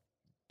just,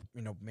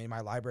 made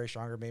my library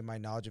stronger, made my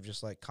knowledge of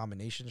just like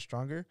combinations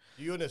stronger.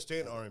 Do you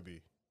understand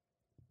R&B?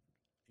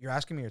 You're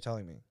asking me or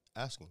telling me?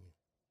 Asking you.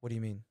 What do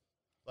you mean?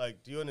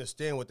 Like, do you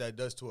understand what that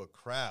does to a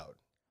crowd?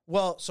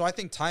 Well, so I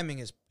think timing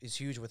is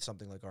huge with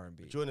something like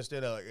R&B. Do you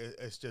understand that? Like,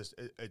 it's just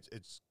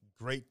it's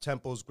great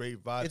tempos,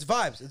 great vibes. It's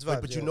vibes. It's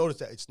vibes. But you notice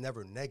that it's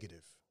never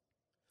negative.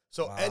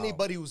 So Wow.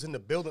 anybody who's in the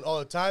building all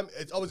the time,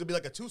 it's always gonna be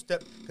like a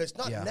 2-step because it's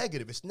not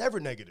negative. It's never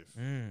negative.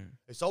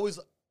 It's always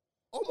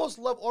almost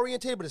love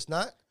oriented, but it's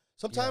not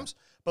sometimes.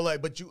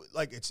 But you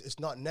like it's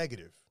not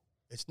negative.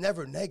 It's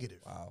never negative.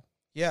 Wow.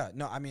 Yeah.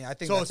 No, I mean, I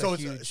think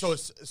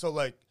So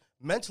like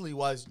mentally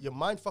wise, your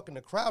mind fucking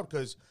the crowd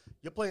because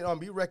you're playing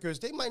R&B records.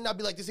 They might not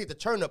be like this ain't the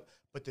turn up,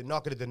 but they're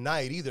not gonna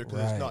deny it either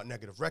because it's not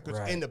negative records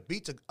and the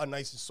beats are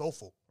nice and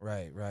soulful.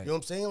 Right. You know what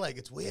I'm saying? Like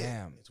it's weird.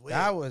 Damn. It's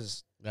weird.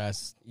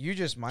 That's You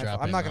just mindful.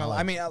 dropping I'm not gonna lie.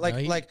 I mean,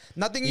 knowledge.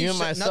 nothing you you and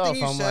said, myself,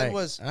 nothing you I'm said like,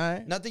 was all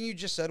right. nothing you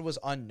just said was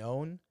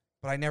unknown,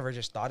 but I never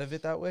just thought of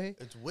it that way.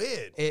 It's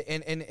weird.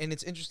 And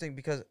it's interesting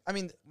because I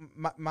mean,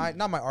 my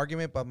not my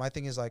argument, but my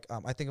thing is like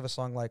I think of a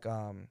song like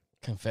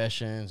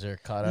Confessions or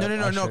Caught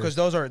Up. no, because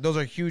those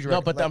are huge.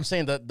 No, but I'm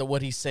saying that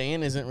what he's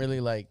saying isn't really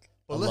like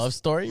a love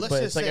story, let's but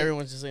just it's like say-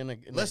 everyone's just in a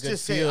Let's good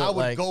just say feel, I would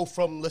like, go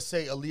from let's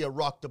say Aaliyah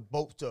Rock the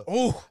Boat to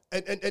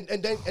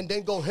and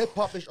then go hip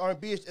hop ish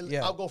R&B ish.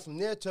 Yeah. I'll go from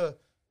there to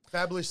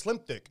Fabulous Slim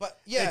Thick. But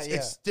yeah,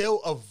 it's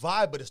still a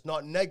vibe, but it's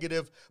not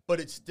negative.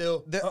 But it's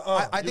still.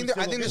 I think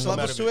there's no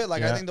levels to it.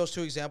 Like I Yeah. think those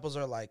two examples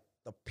are like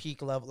the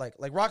peak level. Like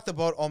Rock the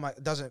Boat.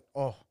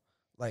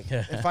 Like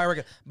Yeah. if I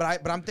were,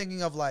 but I'm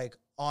thinking of like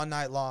All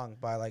Night Long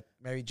by like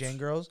Mary Jane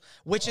Girls,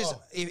 which is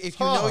if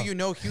you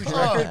know huge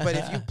record. But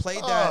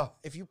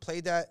if you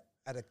played that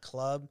at a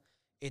club,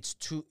 it's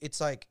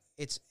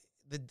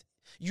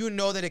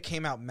that it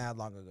came out mad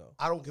long ago.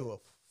 I don't give a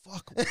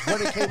fuck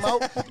when it came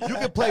out. You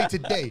can play it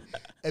today.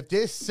 If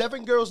there's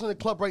 7 girls in the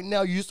club right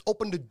now, you just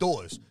open the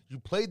doors. You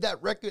played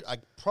that record. I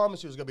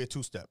promise you, it's gonna be a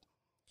 2-step.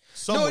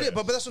 No, it is,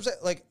 but that's what I'm saying.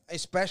 Like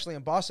especially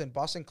in Boston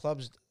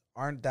clubs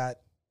aren't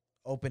that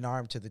open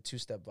arm to the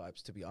 2-step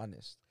vibes. To be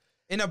honest,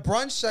 in a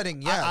brunch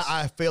setting, yes.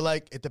 I feel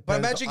like it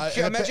But depends.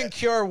 imagine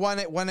Cure 1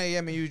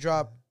 a.m. and you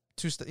drop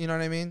 2-step. You know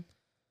what I mean?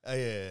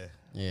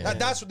 Yeah.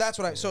 That's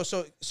what I. So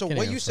Can't what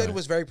even you said front.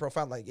 was very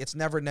profound. Like it's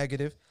never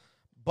negative,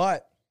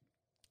 but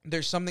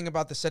there's something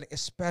about the setting,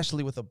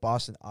 especially with a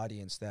Boston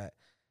audience, that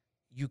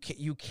you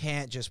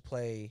can't just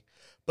play.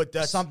 But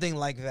that's something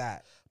like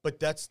that. But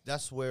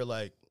that's where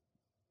like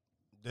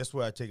that's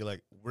where I take it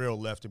like real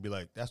left and be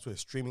like that's where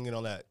streaming and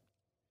all that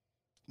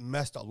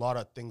messed a lot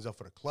of things up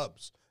for the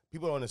clubs.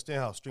 People don't understand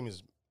how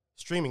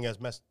streaming has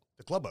messed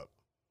the club up.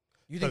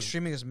 You think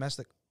streaming is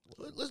messed?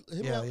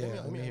 Hear me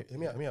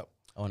out.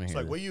 I want to It's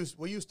hear like this.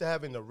 we're used to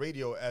having the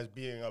radio as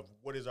being of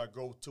what is our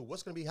go-to,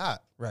 what's going to be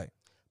hot. Right.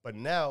 But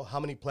now, how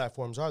many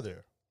platforms are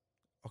there?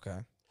 Okay.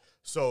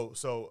 So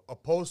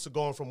opposed to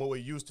going from what we're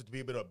used to be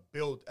able to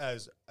build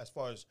as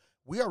far as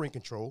we are in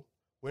control,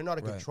 we're not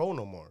in control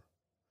no more.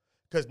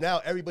 Because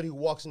now everybody who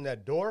walks in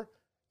that door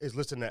is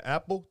listening to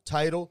Apple,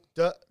 Tidal,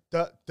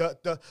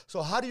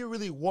 So how do you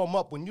really warm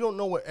up when you don't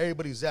know where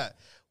everybody's at?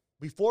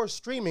 Before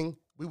streaming,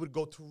 we would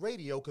go to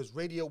radio because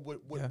radio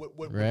would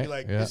be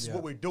like, this is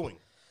what we're doing.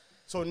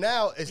 So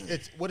now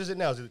it's what is it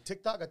now? Is it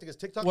TikTok? I think it's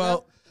TikTok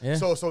now. Yeah.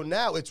 So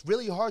now it's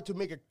really hard to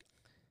make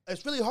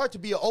it's really hard to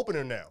be an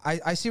opener now.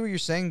 I see what you're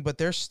saying, but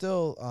there's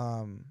still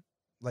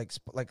like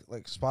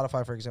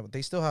Spotify, for example,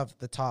 they still have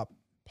the top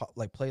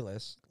like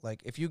playlists.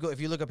 Like if you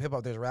look up hip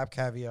hop, there's Rap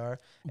Caviar.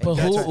 But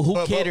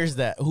who caters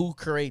that? Who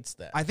creates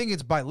that? I think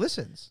it's by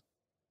listens.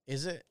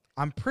 Is it?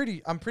 I'm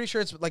pretty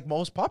sure it's like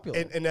most popular.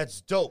 And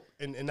that's dope.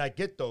 And I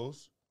get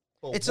those.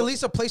 It's at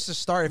least a place to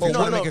start if you But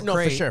want to make it no,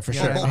 great. for sure,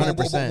 You know what I mean?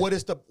 But 100%. what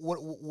is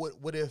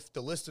what if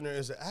the listener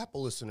is an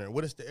Apple listener?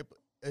 What is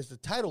the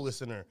title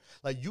listener?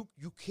 Like you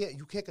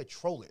can't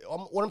control it.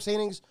 What I'm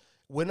saying is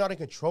we're not in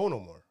control no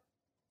more.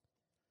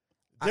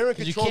 They're in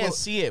You control. can't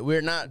see it.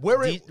 We're not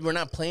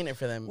playing it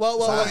for them.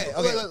 Well,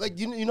 okay. Like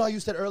you know how you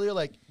said earlier,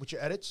 like with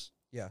your edits.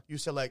 Yeah. You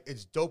said like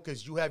it's dope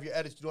because you have your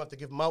edits. You don't have to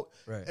give them out.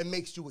 Right. It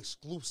makes you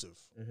exclusive.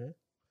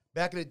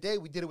 Back in the day,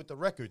 we did it with the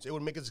records. It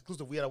would make us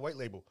exclusive. We had a white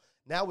label.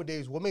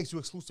 Nowadays, what makes you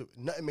exclusive?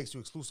 Nothing makes you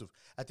exclusive.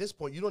 At this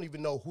point, you don't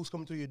even know who's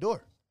coming through your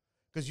door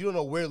because you don't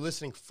know where you're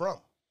listening from.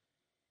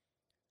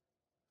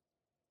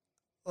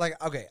 Like,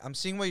 okay, I'm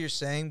seeing what you're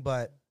saying,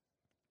 but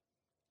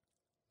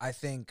I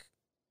think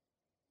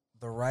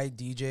the right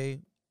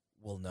DJ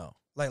will know.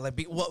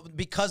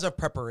 Because of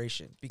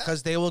preparation,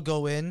 because they will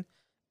go in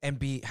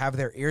and have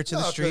their ear to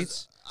the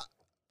streets,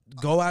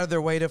 go out of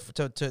their way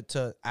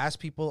to ask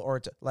people or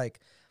to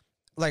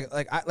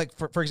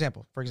for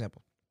example,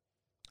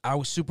 I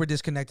was super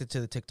disconnected to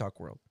the TikTok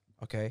world.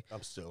 Okay,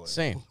 I'm still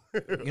same.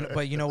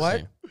 But you know what?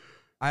 Same.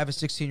 I have a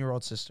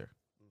 16-year-old sister.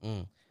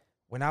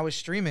 When I was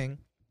streaming,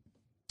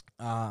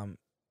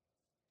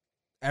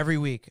 every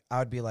week I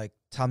would be like,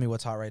 "Tell me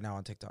what's hot right now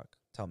on TikTok.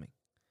 Tell me."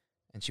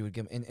 And she would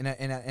give me,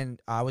 and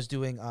I was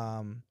doing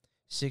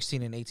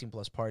 16 and 18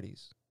 plus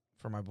parties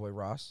for my boy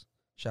Ross.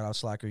 Shout out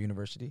Slacker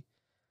University.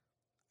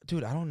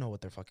 Dude, I don't know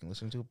what they're fucking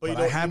listening to, but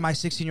I had my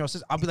 16-year-old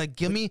sister. I'll be like,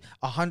 give me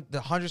the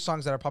 100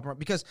 songs that are popping up,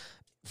 because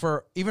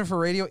even for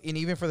radio and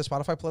even for the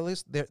Spotify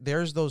playlist,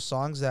 there's those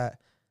songs that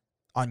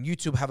on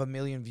YouTube have 1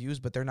 million views,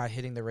 but they're not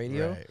hitting the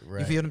radio. Right,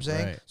 you feel what I'm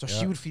saying? right, So yeah.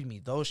 she would feed me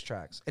those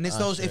tracks, and it's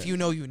those if you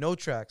know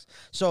tracks.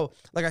 So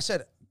like I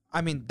said, I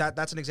mean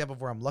that's an example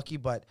of where I'm lucky,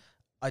 but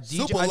a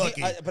DJ, Super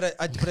lucky. but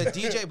a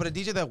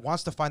DJ that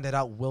wants to find that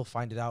out will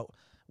find it out.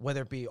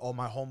 Whether it be,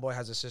 my homeboy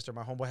has a sister,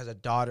 my homeboy has a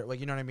daughter,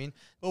 like, you know what I mean?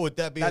 But with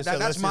that being said,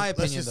 that's my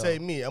opinion. Let's just say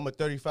me. I'm a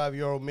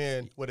 35-year-old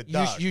man with a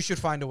dog. You should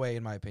find a way,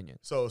 in my opinion.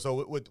 So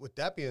with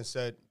that being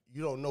said,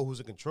 you don't know who's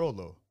in control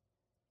though.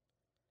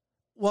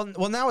 Well,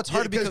 now it's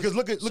hard because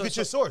look at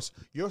your source.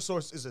 Your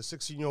source is a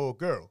 16-year-old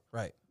girl,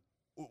 right.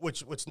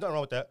 which nothing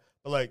wrong with that.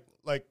 But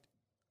like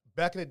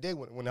back in the day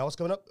when I was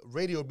coming up,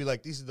 radio would be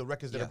like, these are the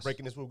records that are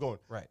breaking this. We're going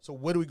right. So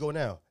where do we go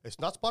now?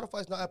 It's not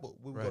Spotify. It's not Apple.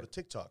 We would go Right. to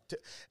TikTok.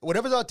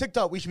 Whatever's on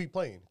TikTok, we should be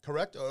playing.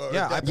 Correct?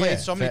 Yeah, I played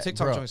so many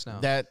TikTok joints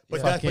now. That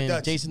But fucking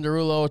that's- Jason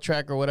Derulo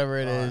track or whatever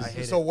it is. I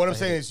hate So it. what I'm I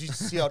saying hate is, you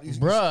see how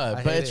Bruh,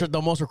 I but hate it's it.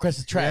 the most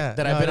requested track Yeah,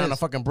 that I've no, been it on a is.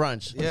 fucking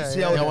brunch. Yeah,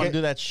 see yeah, how I it want to get-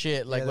 do that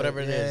shit, like Yeah,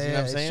 whatever it yeah, is. You know what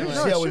I'm it's saying? true. You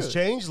No, see it's how it's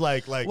true. changed?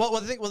 Like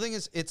Well, the thing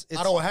is, it's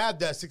I don't have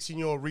that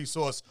 16-year-old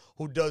resource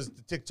who does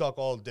the TikTok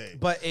all day.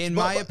 But in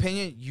my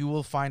opinion, you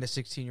will find a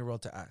 16-year-old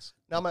to ask.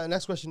 Now my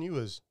next question to you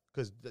is,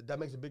 because that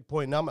makes a big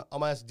point. Now I'm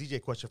gonna ask the DJ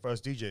question for us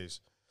DJs.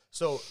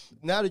 So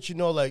now that you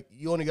know, like,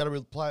 you only got to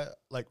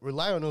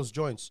rely on those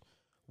joints,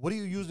 what are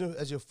you using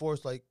as your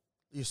source to like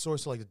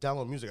to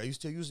download music? Are you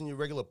still using your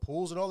regular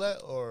pools and all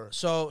that, or?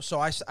 So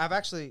I've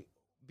actually,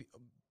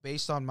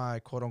 based on my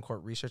quote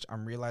unquote research,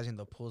 I'm realizing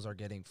the pools are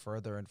getting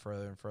further and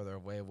further and further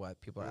away of what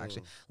people are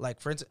actually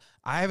like. For instance,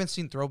 I haven't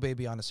seen Throw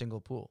Baby on a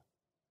single pool.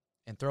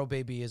 And Throw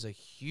Baby is a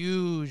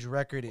huge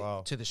record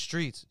to the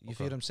streets. You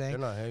feel what I'm saying? They're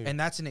not heavy. And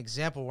that's an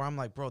example where I'm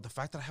like, bro, the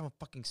fact that I haven't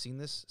fucking seen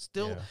this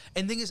still. Yeah.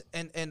 And thing is,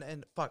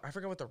 and fuck, I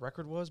forgot what the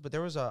record was, but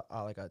there was a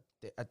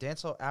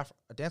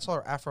dancehall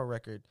or Afro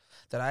record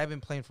that I have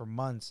been playing for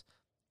months,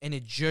 and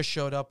it just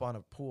showed up on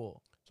a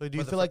pool. So do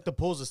you feel like the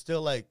pools are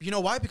still like? You know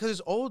why? Because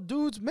it's old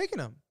dudes making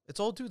them. It's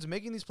old dudes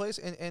making these plays,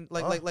 and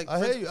like I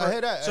hear you. I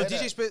hear that. So I hear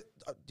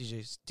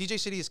DJ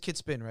City is Kid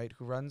Spin, right?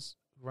 Who runs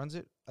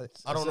it?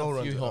 I don't know who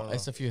runs it. I don't know.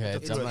 It's a few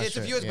heads. I'm not It's a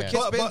sure. few heads, but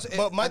Yeah. Kid Spins.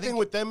 But my I thing think-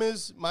 with them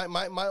is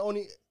my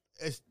only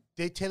is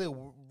they tailor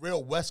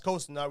real West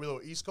Coast, not real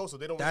East Coast, so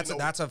they don't. That's really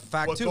know a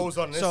fact what too. goes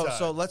on this side.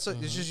 So let's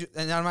it's just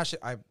and I'm not shit.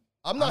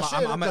 I'm not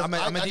shitting I'm a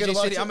because I get a DJ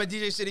lot City. of I'm a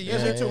DJ City Yeah,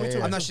 user. me too, me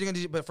too. I'm not shitting on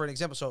DJ, but for an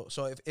example,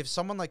 so if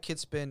someone like Kid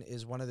Spin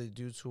is one of the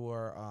dudes who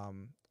are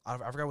I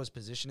forgot what his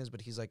position is,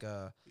 but he's like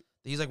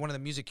one of the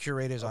music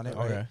curators on it.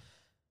 Right? Okay.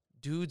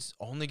 Dude's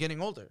only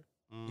getting older.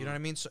 You know what I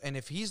mean? So, and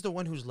if he's the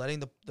one who's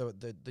letting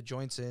the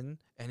joints in,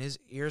 and his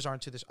ears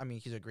aren't to this, I mean,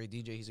 he's a great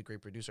DJ, he's a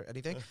great producer,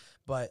 anything.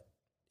 But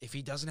if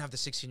he doesn't have the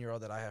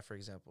 16-year-old that I have, for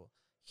example,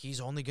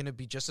 he's only going to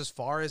be just as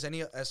far as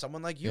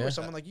someone like you or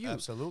someone like you.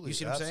 Absolutely, You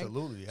see what I'm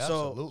saying?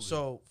 absolutely.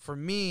 So for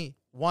me,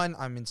 one,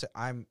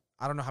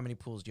 I don't know how many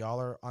pools y'all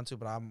are onto,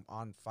 but I'm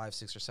on 5,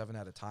 6, or 7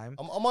 at a time.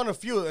 I'm on a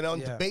few, and I'm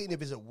Yeah. debating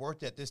if it's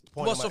worth it at this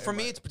point. Well, so for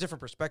me, it's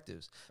different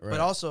perspectives. Right. But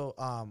also,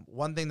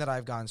 one thing that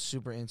I've gotten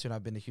super into and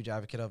I've been a huge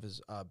advocate of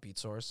is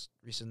BeatSource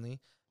recently,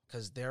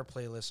 because their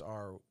playlists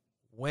are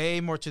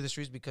way more to the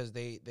streets because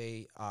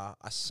they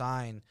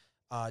assign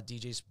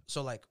DJs.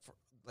 So like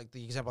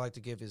the example I like to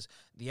give is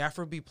the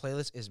Afrobeat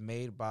playlist is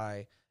made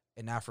by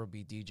an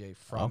Afrobeat DJ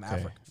from Okay.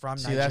 Africa, from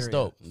See, Nigeria. that's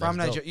dope. From That's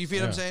Nigeria. dope. You feel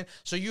what I'm Yeah. saying?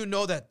 So you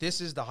know that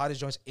this is the hottest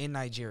joints in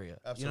Nigeria.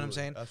 Absolutely, You know what I'm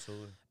saying?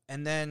 Absolutely.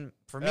 And then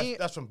for me,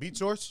 That's from Beat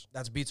Source.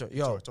 that's BeatSource.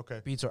 Yo, BeatSource,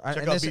 okay. BeatSource. Check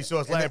And out this- BeatSource.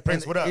 and Lion then-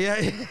 Prince, what up? Yeah.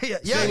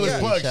 Shameless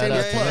plug. Shout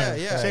Shameless out to plug.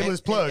 him. Yeah. Shameless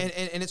And- plug.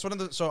 And it's one of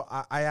the. So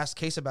I asked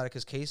Case about it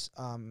because Case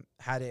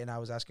had it, and I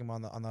was asking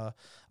him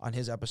on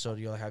his episode,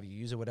 have you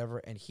use it, whatever.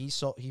 And he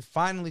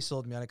finally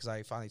sold me on it because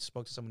I finally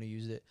spoke to someone who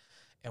used it.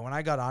 And when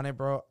I got on it,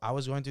 bro, I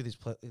was going through these.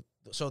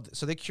 So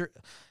they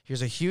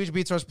here's a huge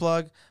BeatSource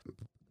plug.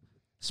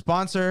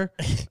 Sponsor,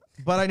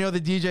 but I know the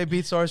DJ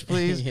BeatSource,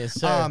 please. Yes,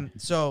 sir.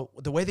 So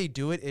the way they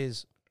do it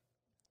is,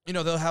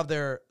 they'll have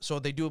so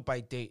they do it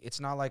by date.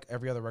 It's not like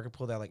every other record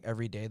pool that like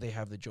every day they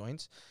have the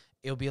joints.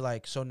 It'll be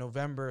like, so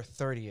November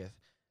 30th.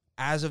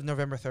 As of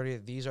November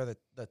 30th, these are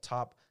the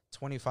top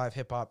 25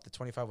 hip hop, the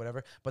 25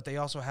 whatever. But they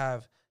also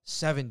have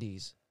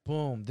 70s.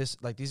 Boom. These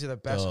are the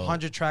best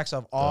 100 tracks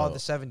of all the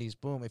 70s.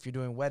 Boom. If you're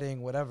doing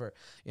wedding, whatever.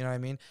 You know what I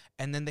mean?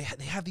 And then they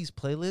have these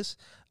playlists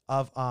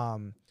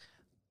of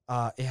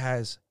it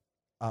has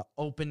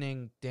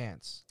opening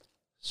dance.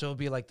 So it'll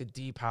be like the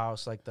deep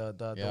house, like the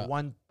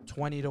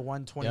 120 to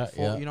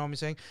 124, Yeah. you know what I'm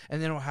saying?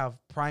 And then it'll have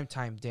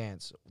primetime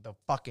dance, the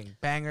fucking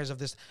bangers of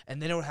this,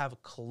 and then it'll have a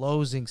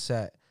closing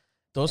set.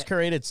 Those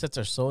curated sets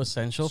are so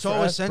essential. So for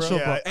us, essential,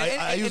 bro. bro. Yeah,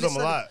 I use them it's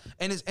a lot.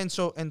 And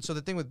so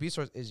the thing with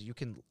BeatSource is you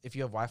can, if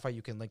you have Wi-Fi,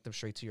 you can link them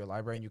straight to your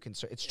library, and you can.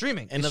 It's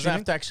streaming. And it's doesn't streaming.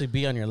 have to actually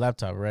be on your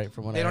laptop, right?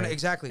 From what They I don't heard.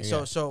 exactly.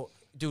 Yeah. So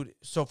dude.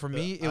 So for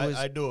me, it was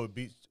I do a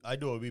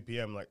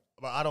BPM like,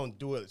 but I don't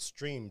do it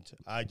streamed.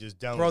 I just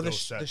download bro.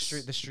 those sets.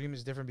 The stream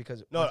is different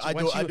because No, I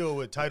do you- it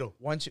with Tidal.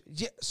 Once you,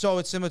 yeah, so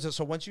it's similar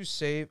to once you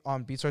save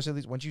on BeatSource at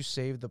least, once you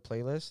save the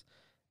playlist,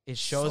 it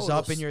shows So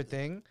up those- in your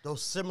thing,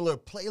 Those similar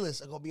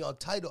playlists are gonna be on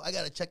Tidal. I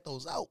gotta check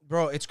those out.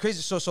 bro. It's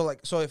crazy.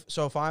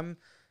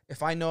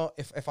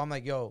 If I'm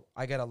like, yo,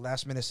 I got a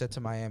last minute set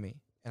to Miami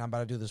and I'm about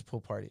to do this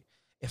pool party.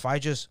 If I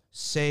just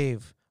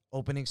save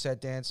opening set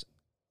dance,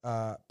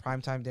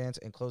 primetime dance,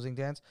 and closing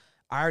dance,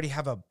 I already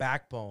have a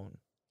backbone.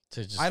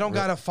 To just I don't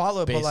gotta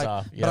follow it, but base like,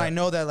 off, but yeah. I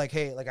know that like,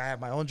 hey, like I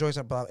have my own joints.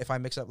 But if I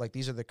mix up like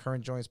these are the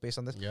current joints based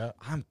on this, Yeah.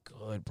 I'm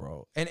good,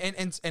 bro. And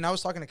I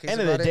was talking to Case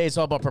End of about the it. day, it's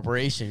all about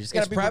preparation. You just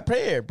gotta It's be prep,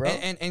 prepared, bro.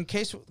 And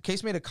Case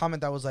made a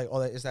comment that was like,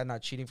 oh, is that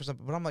not cheating for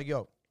something? But I'm like,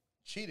 yo,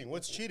 Cheating?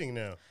 What's cheating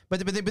now?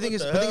 but the thing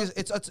is,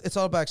 it's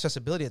all about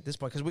accessibility at this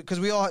point because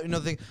we all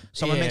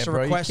someone Yeah, makes a bro,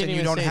 you request can't and you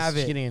even don't say have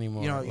it's it, cheating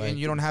anymore, you know, like- and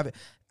you don't have it.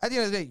 At the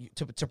end of the day,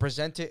 to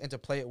present it and to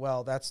play it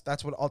well, that's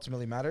what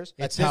ultimately matters.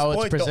 It's At this how it's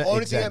point, the present-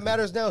 only thing that exactly.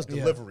 matters now is Yeah.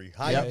 delivery.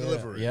 How Yeah, you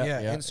deliver it. yeah.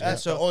 And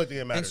That's so the only thing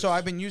that matters. And so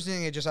I've been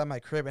using it just at my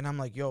crib, and I'm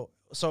like, yo.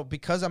 So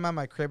because I'm at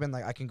my crib and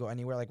like I can go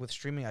anywhere, like with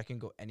streaming, I can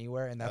go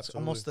anywhere, and that's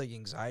almost the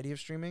anxiety of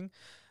streaming,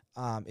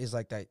 is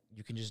like that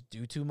you can just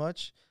do too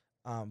much.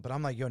 But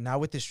I'm like, yo, now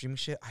with this streaming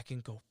shit, I can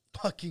go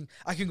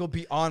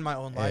beyond my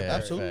own life. Yeah,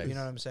 absolutely. You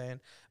know what I'm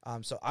saying?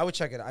 So I would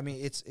check it. I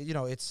mean,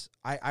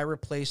 I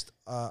replaced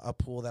a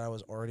pool that I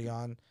was already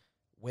on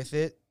with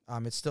it.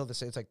 It's still the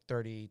same. It's like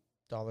 $30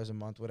 a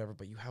month, whatever.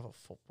 But you have a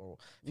full pool.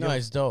 No,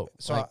 it's dope.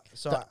 So Like,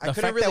 I the couldn't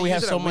fact really that we use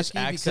have it so at much Whiskey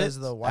access, because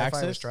the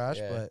Wi-Fi was trash.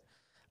 yeah. But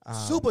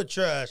super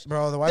trash.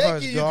 bro, the Wi-Fi Thank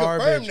was you. You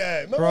confirmed garbage. that.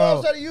 Remember Bro. when I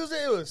was trying to use it?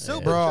 It was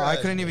super Bro, trash.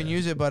 I couldn't even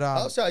use it. But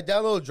I was trying to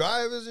download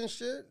drivers and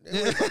shit.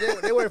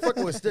 They weren't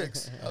fucking with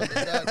sticks. I was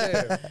like, God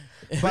damn.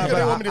 but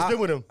You want me to spin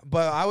with them?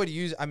 But I would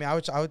use. I mean, I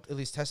would at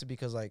least test it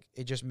because like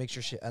it just makes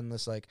your shit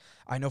endless. Like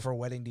I know for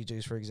wedding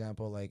DJs, for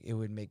example, like it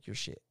would make your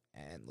shit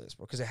endless,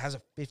 bro. Because it has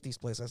a 50s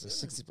place, it has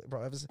a 60s place,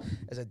 bro. It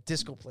has a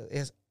disco place. It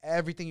has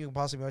everything you can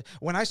possibly imagine.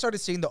 When I started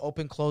seeing the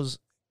open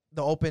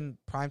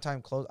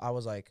primetime close, I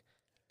was like,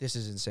 this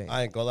is insane.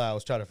 I ain't gonna lie. I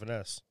was trying to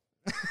finesse.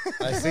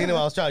 I seen them.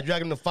 I was trying to drag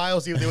them the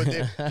files, see if they were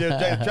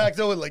their tracks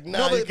over. Like, nah,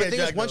 no, but you the can't thing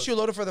is, drag once those. you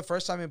load it for the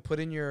first time and put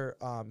in your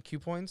cue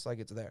points, like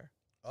it's there.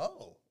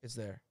 Oh. It's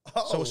there.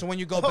 Oh. So when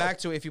you go back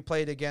to it, if you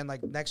play it again,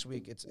 like next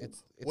week, it's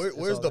Where's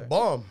all the there.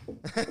 bomb?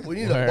 We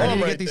need Word. a I bomb need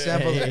to right get these there.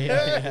 samples.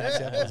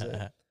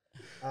 Yeah.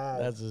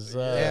 Samples. That's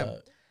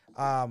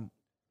Damn.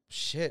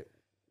 Shit.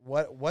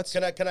 What's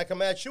Can I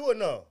come at you or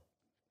no?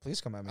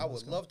 please come at me. I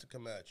Let's would go. love to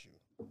come at you.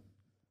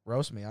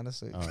 Roast me,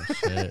 honestly. Oh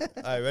shit.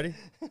 All right, ready?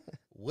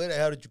 Where the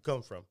hell did you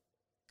come from?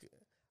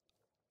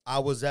 I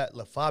was at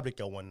La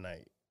Fabrica one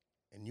night,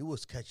 and you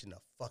was catching a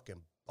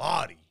fucking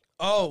body.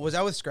 Oh, was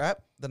that with Scrap?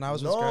 Then I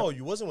was with No, Scrap.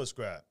 you wasn't with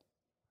Scrap.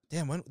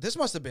 Damn, this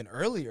must have been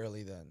early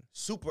then.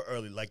 Super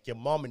early, like your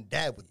mom and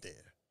dad were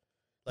there.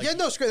 Like, yeah,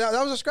 no, Scrap.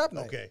 That was a Scrap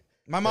night. Okay.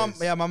 My mom.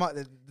 Yes. Yeah, my mom.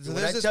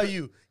 When I tell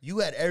you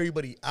had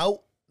everybody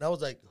out, and I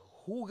was like,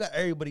 who got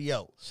everybody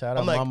out? Shout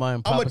I'm out like, Mama and I'm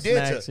a Papa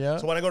dancer. Snacks, yeah.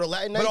 So when I go to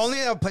Latin nights, But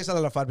only a place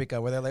like La Fabrica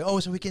where they're like, oh,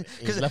 so we can.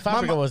 Because La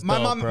Fabrica was dope,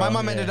 bro. my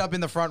mom Yeah. ended up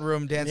in the front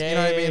room dancing. Yeah, You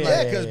know what I mean? yeah, Like,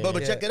 yeah, because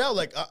but yeah. check it out.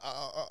 Like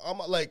I'm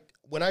like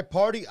when I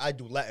party, I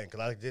do Latin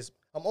because I like this.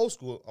 I'm old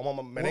school. I'm on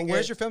my merengue.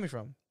 Where's your family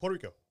from? Puerto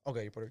Rico?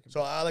 Okay, you're Puerto Rican.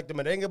 So I like the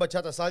merengue,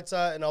 bachata,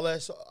 salsa, and all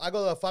that. So I go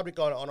to La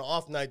Fabrica on an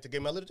off night to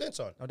get my little dance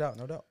on. No doubt,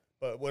 no doubt.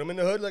 But when I'm in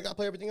the hood, like I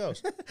play everything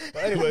else. But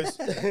anyways,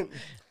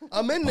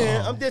 I'm in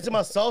there. I'm dancing my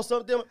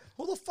salsa.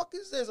 Who the fuck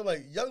is this? I'm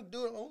like, young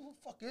dude. I'm like, who the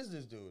fuck is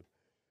this dude?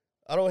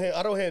 I don't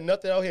hear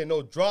nothing. I don't hear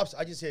no drops.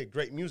 I just hear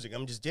great music.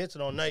 I'm just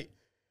dancing all night.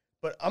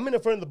 But I'm in the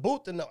front of the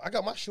booth and I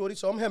got my shorty,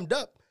 so I'm hemmed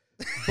up.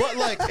 But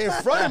like in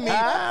front of me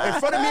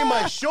and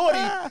my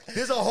shorty,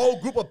 there's a whole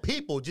group of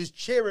people just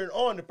cheering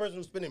on the person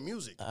who's spinning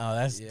music. Oh,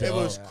 that's Yeah. It dope.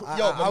 was I-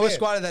 yo. I my was man,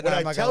 squatted that when night,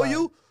 I'm I not tell gonna lie.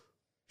 you,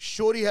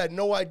 shorty had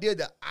no idea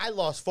that I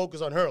lost focus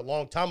on her a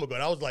long time ago,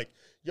 and I was like,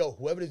 "Yo,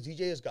 whoever this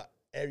DJ has got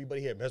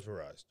everybody here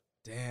mesmerized."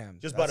 Damn.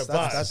 Just by the that's,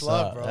 vibes. that's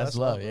love, bro. That's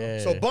love. bro. Yeah.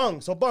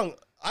 So bung.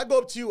 I go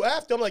up to you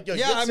after. I'm like, "Yo,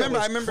 Yeah, your I set remember.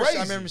 was I remember. crazy.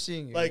 I remember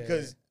seeing you. Like, yeah,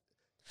 because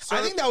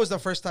I think that was the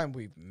first time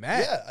we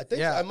met. yeah, I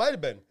think Yeah. I might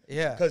have been.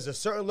 Yeah. Because a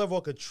certain level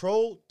of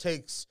control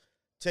takes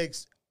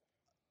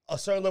a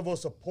certain level of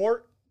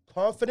support,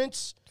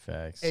 confidence,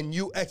 Facts. and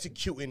you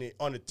executing it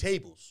on the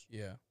tables.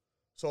 Yeah.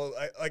 So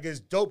like it's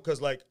dope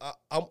because like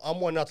I'm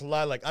one not to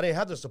lie, like I didn't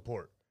have the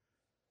support,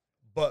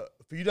 but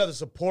for you to have the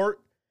support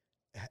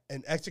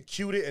and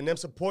execute it and them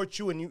support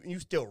you and you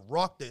still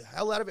rock the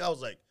hell out of it, I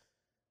was like,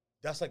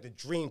 that's like the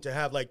dream to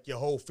have like your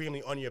whole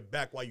family on your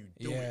back while you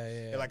do it.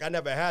 Yeah. And like I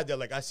never had that.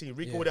 Like I see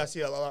Rico with it. I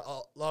see a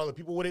lot of the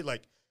people with it.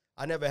 Like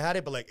I never had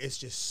it, but like it's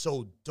just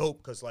so dope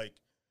because like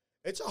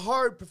it's a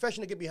hard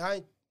profession to get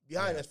behind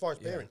as far as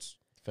parents.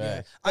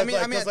 Facts. I mean,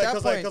 at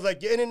that point, because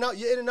like you're in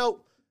and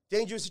out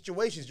dangerous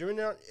situations. You're in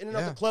and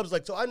out the clubs.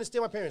 Like so, I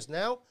understand my parents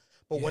now,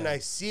 but when I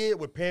see it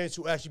with parents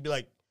who actually be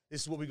like,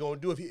 "This is what we're gonna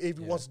do. If he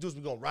wants to do this,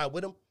 we're gonna ride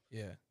with him."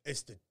 Yeah,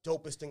 it's the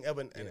dopest thing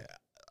ever. And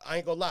I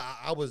ain't gonna lie,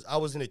 I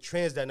was in a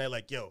trance that night.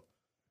 Like, yo,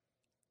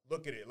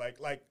 look at it. Like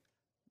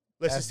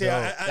let's just say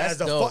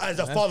as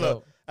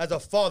a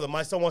father,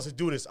 my son wants to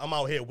do this. I'm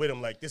out here with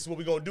him. Like, this is what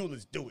we're gonna do.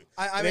 Let's do it.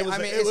 I mean,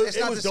 it's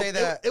not to say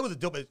that it was a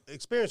dope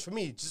experience for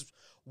me. Just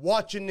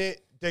watching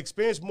it, the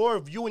experience more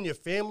of you and your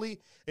family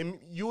and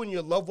you and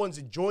your loved ones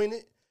enjoying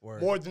it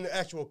more than the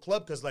actual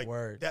club, because like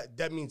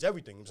that means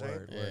everything. You know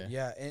what I'm saying?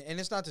 Yeah, and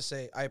it's not to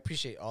say I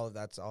appreciate all of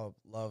that. It's all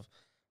love.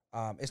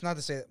 It's not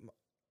to say that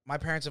my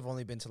parents have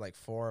only been to like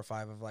 4 or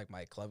 5 of like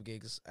my club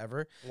gigs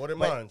ever. What are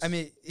mine? I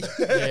mean,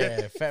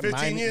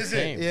 15 years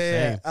in.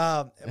 Yeah.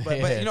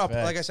 But you know,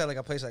 like I said, like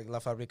a place like La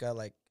Fabrica,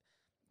 like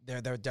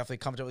they're definitely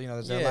comfortable. You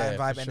know, there's a Latin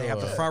vibe, and they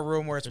have the front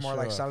room where it's more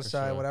like south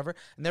side, whatever.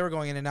 And they were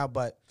going in and out,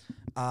 but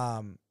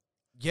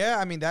yeah,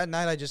 I mean that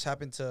night I just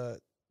happened to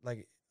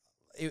like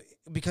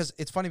because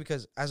it's funny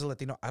because as a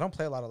Latino, I don't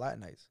play a lot of Latin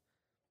nights.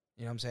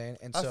 You know what I'm saying?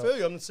 And so, I feel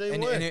you. I'm the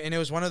same way. And it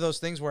was one of those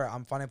things where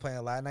I'm finally playing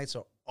a Latin night,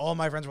 so all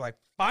my friends were like,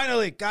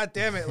 "Finally, god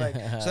damn it!" Like,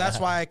 so that's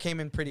why I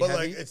came in pretty heavy. But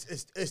like,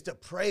 it's the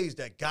praise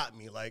that got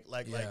me. Like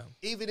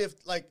even if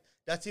like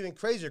that's even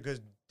crazier because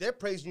they're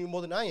praising you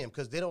more than I am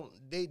because they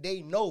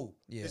know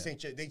this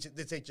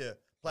ain't your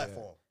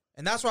platform.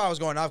 And that's why I was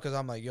going off because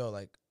I'm like, yo,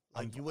 like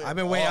I've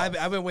been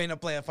waiting to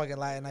play a fucking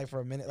Latin night for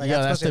a minute. Like,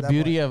 yeah, that's the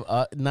beauty of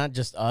not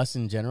just us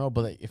in general,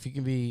 but like, if you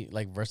can be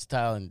like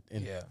versatile and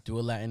do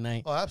a Latin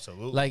night. Oh,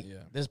 absolutely. Like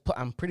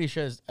I'm pretty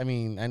sure. I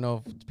mean, I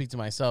know. Speak to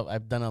myself.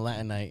 I've done a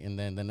Latin night, and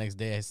then the next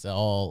day it's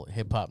all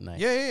hip hop night.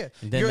 Yeah.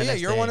 And then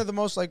you're one of the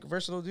most like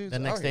versatile dudes. The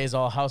next day is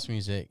all house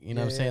music. You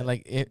know what I'm saying?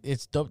 Like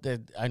it's dope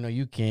that I know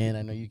you can.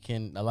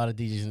 A lot of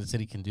DJs in the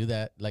city can do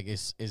that. Like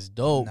it's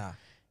dope. Nah.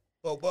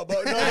 But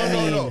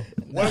no.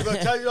 What I'm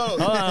gonna tell you, Hold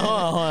on.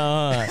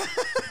 All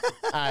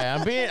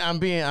right,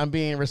 I'm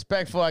being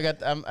respectful. I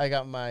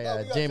got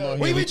my J-Mo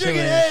here. We be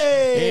drinking,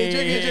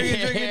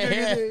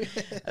 drinking. We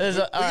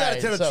gotta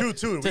tell the truth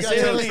too.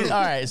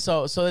 All right,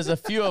 so there's a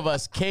few of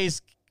us.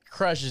 Case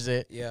crushes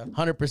it,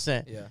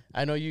 100%. Yeah,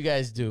 I know you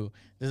guys do.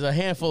 There's a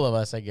handful of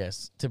us, I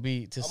guess, to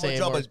say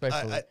it more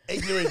respectfully. I'm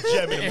ignorant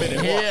gem in a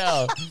minute.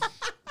 Yeah,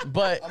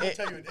 but I'm gonna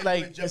tell you,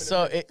 like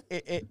so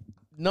it.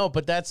 No,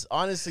 but that's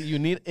honestly, you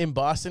need in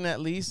Boston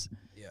at least.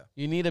 Yeah,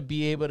 you need to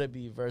be able to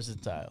be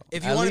versatile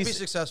if you want to be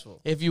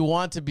successful. If you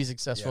want to be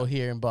successful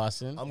here in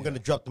Boston, I'm gonna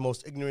drop the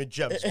most ignorant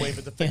gem. Just wait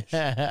for the finish.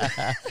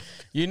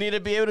 You need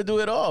to be able to do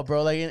it all,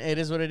 bro. Like it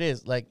is what it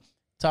is. Like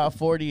top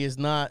 40 is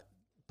not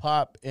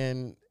pop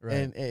and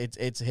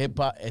it's hip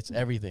hop. It's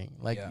everything.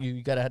 Like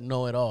you gotta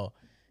know it all.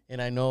 And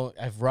I know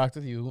I've rocked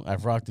with you.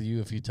 I've rocked with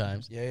you a few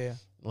times. Yeah.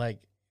 Like.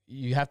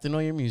 You have to know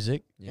your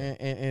music, and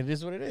it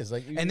is what it is.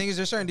 Like, and things,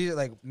 there's certain DJs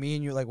like me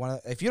and you. Like,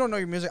 if you don't know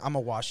your music, I'm gonna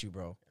wash you,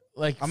 bro.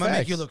 Like, I'm gonna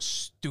make you look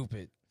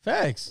stupid.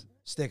 Facts.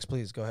 Sticks,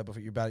 please go ahead.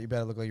 Before you better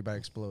look like you're about to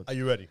explode. Are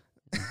you ready?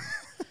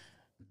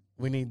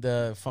 We need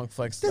the Funk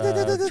Flex drops right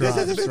This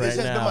has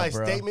been my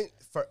bro. statement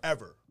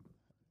forever.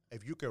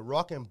 If you can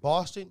rock in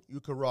Boston, you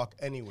can rock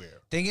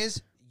anywhere. Thing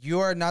is, you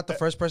are not the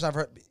first person I've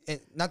heard.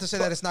 Not to say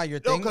that it's not your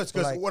thing, but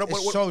like,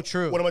 it's so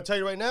true. What I'm gonna tell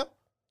you right now.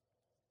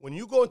 When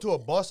you go into a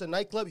Boston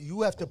nightclub,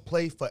 you have to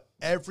play for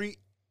every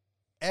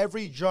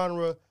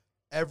genre,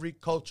 every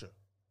culture.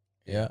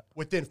 Yeah.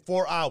 Within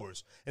 4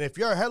 hours. And if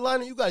you're a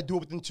headliner, you got to do it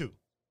within 2.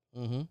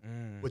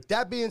 With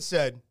that being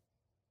said,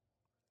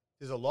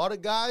 there's a lot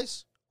of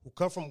guys who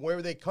come from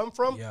wherever they come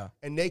from,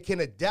 and they can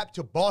adapt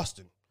to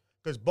Boston.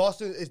 Because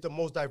Boston is the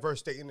most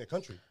diverse state in the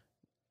country.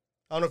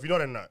 I don't know if you know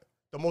that or not.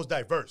 The most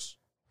diverse.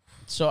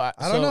 So I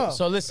don't know.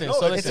 So listen.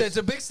 It's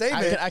a big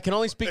statement. I can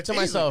only speak to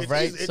myself,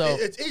 right?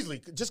 It's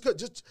easily just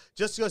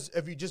because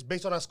if you just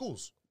based on our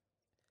schools.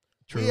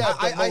 True.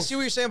 I see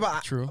what you're saying,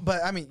 but true.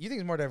 But I mean, you think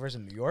it's more diverse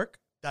in New York?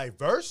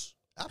 Diverse?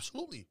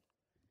 Absolutely.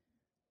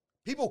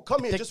 People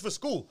come here just for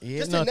school.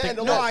 Yeah,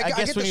 I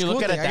guess when you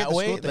look at it that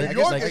way, New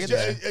York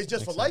is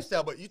just for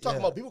lifestyle. But you talking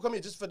about people come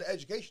here just for the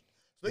education.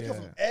 They come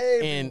from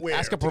everywhere. And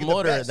ask a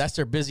promoter, that's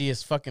their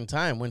busiest fucking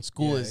time when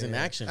school is in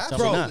action.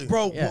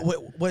 Bro,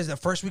 what is the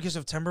first week of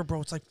September, bro?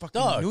 It's like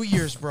fucking New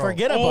Year's, bro.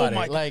 Forget about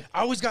it. Like,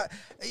 I always got.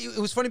 It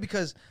was funny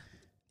because,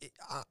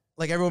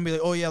 like, everyone be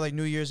like, "Oh yeah, like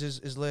New Year's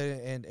is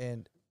lit,"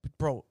 and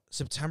bro,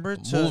 September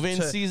to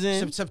move-in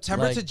season,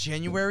 September to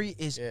January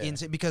is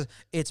insane because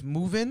it's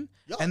moving,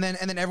 and then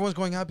everyone's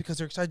going out because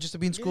they're excited just to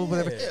be in school,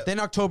 whatever.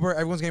 Then October,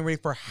 everyone's getting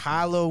ready for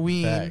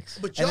Halloween. Facts.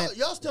 But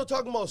y'all still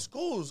talking about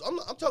schools? I'm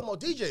talking about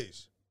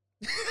DJs.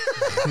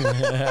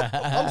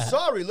 I'm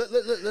sorry.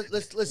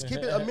 Let's keep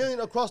it a million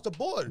across the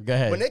board. Go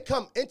ahead. When they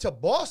come into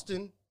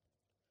Boston,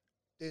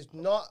 there's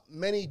not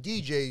many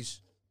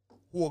DJs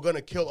who are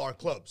gonna kill our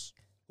clubs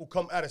who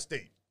come out of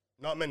state.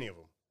 Not many of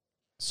them.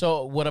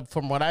 So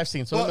from what I've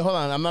seen, so let me, hold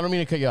on, I'm not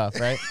meaning to cut you off,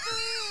 right?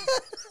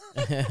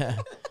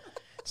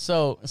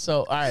 so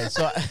all right,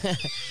 so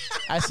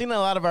I've seen a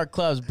lot of our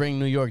clubs bring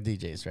New York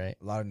DJs, right?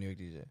 A lot of New York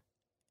DJs.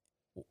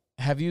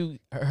 Have you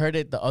heard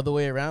it the other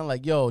way around?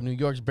 Like, yo, New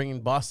York's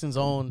bringing Boston's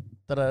own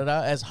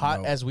as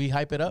hot as we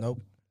hype it up?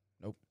 Nope.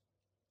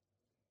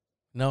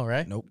 No,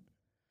 right? Nope.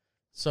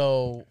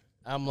 So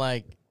I'm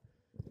like,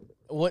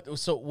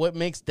 what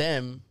makes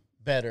them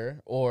better?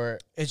 Or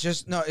It's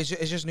just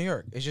New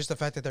York. It's just the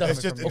fact that they're coming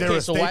from New York. okay,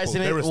 a so why staple.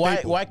 isn't They're a it?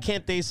 staple. Why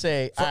can't they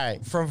say, all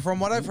right? From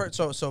what I've heard,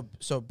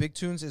 so Big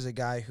Tunes is a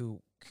guy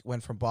who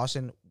went from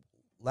Boston,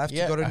 left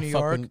Yeah, to go to I New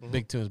fuck York, with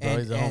Big Tunes, bro.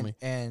 He's a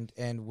homie.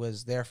 and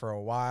was there for a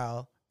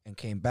while and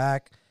came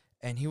back,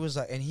 and he was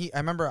like, I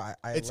remember I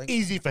It's linked,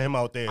 easy for him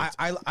out there.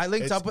 I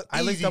linked It's up with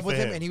easy for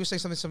him, him. and he was saying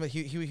something.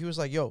 He was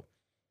like, yo,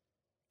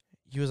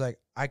 he was like,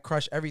 I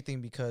crush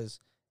everything because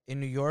in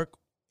New York,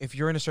 if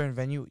you're in a certain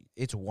venue,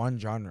 it's one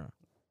genre.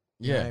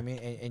 You know what I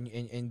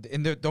mean?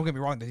 And don't get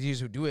me wrong, the DJs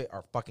who do it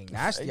are fucking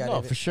nasty. No,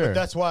 at it. for sure. But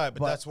that's why you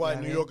know what I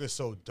New mean? York is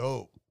so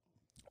dope.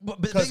 But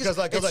the 'Cause- thing is, 'cause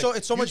like-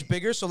 it's so much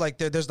bigger. So like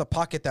there's the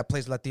pocket that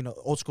plays Latino,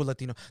 old school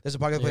Latino. There's a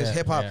pocket that plays Yeah,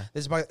 hip hop. yeah.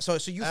 There's a pocket, so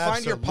you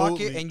find your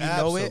pocket and you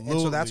know it, and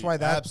so that's why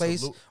that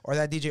place or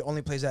that DJ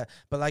only plays that.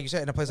 But like you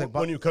said, in a place like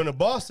When you come to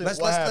Boston,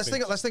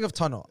 let's think of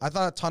Tunnel. I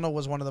thought Tunnel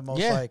was one of the most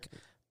Yeah.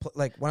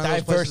 like one of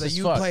those Diverse places that as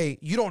you fuck. play.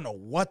 You don't know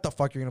what the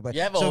fuck you're gonna play.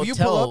 You have a so if you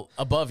pull hotel up,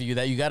 above you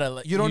that you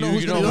gotta. you don't know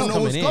who's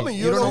coming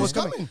in. you don't know what's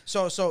coming.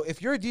 So if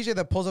you're a DJ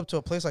that pulls up to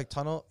a place like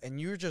Tunnel and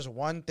you're just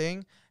one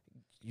thing,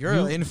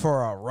 you're in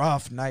for a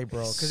rough night,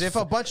 bro. Because if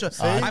a bunch of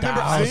I remember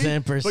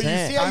 1,000%. But you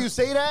see how you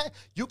say that?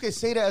 You can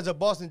say that as a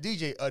Boston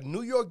DJ. A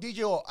New York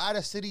DJ or out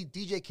of city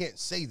DJ can't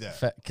say that.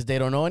 Because they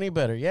don't know any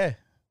better. Yeah.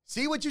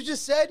 See what you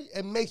just said?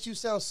 It makes you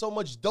sound so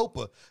much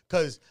doper.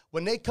 Because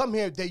when they come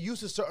here, they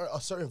use a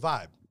certain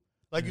vibe.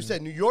 Like you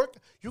said, New York,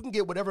 you can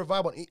get whatever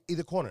vibe on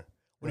either corner.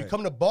 When you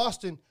come to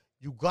Boston,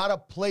 you gotta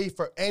play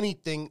for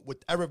anything,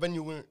 whatever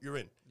venue you're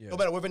in. No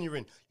matter what venue you're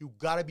in, you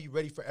gotta be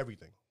ready for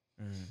everything.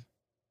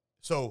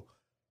 So,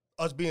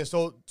 us being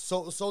so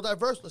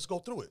diverse, let's go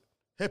through it.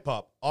 Hip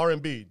hop,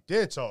 R&B,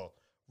 dancehall,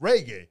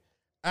 reggae,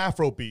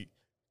 Afrobeat,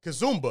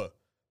 Kazumba,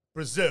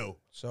 Brazil,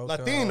 Soca.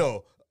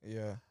 Latino.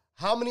 Yeah.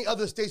 How many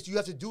other states do you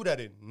have to do that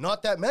in?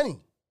 Not that many.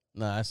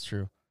 No, that's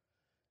true.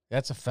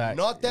 That's a fact.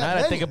 Not that now that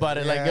I many. think about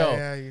it, like,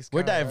 Yeah, yo, he's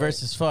we're kinda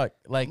diverse as fuck.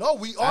 Like, No,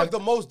 we are the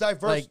most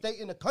diverse like- state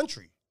in the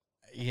country.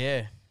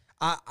 yeah.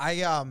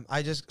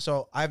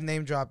 I've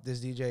name dropped this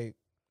DJ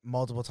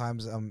multiple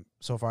times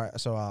so far.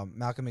 So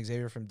Malcolm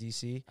Xavier from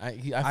DC. I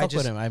fuck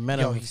with him. I met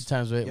him a few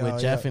times with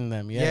Jeff and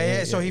them.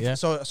 Yeah.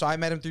 So I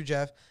met him through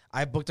Jeff.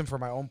 I booked him for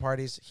my own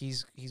parties.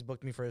 He's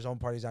booked me for his own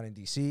parties down in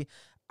DC.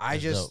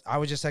 I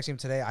was just texting him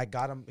today. I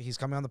got him. He's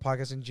coming on the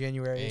podcast in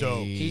January.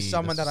 Dope. He's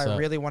someone that that's I what's up.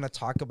 really want to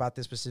talk about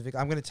this specific.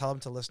 I'm going to tell him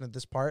to listen to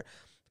this part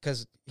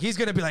because he's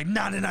going to be like,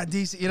 nah,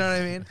 DC. You know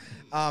what I mean?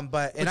 But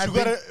But you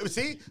gotta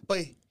see, but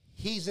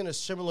he's in a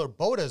similar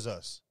boat as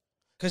us.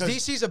 because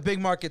DC's a big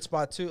market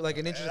spot too, like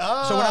an interesting.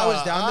 So when I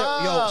was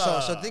down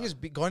there, so the thing is,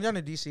 going down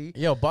to DC.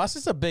 Yo,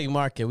 Boston's a big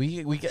market.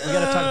 We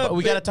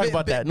gotta talk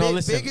about that. No,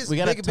 listen, we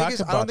gotta talk about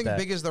that. I don't think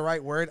big is the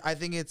right word. I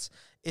think it's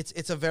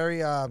a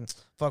very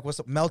what's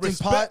the melting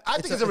pot? I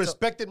think it's a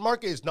respected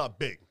market. It's not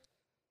big.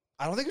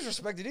 I don't think it's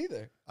respected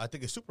either. I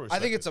think it's super I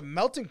respected. think it's a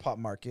melting pot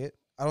market.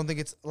 I don't think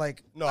it's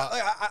like No.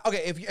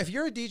 okay. If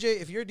you're a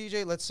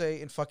DJ, let's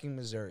say in fucking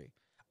Missouri,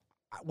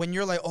 when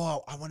you're like,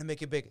 oh, I want to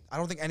make it big, I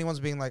don't think anyone's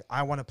being like,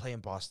 I want to play in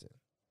Boston.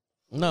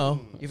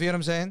 No, You feel what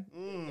I'm saying?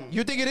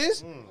 You think it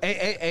is?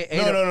 Hey,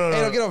 No.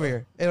 Ado, get over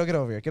here. Ado, get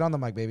over here. Get on the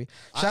mic, baby.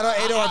 Shout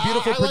out Ado, our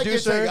beautiful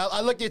producer.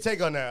 I like your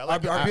take on that. I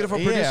like Our beautiful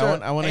yeah,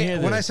 producer. I wanna hear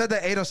When this. I said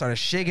that, Ado started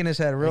shaking his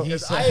head real.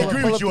 I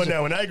agree with you on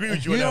that one. I agree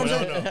with you on You know that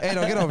what I'm one. saying?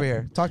 Ado, get over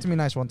here. Talk to me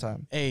nice one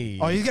time. hey,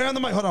 Oh, you get on the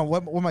mic. Hold on.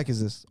 What mic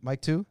is this? Mic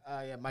 2?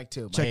 Yeah, Mike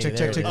too. Check, Hey, check,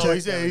 there check, we check, go. Oh,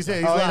 check. he's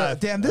Oh, live.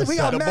 damn, we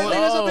got The mad boy-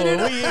 niggas up in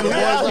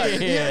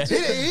here.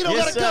 He don't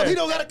got a cup. He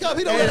don't got a cup.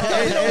 He don't got a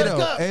cup. He don't got a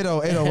cup.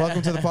 Ado,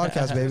 welcome to the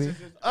podcast, baby.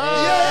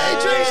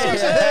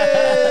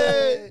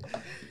 Yay,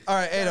 All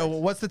right, Ado,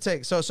 what's the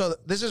take? So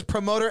this is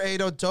promoter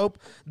Ado,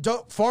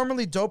 dope,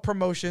 formerly Dope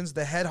Promotions,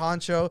 the head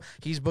honcho.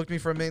 He's booked me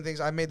for many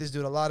things. I made this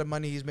dude a lot of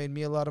money. He's made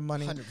me a lot of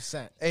money.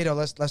 100%. Ado,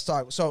 let's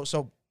talk.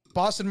 So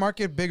Boston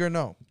market, big or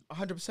no?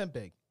 100%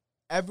 big.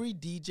 Every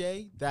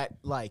DJ that,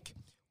 like,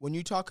 when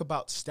you talk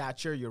about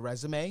stature, your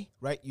resume,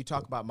 right? You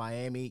talk about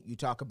Miami, you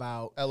talk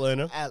about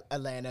Atlanta.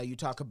 Atlanta, you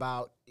talk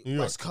about New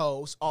York. West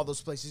Coast, all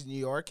those places in New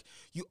York.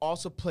 You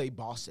also play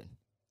Boston.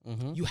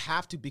 You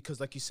have to because,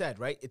 like you said,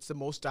 right? It's the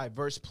most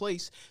diverse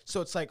place. So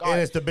it's like, all And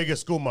right, it's the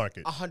biggest school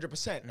market.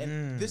 100%.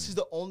 And this is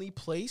the only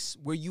place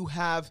where you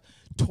have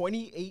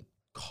 28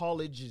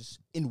 colleges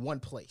in one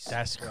place.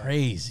 that's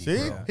crazy.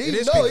 See?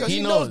 bro.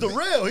 He knows the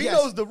real. He Yes.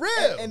 knows the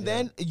real. And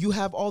then you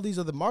have all these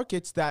other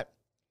markets that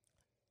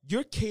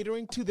you're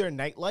catering to their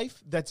nightlife.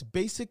 That's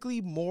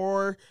basically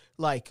more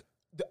like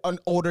an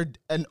older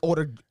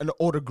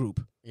group.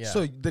 Yeah.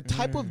 So the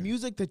type of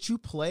music that you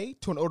play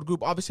to an older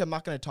group, obviously I'm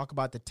not going to talk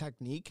about the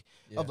technique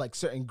of like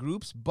certain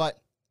groups, but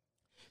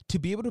to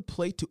be able to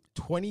play to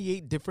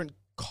 28 different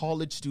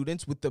college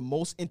students with the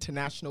most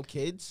international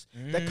kids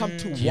that come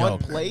to one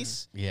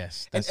place.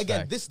 Yes. And That's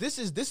again, facts. this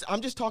is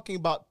I'm just talking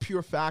about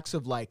pure facts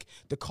of like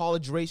the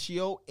college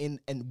ratio in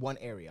one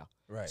area.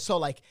 Right. So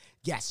like,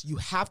 yes, you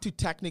have to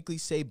technically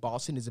say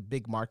Boston is a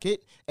big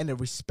market and a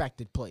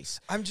respected place.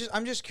 I'm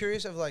just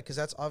curious of like, because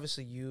that's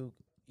obviously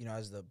you know,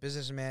 as the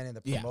businessman and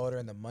the Yeah. promoter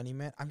and the money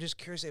man. I'm just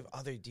curious if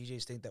other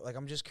DJs think that. Like,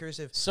 I'm just curious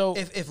if So-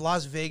 if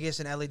Las Vegas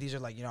and LADs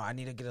are like, you know, I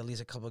need to get at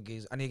least a couple of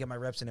gigs. I need to get my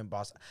reps in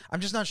Boston. I'm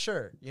just not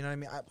sure. You know what I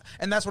mean?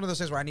 And that's one of those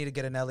things where I need to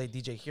get an LA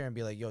DJ here and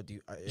be like, yo,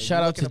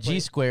 Shout out to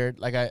G Squared.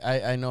 Like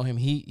I know him.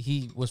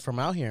 He was from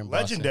out here in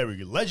Boston.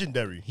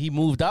 Legendary. He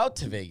moved out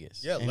to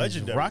Vegas. Yeah, and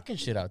legendary. He's rocking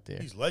shit out there.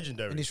 He's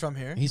legendary. And he's from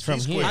here. He's from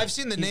G-Squared. here. I've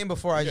seen the name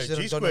before. I just don't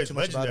know G-Squared's too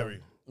much about legendary.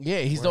 him.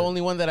 Yeah, he's the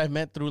only one that I've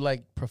met through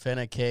like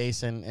Profana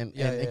Case and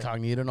Yeah, yeah.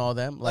 Incognito and all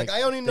them. Like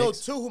I only know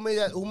Dix. two who made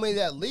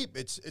that leap.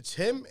 It's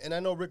him and I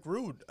know Rick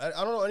Rude. I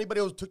don't know anybody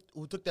else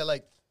who took that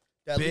like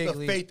that Big leap of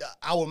leap. faith.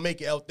 I will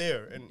make it out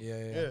there. And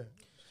Yeah.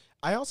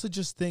 I also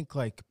just think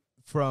like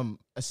from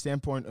a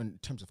standpoint in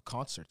terms of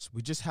concerts,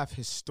 we just have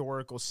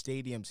historical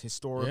stadiums,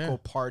 historical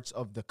parts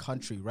of the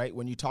country, right?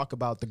 When you talk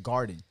about the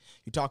Garden,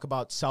 you talk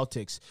about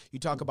Celtics, you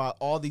talk about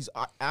all these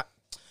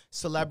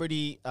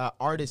celebrity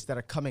artists that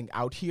are coming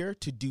out here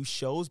to do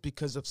shows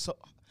because of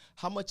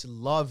how much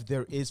love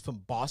there is from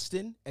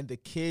Boston and the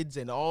kids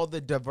and all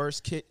the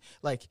diverse kid.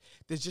 Like,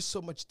 there's just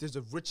so much. There's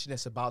a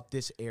richness about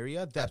this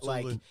area that,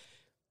 Absolutely. like,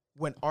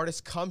 when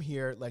artists come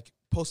here, like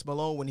Post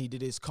Malone when he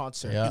did his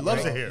concert, Yeah. He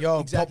loves right? it here. Yo,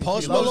 Exactly.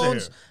 Post He loves it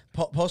Malone's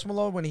here. Post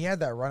Malone when he had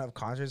that run of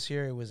concerts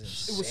here, it was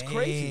insane. It was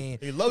crazy.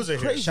 He loves it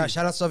here. Crazy. Shout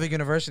out Suffolk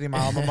University, my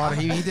alma mater.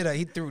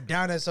 He threw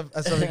down at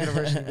Suffolk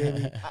University,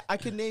 baby. I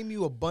can name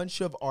you a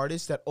bunch of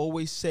artists that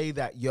always say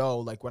that, yo,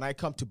 like when I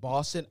come to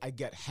Boston, I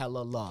get hella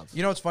love.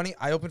 You know what's funny?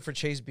 I opened for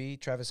Chase B,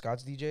 Travis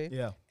Scott's DJ.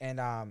 Yeah.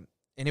 And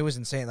it was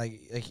insane. Like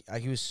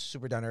he was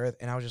super down to earth,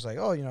 and I was just like,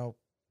 oh, you know,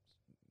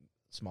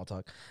 small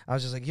talk. I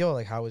was just like, yo,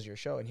 like how was your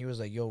show? And he was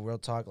like, yo, real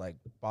talk, like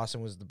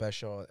Boston was the best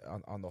show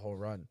on the whole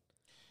run.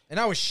 And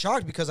I was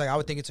shocked because like I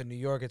would think it's in New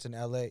York, it's in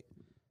LA. You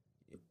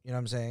know what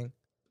I'm saying?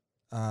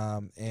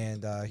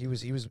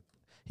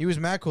 He was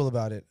mad cool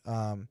about it.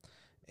 That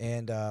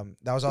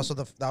was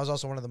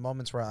also one of the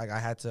moments where like I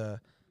had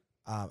to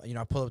you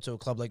know, I pull up to a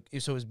club like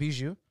so it was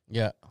Bijou.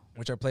 Yeah.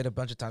 Which I played a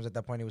bunch of times. At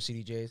that point, it was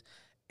CDJs,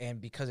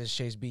 and because it's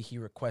Chase B, he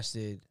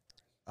requested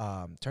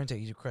turntable.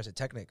 He requested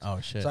Technics. Oh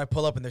shit. So I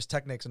pull up and there's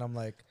Technics, and I'm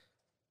like,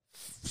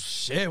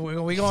 shit,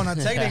 we going on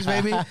Technics,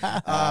 baby.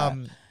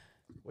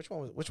 Which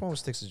one was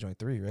Sticks' joint?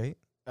 3, right?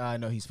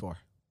 No, he's 4.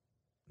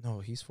 No,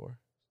 he's 4.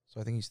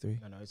 So I think he's 3.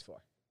 No, he's 4.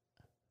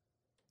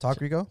 Talk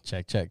Rico.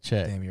 check.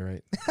 Damn, you're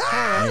right.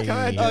 Hey.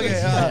 Okay.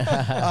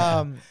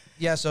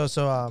 Yeah. So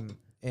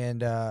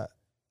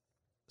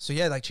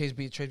yeah, like Chase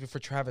B for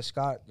Travis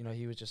Scott. You know,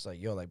 he was just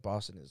like, yo, like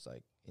Boston is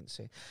like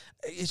insane.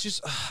 It's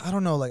just I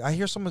don't know. Like I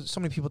hear so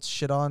many people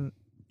shit on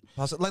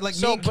Boston. Like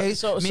So, me and but- Case.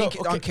 so- so,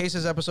 On okay.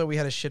 Case's episode, we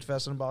had a shit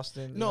fest in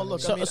Boston. No, look,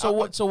 So, I mean,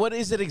 what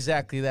is it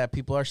exactly that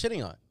people are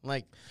shitting on?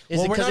 Like, is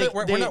Well, it we're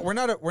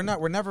 'cause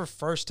we're never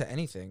first to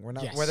anything. We're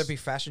not Yes. whether it be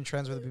fashion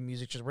trends, whether it be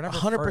music trends. We're never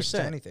 100%. first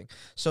to anything.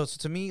 So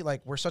to me,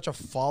 like we're such a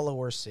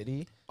follower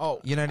city. Oh,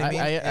 You know what I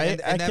mean? I and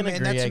can that agree,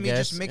 to I me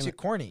just guess. makes And- it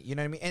corny. You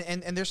know what I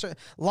mean? And there's a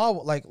law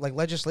like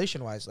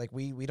legislation wise, like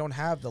we don't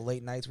have the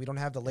late nights, we don't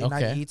have the late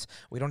night Okay. eats,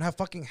 we don't have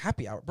fucking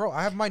happy hour, bro.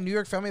 I have my New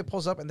York family that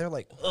pulls up and they're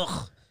like,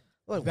 ugh,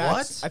 like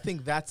That's, what? I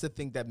think that's the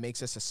thing that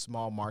makes us a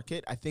small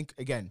market. I think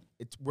again,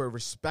 we're a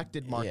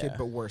respected market, Yeah.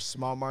 but we're a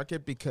small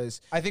market because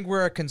I think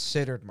we're a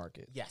considered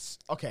market. yes,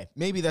 okay,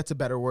 maybe that's a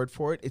better word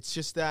for it. It's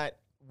just that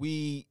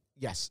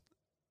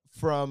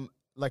from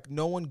like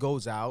no one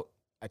goes out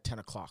at 10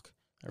 o'clock.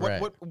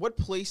 Right. What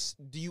place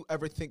do you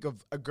ever think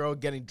of a girl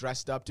getting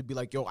dressed up to be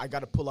like, yo, I got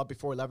to pull up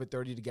before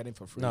 11:30 to get in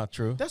for free? No,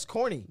 true. That's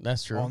corny.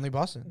 That's true. Only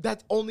Boston.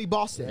 That's only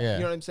Boston. Yeah. You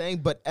know what I'm saying?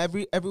 But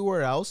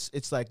everywhere else,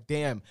 it's like,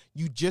 damn,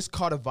 you just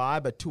caught a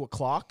vibe at 2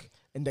 o'clock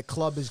and the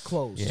club is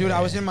closed. Yeah. Dude,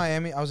 I was in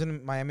Miami. I was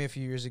in Miami a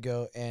few years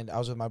ago, and I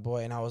was with my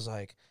boy, and I was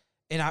like,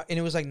 and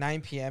it was like 9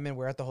 p.m. and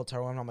we're at the hotel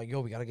room. And I'm like,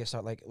 yo, we gotta get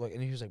started. Like, look,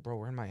 and he was like, bro,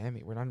 we're in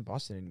Miami. We're not in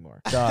Boston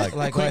anymore. Dog,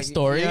 Like, quick like,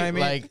 story. you know what I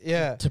mean? Like,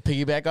 Yeah. To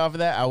piggyback off of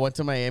that, I went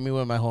to Miami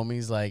with my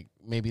homies like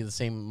maybe the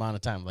same amount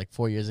of time, like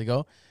 4 years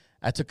ago.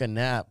 I took a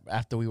nap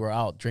after we were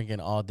out drinking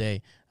all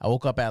day. I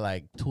woke up at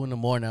like 2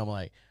 a.m. I'm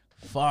like,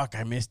 fuck,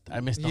 I missed the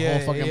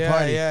whole fucking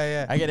party.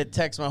 Yeah. I get a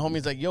text. My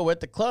homie's like, yo, we're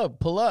at the club.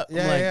 Pull up. I'm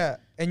Yeah, like, yeah.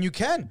 And you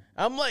can.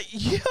 I'm like,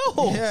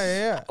 yo.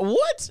 Yeah.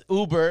 What?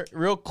 Uber,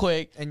 real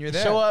quick. And you're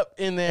there. Show up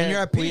in there. And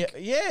you're at peak.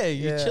 You're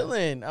Yeah.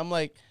 chilling. I'm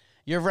like,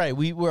 you're right.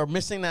 We were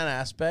missing that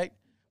aspect.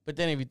 But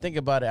then if you think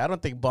about it, I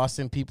don't think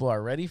Boston people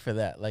are ready for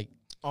that. Like,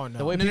 Oh, no.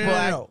 the way No, people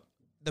act. no.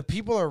 The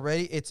people are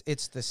ready.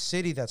 It's the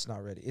city that's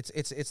not ready. It's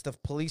the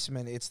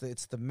policeman. It's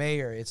the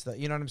mayor. It's the,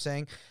 you know what I'm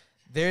saying?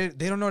 They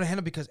don't know how to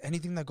handle, because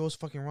anything that goes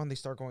fucking wrong, they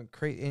start going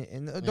crazy.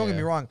 And don't get me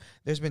Yeah. wrong,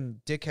 there's been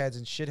dickheads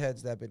and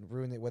shitheads that have been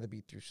ruined it, whether it be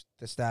through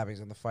the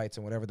stabbings and the fights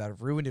and whatever, that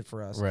have ruined it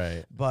for us.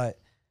 Right. But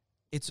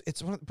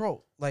It's one of,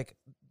 bro, like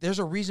there's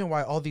a reason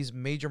why all these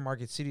major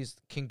market cities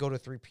can go to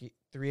 3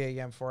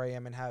 a.m., 4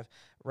 a.m. and have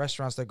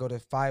restaurants that go to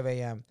 5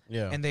 a.m.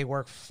 Yeah. and they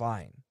work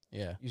fine.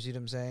 Yeah. You see what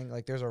I'm saying?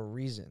 Like there's a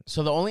reason.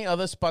 So the only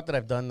other spot that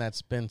I've done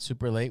that's been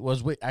super late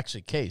was with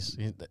actually Case.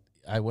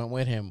 I went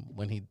with him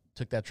when he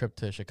took that trip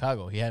to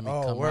Chicago. He had me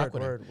come rock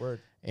with him. Word.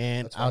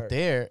 And That's out hard.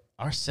 there,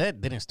 our set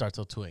didn't start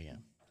till 2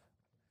 a.m.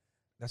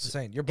 That's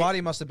insane. Your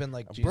body must have been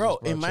like, Jesus, Bro,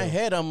 in my chill.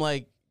 head, I'm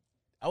like,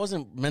 I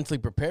wasn't mentally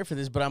prepared for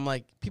this, but I'm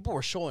like, people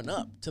were showing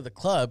up to the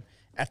club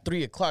at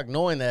 3 o'clock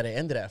knowing that it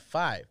ended at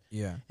 5.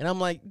 Yeah. And I'm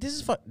like, this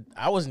is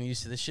I wasn't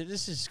used to this shit.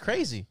 This is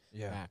crazy.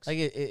 Yeah. Like,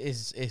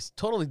 it's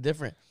totally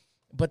different.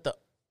 But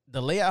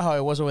the layout how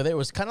it was over there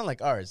was kind of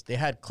like ours. They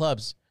had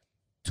clubs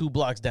 2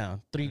 blocks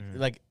down, 3,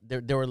 like,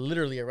 they were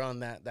literally around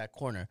that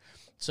corner.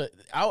 So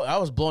I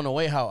was blown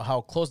away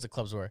how close the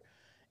clubs were.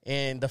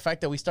 And the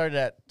fact that we started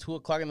at 2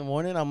 o'clock in the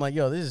morning, I'm like,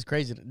 yo, this is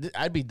crazy.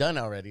 I'd be done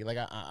already. Like,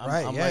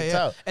 I'm lights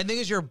out. And the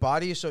thing is, your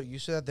body is so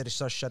used to that it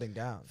starts shutting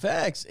down.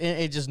 Facts. And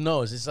it just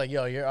knows. It's like,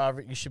 yo,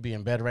 you should be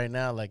in bed right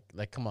now. Like,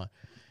 come on.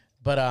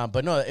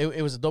 But no,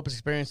 it was a dope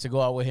experience to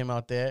go out with him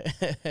out there.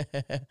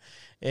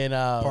 And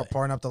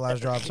Pouring up the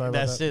last drop. Sorry about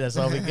that. that's it. That's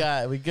all we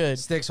got. We good.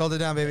 Sticks, hold it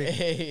down,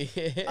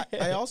 baby.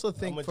 I also I'm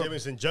think a from,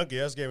 Jameson junkie.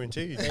 That's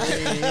guaranteed.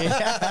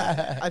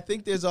 I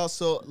think there's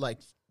also like,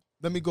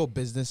 let me go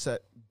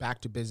back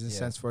to business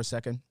sense for a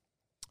second.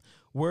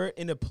 We're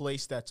in a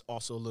place that's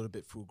also a little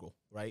bit frugal,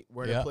 right?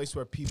 We're in a place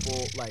where people,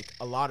 like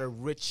a lot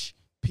of rich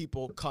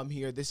people come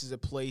here. This is a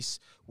place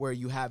where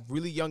you have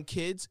really young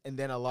kids and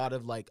then a lot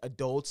of like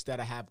adults that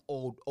have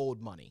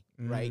old money,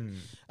 right?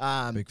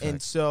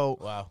 And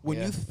so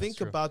when you think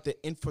about the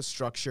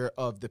infrastructure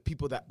of the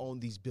people that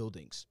own these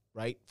buildings,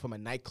 right, from a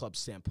nightclub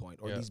standpoint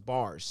or these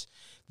bars,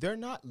 they're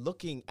not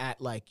looking at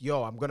like,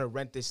 yo, I'm going to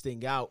rent this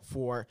thing out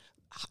for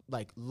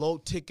like low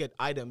ticket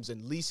items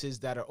and leases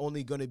that are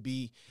only going to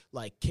be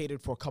like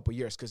catered for a couple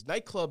years, because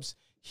nightclubs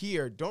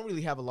here don't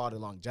really have a lot of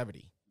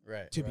longevity.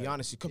 Right. To be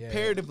honest,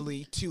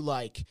 comparatively to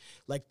like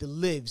the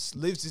Lives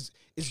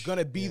is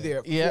gonna be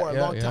there for a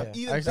long time.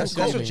 Even That's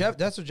what Jeff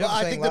was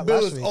I saying think the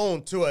bill is week.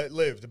 owned to it.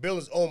 Live. The bill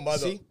is owned by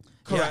the.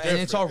 Correct, and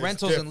it's all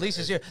rentals and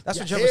leases here. That's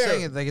what Jeff was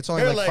saying. Like it's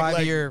only like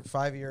 5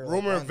 year.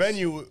 Rumor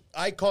venue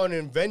icon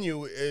and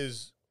venue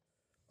is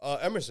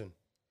Emerson.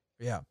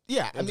 Yeah.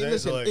 I mean,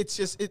 listen, it's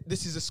just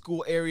this is a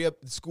school area.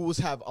 The schools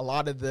have a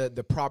lot of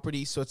the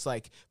property, so it's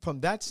like from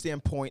that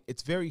standpoint,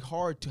 it's very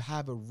hard to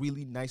have a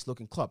really nice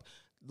looking club.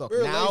 Look,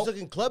 Real now nice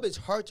looking club. It's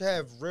hard to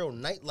have real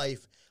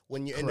nightlife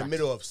when you're in the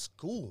middle of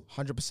school.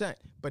 100%.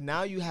 But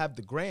now you have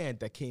the Grand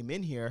that came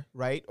in here,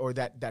 right? Or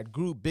that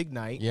group, Big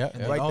Night.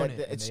 And they right? own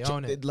it, and they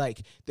own it.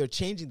 Like they're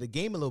changing the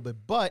game a little bit,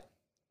 but.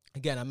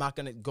 Again, I'm not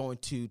gonna go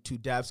into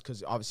depths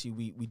because obviously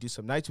we do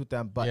some nights with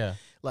them, but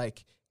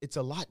like it's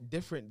a lot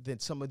different than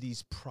some of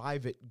these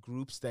private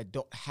groups that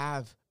don't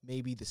have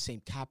maybe the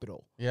same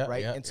capital,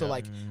 right? And so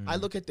like I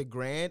look at the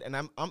Grand and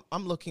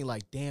I'm looking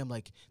like, damn,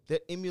 like they're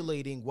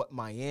emulating what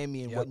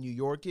Miami and what New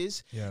York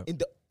is,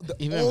 and the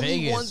Even only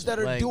Vegas, ones that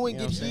are like, doing you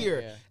know it what I'm saying?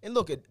 here. Yeah. And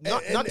look,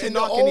 not to and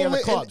knock the any other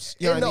only- clubs,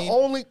 And, you know and what I the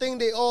mean? only thing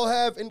they all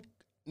have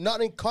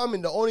not in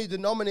common, the only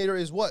denominator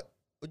is what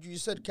you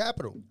just said,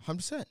 capital.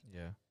 100%.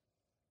 Yeah.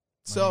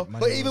 So, Money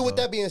But even was with up.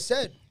 that being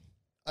said,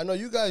 I know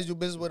you guys do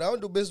business with. I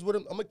don't do business with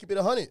them. I'm gonna keep it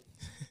 100.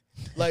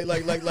 Like.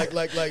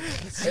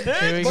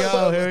 Here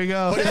we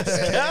go.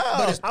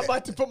 I'm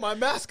about to put my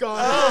mask on.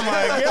 Oh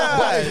my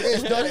god!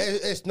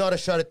 It's not a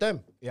shot at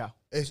them. Yeah.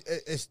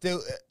 It's still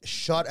a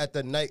shot at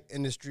the night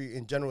industry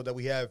in general that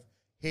we have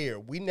here.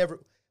 We never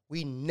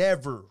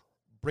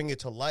bring it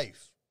to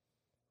life.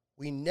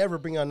 We never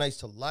bring our nights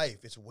to life.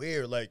 It's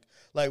weird. Like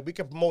we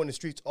can promote in the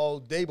streets all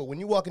day, but when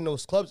you walk in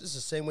those clubs, it's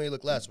the same way it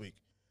looked last week.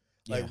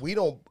 Like we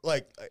don't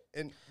like,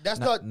 and that's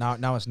not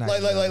now it's not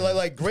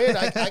like Grand.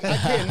 I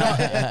can't not.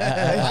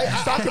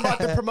 I talk about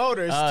the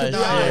promoters. To be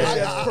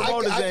honest,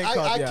 promoters ain't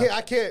called,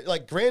 I can't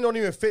like Grand don't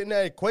even fit in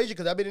that equation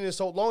because I've been in it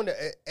so long that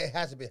it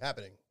hasn't been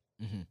happening.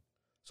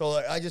 So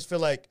like, I just feel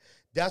like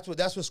that's what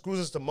screws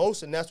us the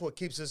most, and that's what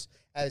keeps us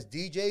as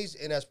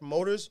DJs and as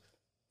promoters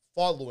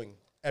following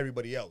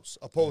everybody else,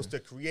 opposed to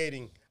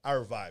creating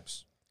our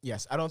vibes.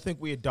 Yes, I don't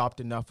think we adopt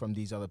enough from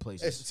these other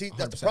places. See,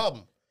 that's 100%. the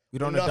problem. We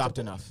don't adopt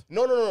enough.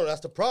 No.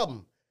 That's the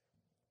problem.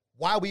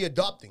 Why are we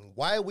adopting?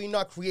 Why are we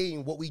not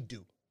creating what we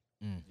do?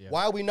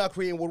 Why are we not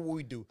creating what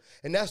we do?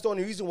 And that's the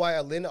only reason why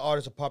Atlanta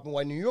artists are popping,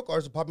 why New York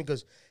artists are popping,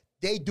 because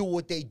they do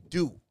what they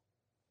do.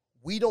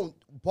 We don't.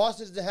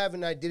 Boston doesn't have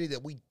an identity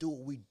that we do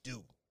what we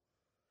do.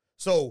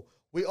 So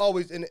we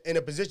always in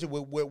a position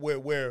where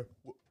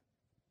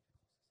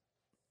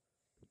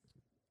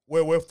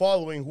we're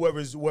following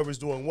whoever's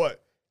doing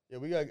what. Yeah,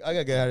 I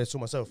gotta get out of this to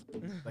myself.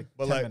 Like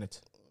But 10 like-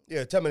 minutes.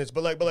 Yeah, 10 minutes.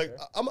 But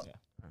I'm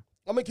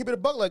gonna keep it a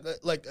buck.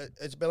 Like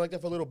it's been like that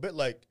for a little bit.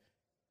 Like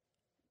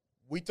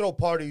we throw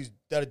parties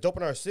that are dope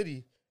in our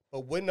city,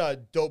 but we're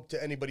not dope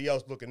to anybody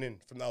else looking in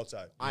from the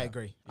outside. I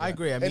agree. I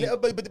mean,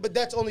 But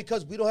that's only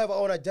because we don't have our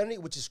own identity,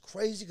 which is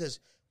crazy because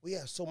we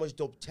have so much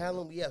dope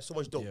talent. We have so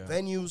much dope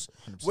venues.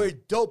 100%. We're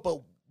dope,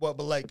 but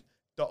like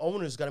the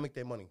owners got to make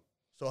their money.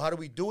 So how do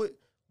we do it?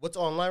 What's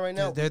online right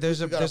now?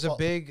 There's a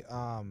big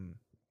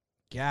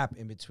gap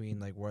in between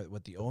like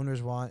what the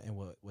owners want and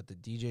what the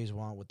DJs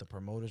want, what the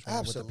promoters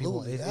want, what the people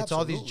want. It's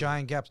all these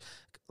giant gaps,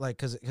 like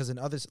because in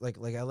others like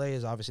LA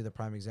is obviously the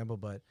prime example,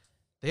 but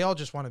they all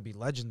just want to be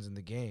legends in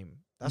the game.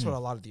 That's what a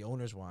lot of the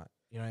owners want.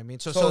 You know what I mean?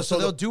 So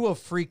they'll do a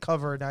free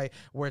cover night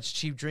where it's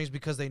cheap drinks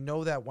because they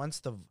know that once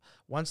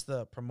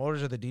the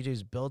promoters or the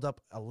DJs build up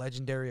a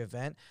legendary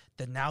event,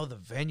 then now the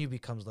venue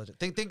becomes legend.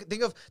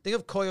 Think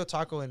of Koyo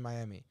Taco in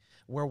Miami,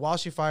 where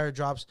Walshy Fire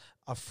drops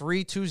a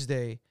free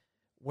Tuesday,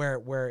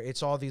 where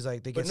it's all these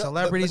like they get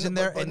celebrities in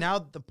there, and now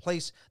the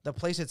place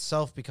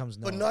itself becomes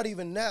known. But not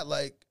even that.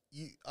 Like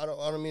I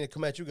don't mean to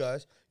come at you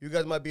guys. You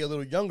guys might be a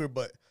little younger,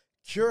 but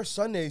Cure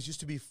Sundays used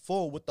to be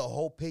full with the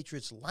whole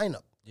Patriots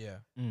lineup. Yeah.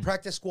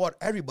 Practice squad,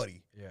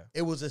 everybody. Yeah.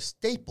 It was a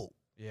staple.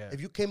 Yeah. If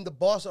you came to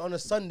Boston on a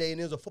Sunday and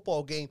there was a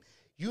football game,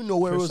 you know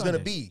where it was going to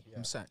be.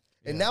 Yeah.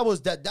 And that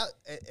was that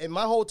in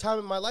my whole time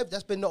in my life,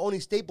 that's been the only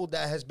staple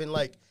that has been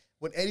like,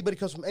 when anybody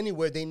comes from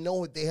anywhere, they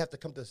know they have to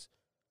come to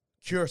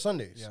Cure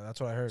Sundays. Yeah,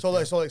 that's what I heard. So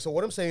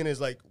what I'm saying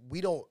is like,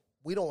 we don't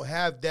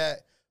have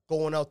that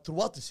going out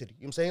throughout the city.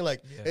 You know what I'm saying?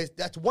 Like,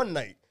 that's one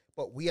night,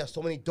 but we have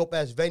so many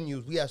dope-ass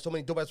venues. We have so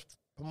many dope-ass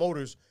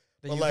promoters.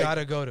 That you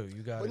gotta go to.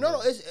 You gotta.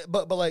 No,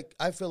 but like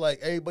I feel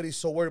like everybody's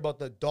so worried about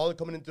the dollar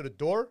coming into the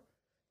door,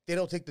 they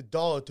don't take the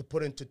dollar to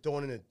put into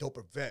throwing in a dope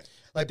event.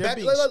 Like they're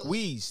being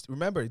squeezed.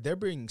 Remember, they're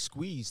being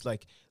squeezed.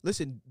 Like,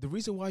 listen, the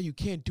reason why you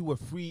can't do a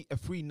free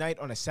night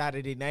on a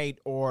Saturday night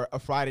or a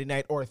Friday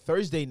night or a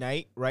Thursday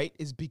night, right,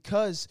 is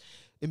because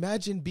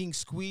imagine being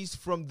squeezed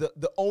from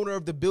the owner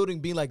of the building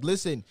being like,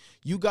 listen,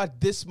 you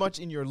got this much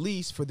in your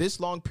lease for this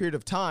long period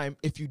of time.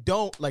 If you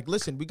don't, like,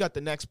 listen, we got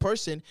the next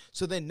person.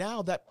 So then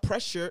now that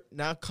pressure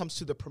now comes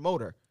to the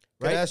promoter,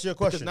 right? Can I ask you a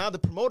question? Because now the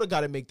promoter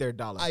got to make their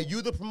dollar. Are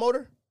you the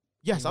promoter?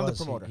 Yes, I'm the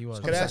promoter. He was.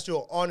 Can I ask you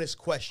an honest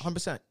question?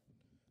 100%.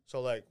 So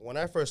like when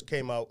I first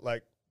came out,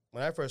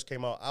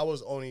 I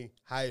was only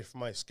hired for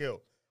my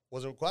skill.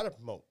 Wasn't required to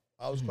promote.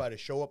 I was required to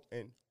show up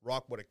and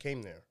rock what it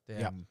came there.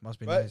 Damn,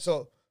 must be Right? nice.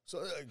 So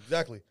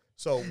exactly.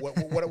 So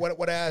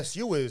what I ask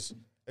you is,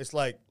 it's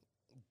like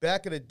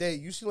back in the day,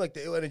 you seem like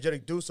the ill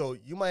energetic dude. So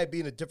you might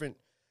be in a different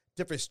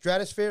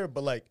stratosphere,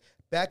 but like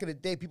back in the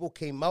day, people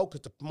came out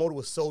because the promoter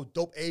was so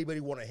dope. Everybody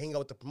want to hang out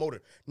with the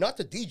promoter, not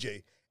the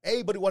DJ.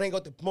 Everybody want to hang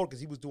out with the promoter because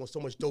he was doing so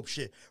much dope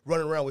shit,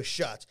 running around with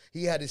shots.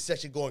 He had his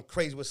session going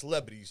crazy with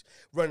celebrities,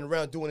 running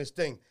around doing his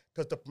thing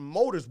because the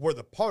promoters were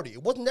the party.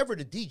 It wasn't never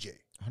the DJ.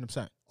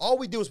 100%. All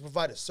we did was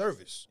provide a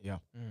service. Yeah.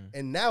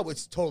 And now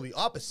it's totally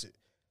opposite,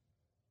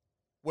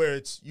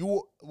 where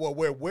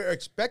where we're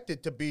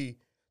expected to be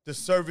the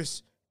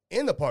service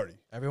in the party.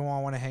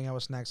 Everyone want to hang out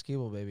with Snacks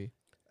Keeble, baby.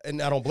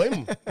 And I don't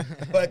blame them.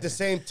 But at the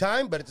same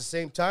time,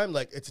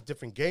 like, it's a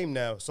different game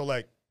now. So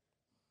like,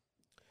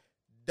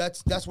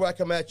 that's where I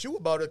come at you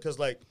about it, because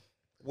like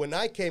when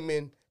I came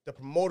in, the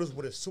promoters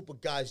were the super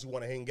guys you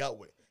want to hang out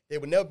with. They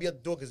would never be at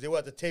the door because they were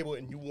at the table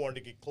and you wanted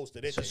to get close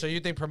to this. So you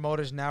think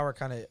promoters now are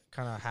kind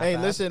of Hey,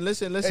 listen. Let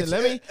me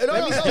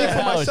speak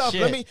for myself.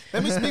 Shit.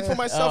 Let me speak for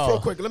myself real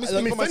quick. Let me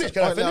speak for myself.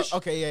 Can I finish?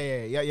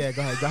 Okay, yeah.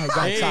 Go ahead.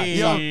 Hey.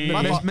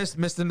 Sorry.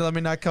 Mister, let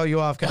me not cut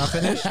you off. Can I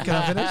finish? You know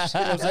what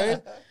I'm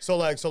saying? So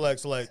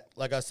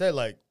like I said,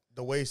 like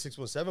the way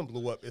 617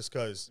 blew up is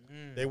because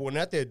they weren't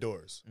at their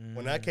doors.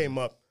 When I came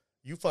up,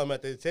 you found them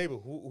at their table.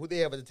 Who they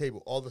have at the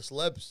table? All the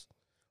celebs,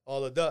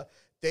 all of the.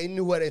 They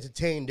knew how to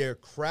entertain their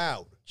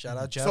crowd. Shout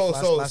out Jeff. So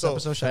last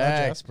episode. Shout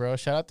out Jeff, bro.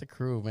 Shout out the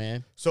crew,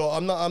 man. So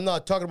I'm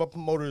not talking about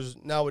promoters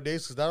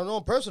nowadays because I don't know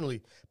them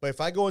personally. But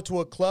if I go into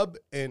a club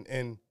and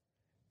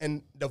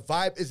the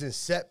vibe isn't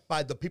set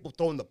by the people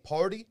throwing the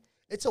party,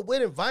 it's a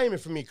weird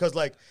environment for me. Because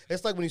like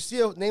it's like when you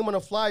see a name on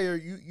a flyer,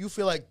 you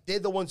feel like they're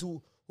the ones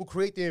who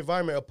create the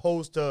environment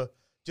opposed to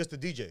just the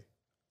DJ.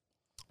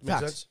 Make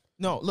Facts. sense?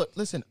 No, look,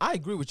 listen. I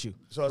agree with you.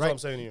 So that's what I'm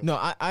saying to you. No,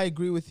 I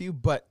agree with you,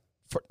 but.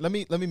 Let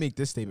me make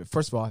this statement.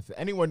 First of all, if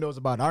anyone knows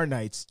about our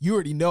nights, you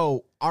already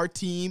know our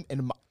team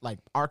and like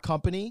our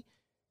company.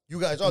 You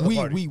guys are the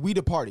party. We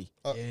the party.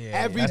 That's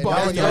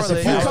Everybody.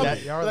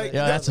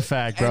 That's a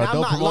fact, bro. And I'm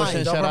Don't not promotion.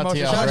 lying. Shout out to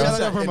y'all, Shout bro. out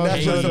to promotion.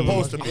 That's what it's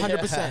supposed to be.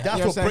 100%.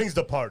 That's what brings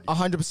the party.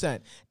 100%.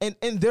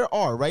 And there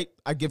are, right?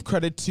 I give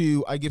credit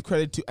to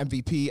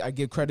MVP. I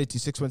give credit to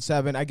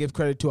 617. I give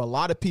credit to a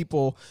lot of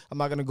people. I'm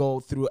not going to go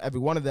through every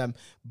one of them.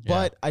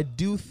 But I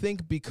do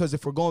think, because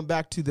if we're going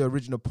back to the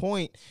original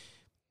point,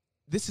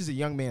 this is a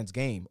young man's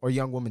game or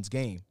young woman's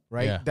game,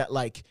 right? Yeah. That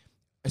like,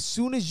 as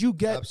soon as you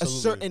get Absolutely. a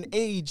certain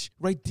age,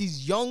 right?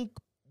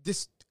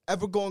 This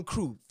ever-going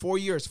crew, 4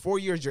 years,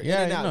 you're in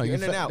and out, you're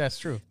in and out. That's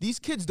true. These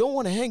kids don't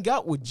want to hang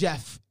out with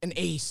Jeff and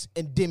Ace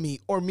and Dimmy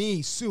or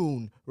me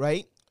soon,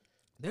 right?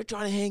 They're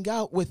trying to hang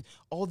out with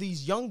all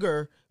these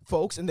younger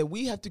folks, and then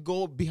we have to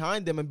go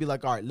behind them and be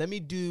like, all right, let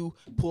me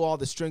pull all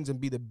the strings and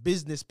be the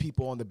business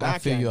people on the back I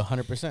feel end. you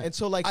 100%. And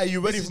so, like, Are you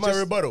ready this for is my just-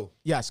 rebuttal?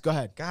 Yes, go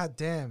ahead. God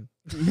damn.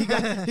 He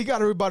got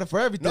a rebuttal for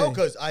everything. No,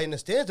 because I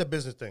understand it's a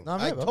business thing. No, I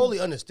man, totally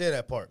understand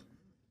that part.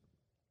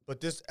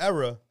 But this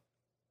era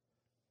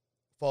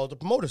follows the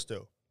promoter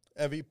still.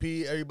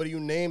 MVP, everybody you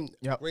name,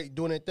 Yep. great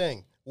doing their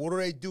thing. What do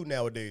they do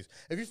nowadays?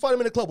 If you find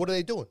them in a club, what are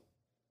they doing?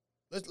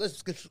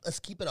 Let's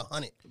keep it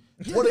 100.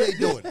 What are they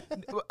doing?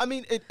 I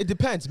mean, it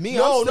depends. Me,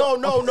 No, it's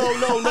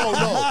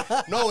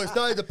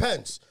not. It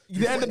depends.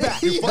 They're in the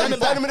back. You find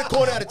them in the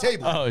corner at a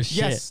table. Oh shit.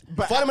 Yes,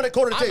 but Find them in the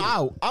corner of the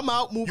table. I'm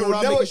out moving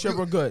around, making sure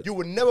we're good. You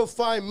would never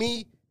find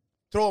me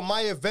throwing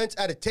my events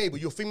at a table.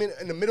 You'll find me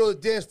in the middle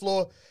of the dance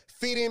floor,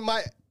 feeding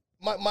my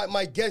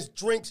guests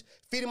drinks,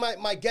 feeding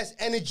my guests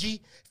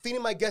energy,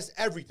 feeding my guests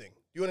everything.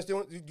 You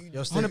understand?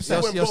 Yo,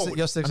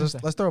 Sticks,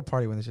 let's throw a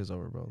party when this is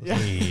over, bro.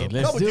 Hey, let's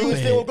No, but do you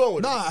understand where I'm it. going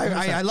with No, it.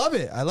 I love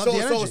it. I love the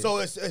energy. So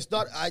it's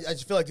not. I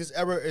just feel like this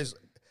era is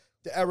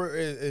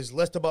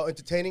less about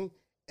entertaining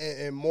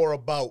and more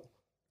about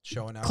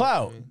showing out.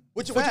 Clout.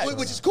 which is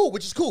cool.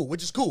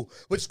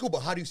 But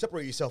how do you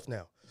separate yourself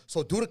now?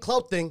 So do the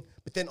clout thing,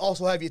 but then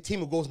also have your team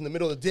who goes in the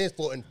middle of the dance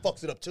floor and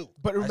fucks it up too.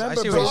 But remember,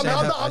 see what bro,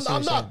 you're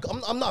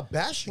saying. I'm not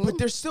bashing. but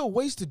there's still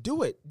ways to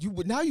do it.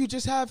 You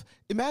just have,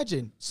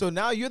 imagine. So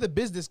now you're the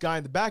business guy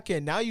in the back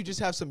end. Now you just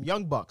have some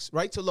young bucks,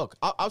 right? So look,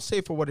 I'll say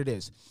it for what it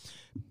is.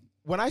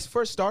 When I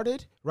first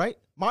started, right,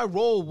 my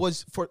role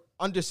was for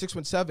under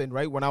 617,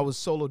 right, when I was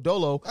solo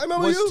dolo. I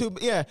remember was you.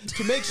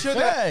 to make sure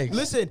that, Thanks.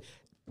 listen,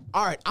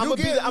 all right, I'm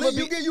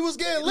You was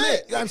getting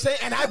lit. I'm saying,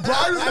 and I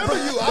brought. I remember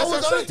you. I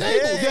was on the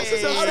table.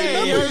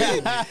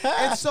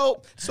 And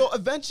so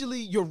eventually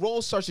your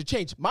role starts to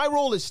change. My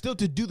role is still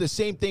to do the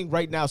same thing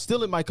right now,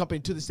 still in my company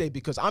to this day,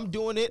 because I'm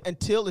doing it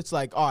until it's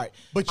like, all right.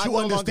 But I'm you no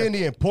understand longer-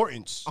 the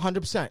importance.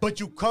 100%. But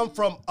you come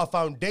from a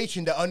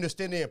foundation that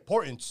understand the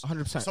importance.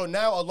 100%. So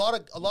now a lot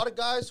of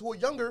guys who are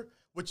younger,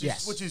 which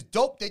is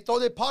dope. They throw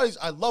their parties.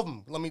 I love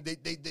them. I mean,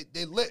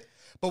 they lit.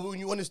 But when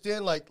you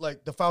understand like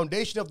the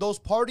foundation of those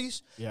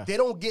parties, they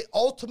don't get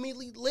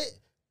ultimately lit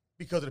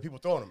because of the people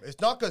throwing them.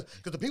 It's not because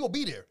the people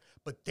be there,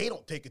 but they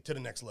don't take it to the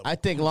next level. I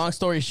think, long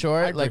story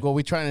short, like what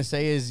we're trying to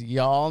say is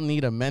y'all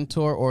need a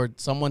mentor or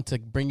someone to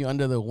bring you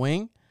under the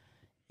wing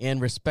and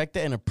respect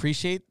it and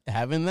appreciate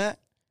having that.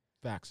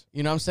 Facts.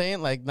 You know what I'm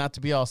saying? Like, not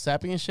to be all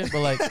sappy and shit,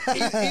 but like,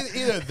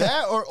 Either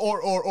that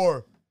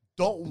or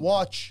don't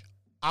watch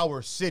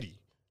our city.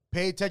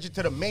 Pay attention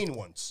to the main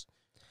ones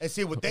and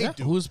see what they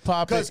do. Who's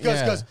popping?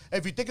 Because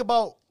if you think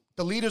about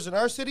the leaders in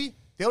our city,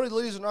 they're only the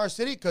leaders in our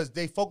city because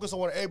they focus on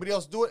what everybody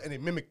else do it and they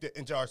mimicked it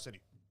into our city.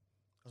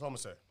 That's all I'm gonna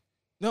say.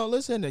 No,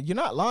 listen, you're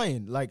not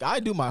lying. Like, I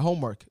do my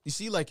homework. You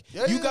see, like,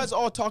 you guys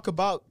all talk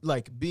about,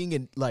 like,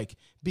 being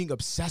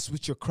obsessed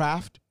with your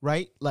craft,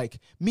 right? Like,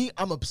 me,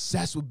 I'm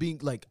obsessed with being,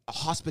 like, a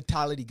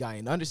hospitality guy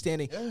and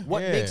understanding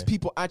what makes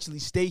people actually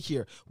stay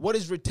here. What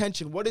is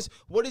retention? What is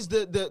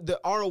the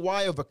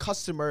ROI of a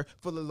customer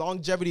for the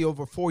longevity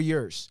over 4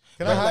 years?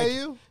 Can I hire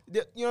you? You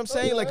know what I'm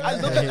saying? Like, I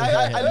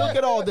look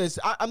at all this.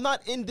 I'm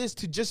not in this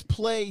to just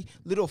play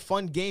little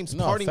fun games,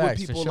 partying facts,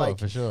 with people. for sure, like,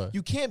 for sure.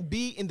 you can't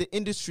be in the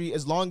industry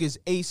as long as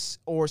Ace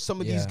or some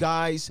of these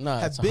guys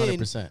have it's been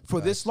 100%. for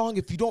this long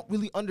if you don't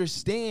really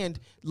understand,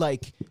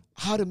 like,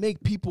 how to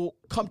make people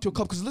come to a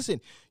club. Because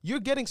listen, you're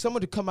getting someone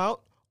to come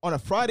out on a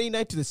Friday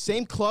night to the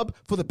same club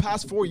for the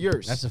past 4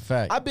 years. That's a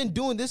fact. I've been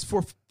doing this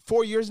for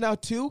 4 years now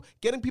too,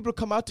 getting people to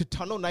come out to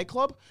Tunnel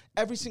Nightclub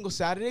every single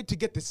Saturday to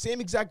get the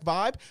same exact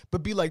vibe,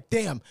 but be like,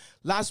 damn,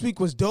 last week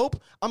was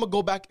dope. I'm going to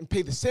go back and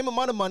pay the same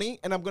amount of money,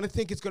 and I'm going to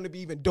think it's going to be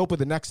even doper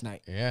the next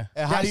night. Yeah.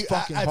 And how do That's you,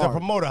 fucking as a hard.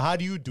 promoter, how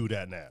do you do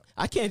that now?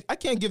 I can't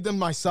give them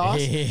my sauce.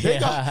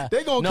 Yeah.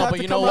 They're going to No, have but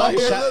to you come know out what?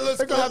 here. Shout-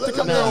 They're going to have to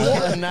come No, here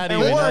and work. not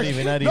and even, work. not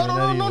even, not even,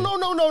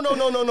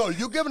 not even. No.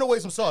 You're giving away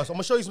some sauce. I'm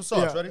gonna show you some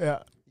sauce. Ready? Yeah.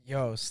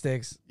 Yo,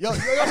 Sticks. No.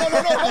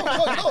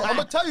 I'm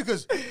gonna tell you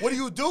because what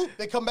do?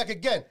 They come back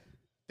again.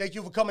 Thank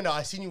you for coming out.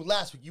 I seen you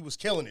last week. You was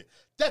killing it.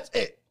 That's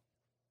it.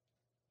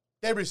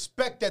 They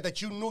respect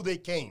that you knew they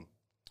came.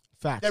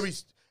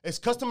 Facts. It's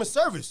customer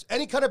service.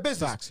 Any kind of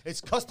business. Facts.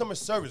 It's customer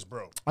service,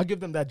 bro. I'll give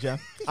them that gem.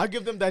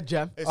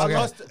 It's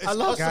I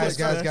love Guys.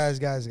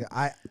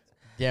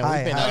 Yeah,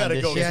 we've been I on gotta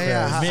this go. shit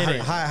Yeah, for a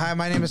minute. Hi,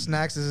 my name is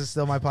Snacks. Is this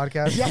still my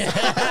podcast?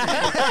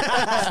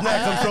 Snacks,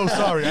 I'm so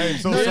sorry. I am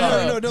so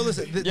sorry. No,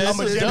 listen. Yeah, I'm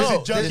a this is Jameson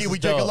dope. junkie. This We is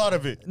drink a dope. lot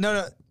of it.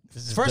 No.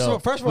 This is First of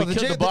dope. all, We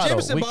killed the bottle.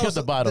 Jameson We bottle's, killed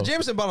the bottle. The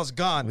Jameson bottle's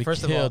gone. We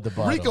first of all, killed the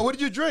bottle. Rico, what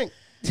did you drink?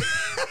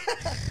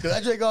 Because I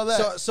drank all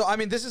that. So I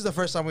mean, this is the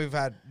first time we've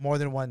had more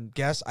than one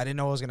guest. I didn't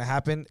know what was going to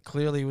happen.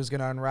 Clearly, it was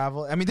going to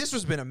unravel. I mean, this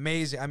has been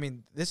amazing. I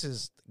mean, this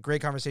is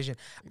great conversation.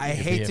 I could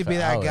be hate here to for be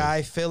that hours.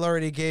 guy. Phil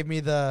already gave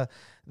me the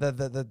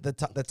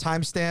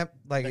timestamp.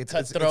 Like it's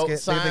cutthroat they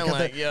sign, cut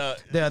like, yeah.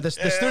 the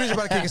studio's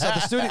about to kick us out. The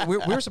studio. We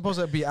were supposed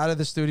to be out of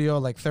the studio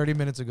like 30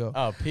 minutes ago.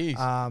 Oh, peace.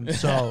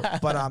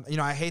 But you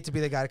know, I hate to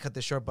be the guy to cut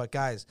this short, but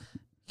guys.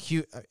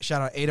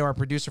 Shout out Ado, our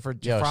producer, for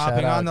Yo,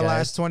 hopping shout out, on the guys.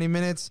 last 20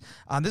 minutes.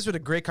 This was a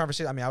great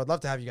conversation. I mean, I would love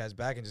to have you guys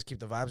back and just keep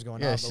the vibes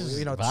going Yeah, on. it's But just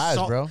you know,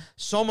 vibes, bro.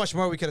 So much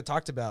more we could have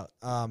talked about.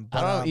 I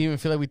don't even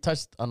feel like we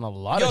touched on a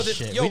lot of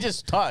shit. We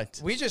just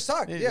talked. We just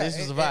talked. Yeah, This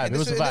was a vibe. It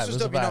was a vibe. It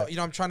was a vibe. You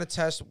know, I'm trying to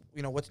test,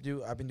 you know, what to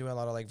do. I've been doing a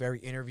lot of like very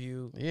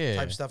interview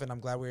type stuff, and I'm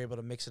glad we were able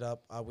to mix it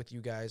up with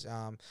you guys.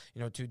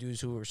 You know, two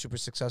dudes who were super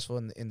successful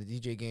in the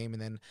DJ game,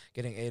 and then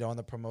getting Ado on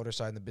the promoter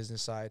side and the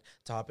business side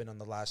to hop in on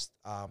the last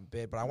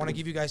bit. But I want to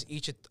give you guys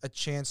each a a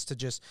chance to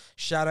just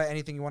shout out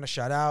anything you want to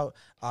shout out.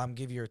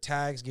 Give your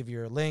tags, give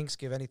your links,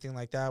 give anything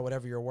like that,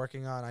 whatever you're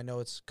working on. I know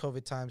it's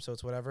COVID time, so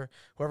it's whatever.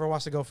 Whoever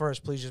wants to go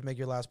first, please just make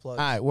your last plug.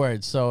 All right,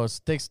 word. So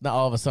Sticks not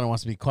all of a sudden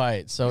wants to be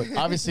quiet. So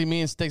obviously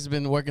me and Sticks have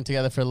been working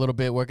together for a little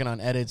bit, working on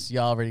edits.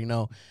 Y'all already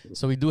know.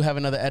 So we do have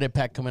another edit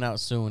pack coming out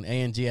soon.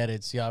 A&G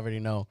Edits, y'all already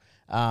know.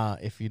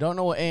 If you don't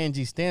know what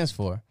A&G stands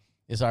for,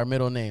 it's our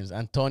middle names,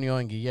 Antonio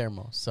and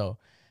Guillermo. So,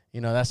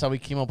 that's how we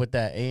came up with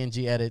that,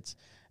 A&G Edits.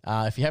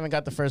 If you haven't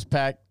got the first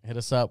pack, hit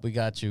us up. We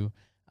got you.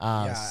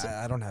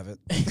 I don't have it.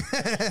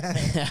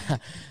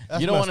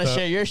 You don't want to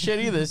share your shit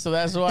either, so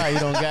that's why you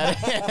don't got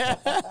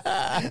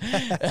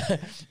it.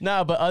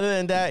 No, but other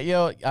than that,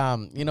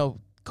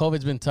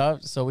 COVID's been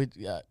tough, so we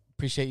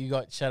appreciate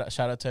you. Shout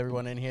out to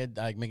everyone in here,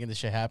 like making this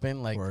shit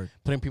happen, like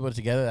putting people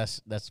together.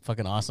 That's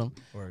fucking awesome.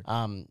 Word.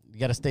 You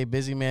got to stay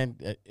busy, man.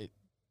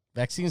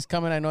 Vaccines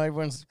coming. I know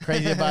everyone's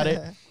crazy about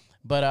it,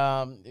 but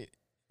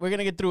we're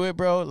gonna get through it,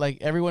 bro. Like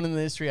everyone in the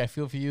industry, I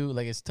feel for you.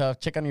 Like it's tough.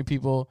 Check on your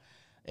people.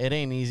 It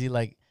ain't easy.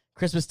 Like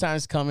Christmas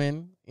time's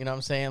coming. You know what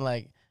I'm saying?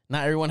 Like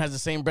not everyone has the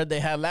same bread they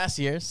had last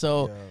year.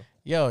 So,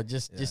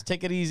 just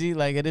take it easy.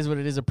 Like it is what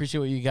it is. Appreciate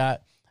what you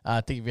got.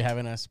 Thank you for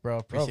having us, bro.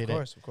 Appreciate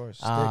it. Of course.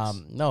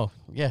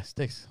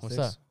 Sticks. What's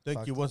up?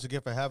 Thank you once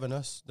again for having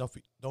us.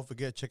 Don't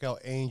forget, check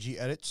out A&G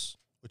Edits,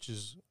 which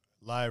is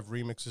live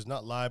remixes,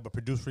 not live, but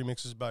produced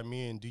remixes by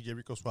me and DJ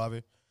Rico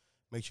Suave.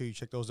 Make sure you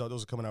check those out.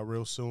 Those are coming out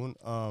real soon.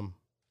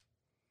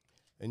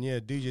 And yeah,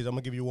 DJs, I'm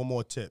gonna give you one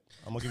more tip.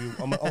 I'm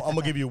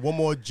gonna give you one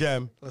more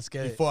gem. Let's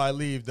get before I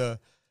leave the.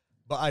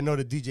 But I know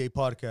the DJ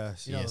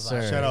podcast. Yes,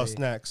 sir. Shout out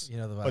Snacks. You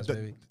know the vibes,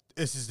 baby.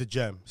 This is the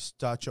gem.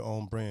 Start your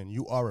own brand.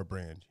 You are a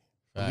brand.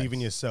 Facts. Believe in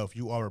yourself.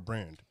 You are a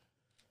brand.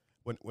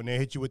 When they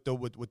hit you with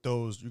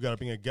those, you gotta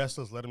bring a guest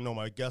list. Let them know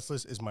my guest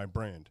list is my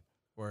brand.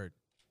 Word.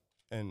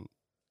 And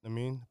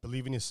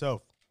believe in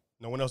yourself.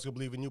 No one else will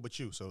believe in you but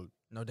you. So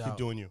no doubt. keep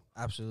doing you.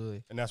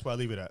 Absolutely. And that's where I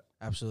leave it at.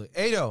 Absolutely.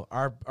 Ado,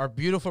 our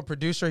beautiful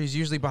producer, he's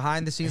usually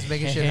behind the scenes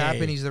making shit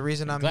happen. He's the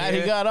reason I'm glad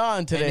here. he got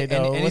on today,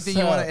 though. Anything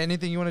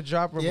you want to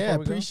drop? Yeah,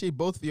 appreciate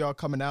both of y'all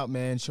coming out,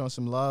 man, showing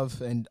some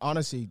love. And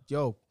honestly,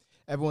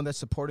 everyone that's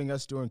supporting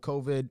us during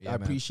COVID, I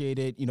appreciate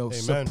it.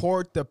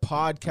 Support the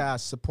podcast.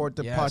 Support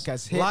the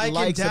podcast. Hit like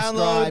and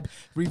download, subscribe,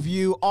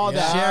 review, all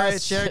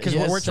that. Share it,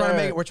 because we're trying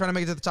to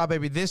make it to the top,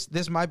 baby.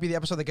 This might be the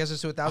episode that gets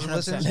us to 1,000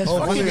 listens.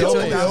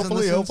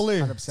 Hopefully.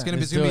 It's gonna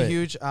be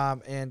huge.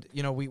 And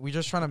we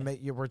just trying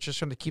to we're just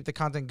trying to keep the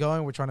content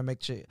going. We're trying to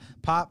make shit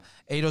pop.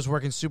 Ado's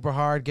working super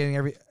hard,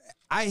 getting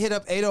I hit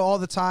up Ado all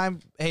the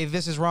time. Hey,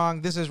 this is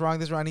wrong. This is wrong.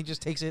 This is wrong. He just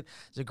takes it.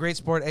 It's a great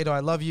sport. Ado, I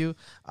love you.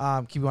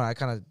 Keep going. I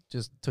kind of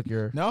just took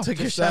your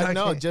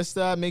shot. Just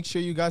make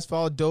sure you guys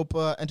follow Dope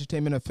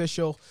Entertainment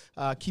Official.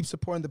 Keep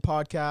supporting the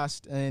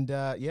podcast, and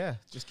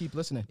just keep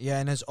listening. Yeah,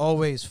 and as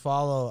always,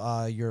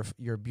 follow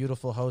your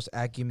beautiful host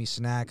at Gimme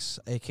Snacks,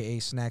 aka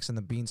Snacks and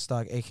the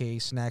Beanstalk, aka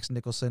Snacks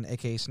Nicholson,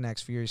 aka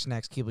Snacks Fury,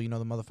 Snacks Keeble. You know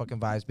the motherfucking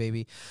vibes,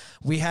 baby.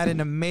 We had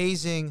an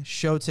amazing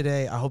show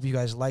today. I hope you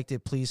guys liked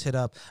it. Please hit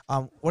up.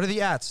 What are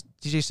the @?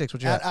 DJ Sticks,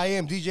 what you got? I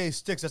am DJ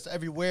Sticks. That's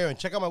everywhere. And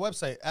check out my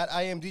website at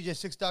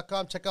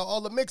IamDJ6.com. Check out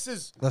all the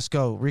mixes. Let's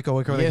go. Rico,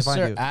 where can they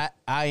find you?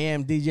 I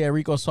am DJ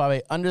Rico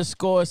Suave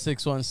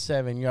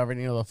 _617. You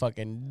already know the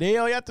fucking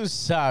deal. Ya tu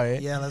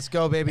sabes. Yeah, let's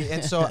go, baby.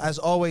 And so, as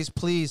always,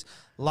 please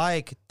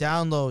like,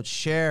 download,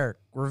 share,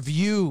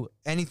 review,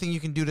 anything you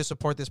can do to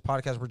support this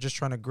podcast. We're just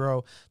trying to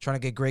grow, trying to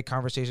get great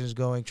conversations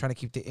going, trying to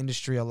keep the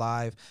industry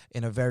alive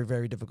in a very,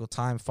 very difficult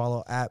time.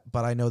 Follow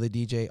But I Know the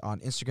DJ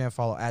on Instagram.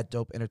 Follow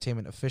Dope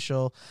Entertainment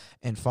Official,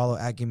 and follow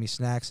Gimme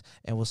Snacks.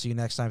 And we'll see you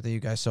next time. Thank you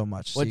guys so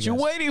much. What you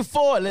waiting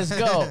for? Let's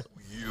go.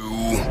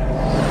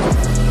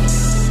 You.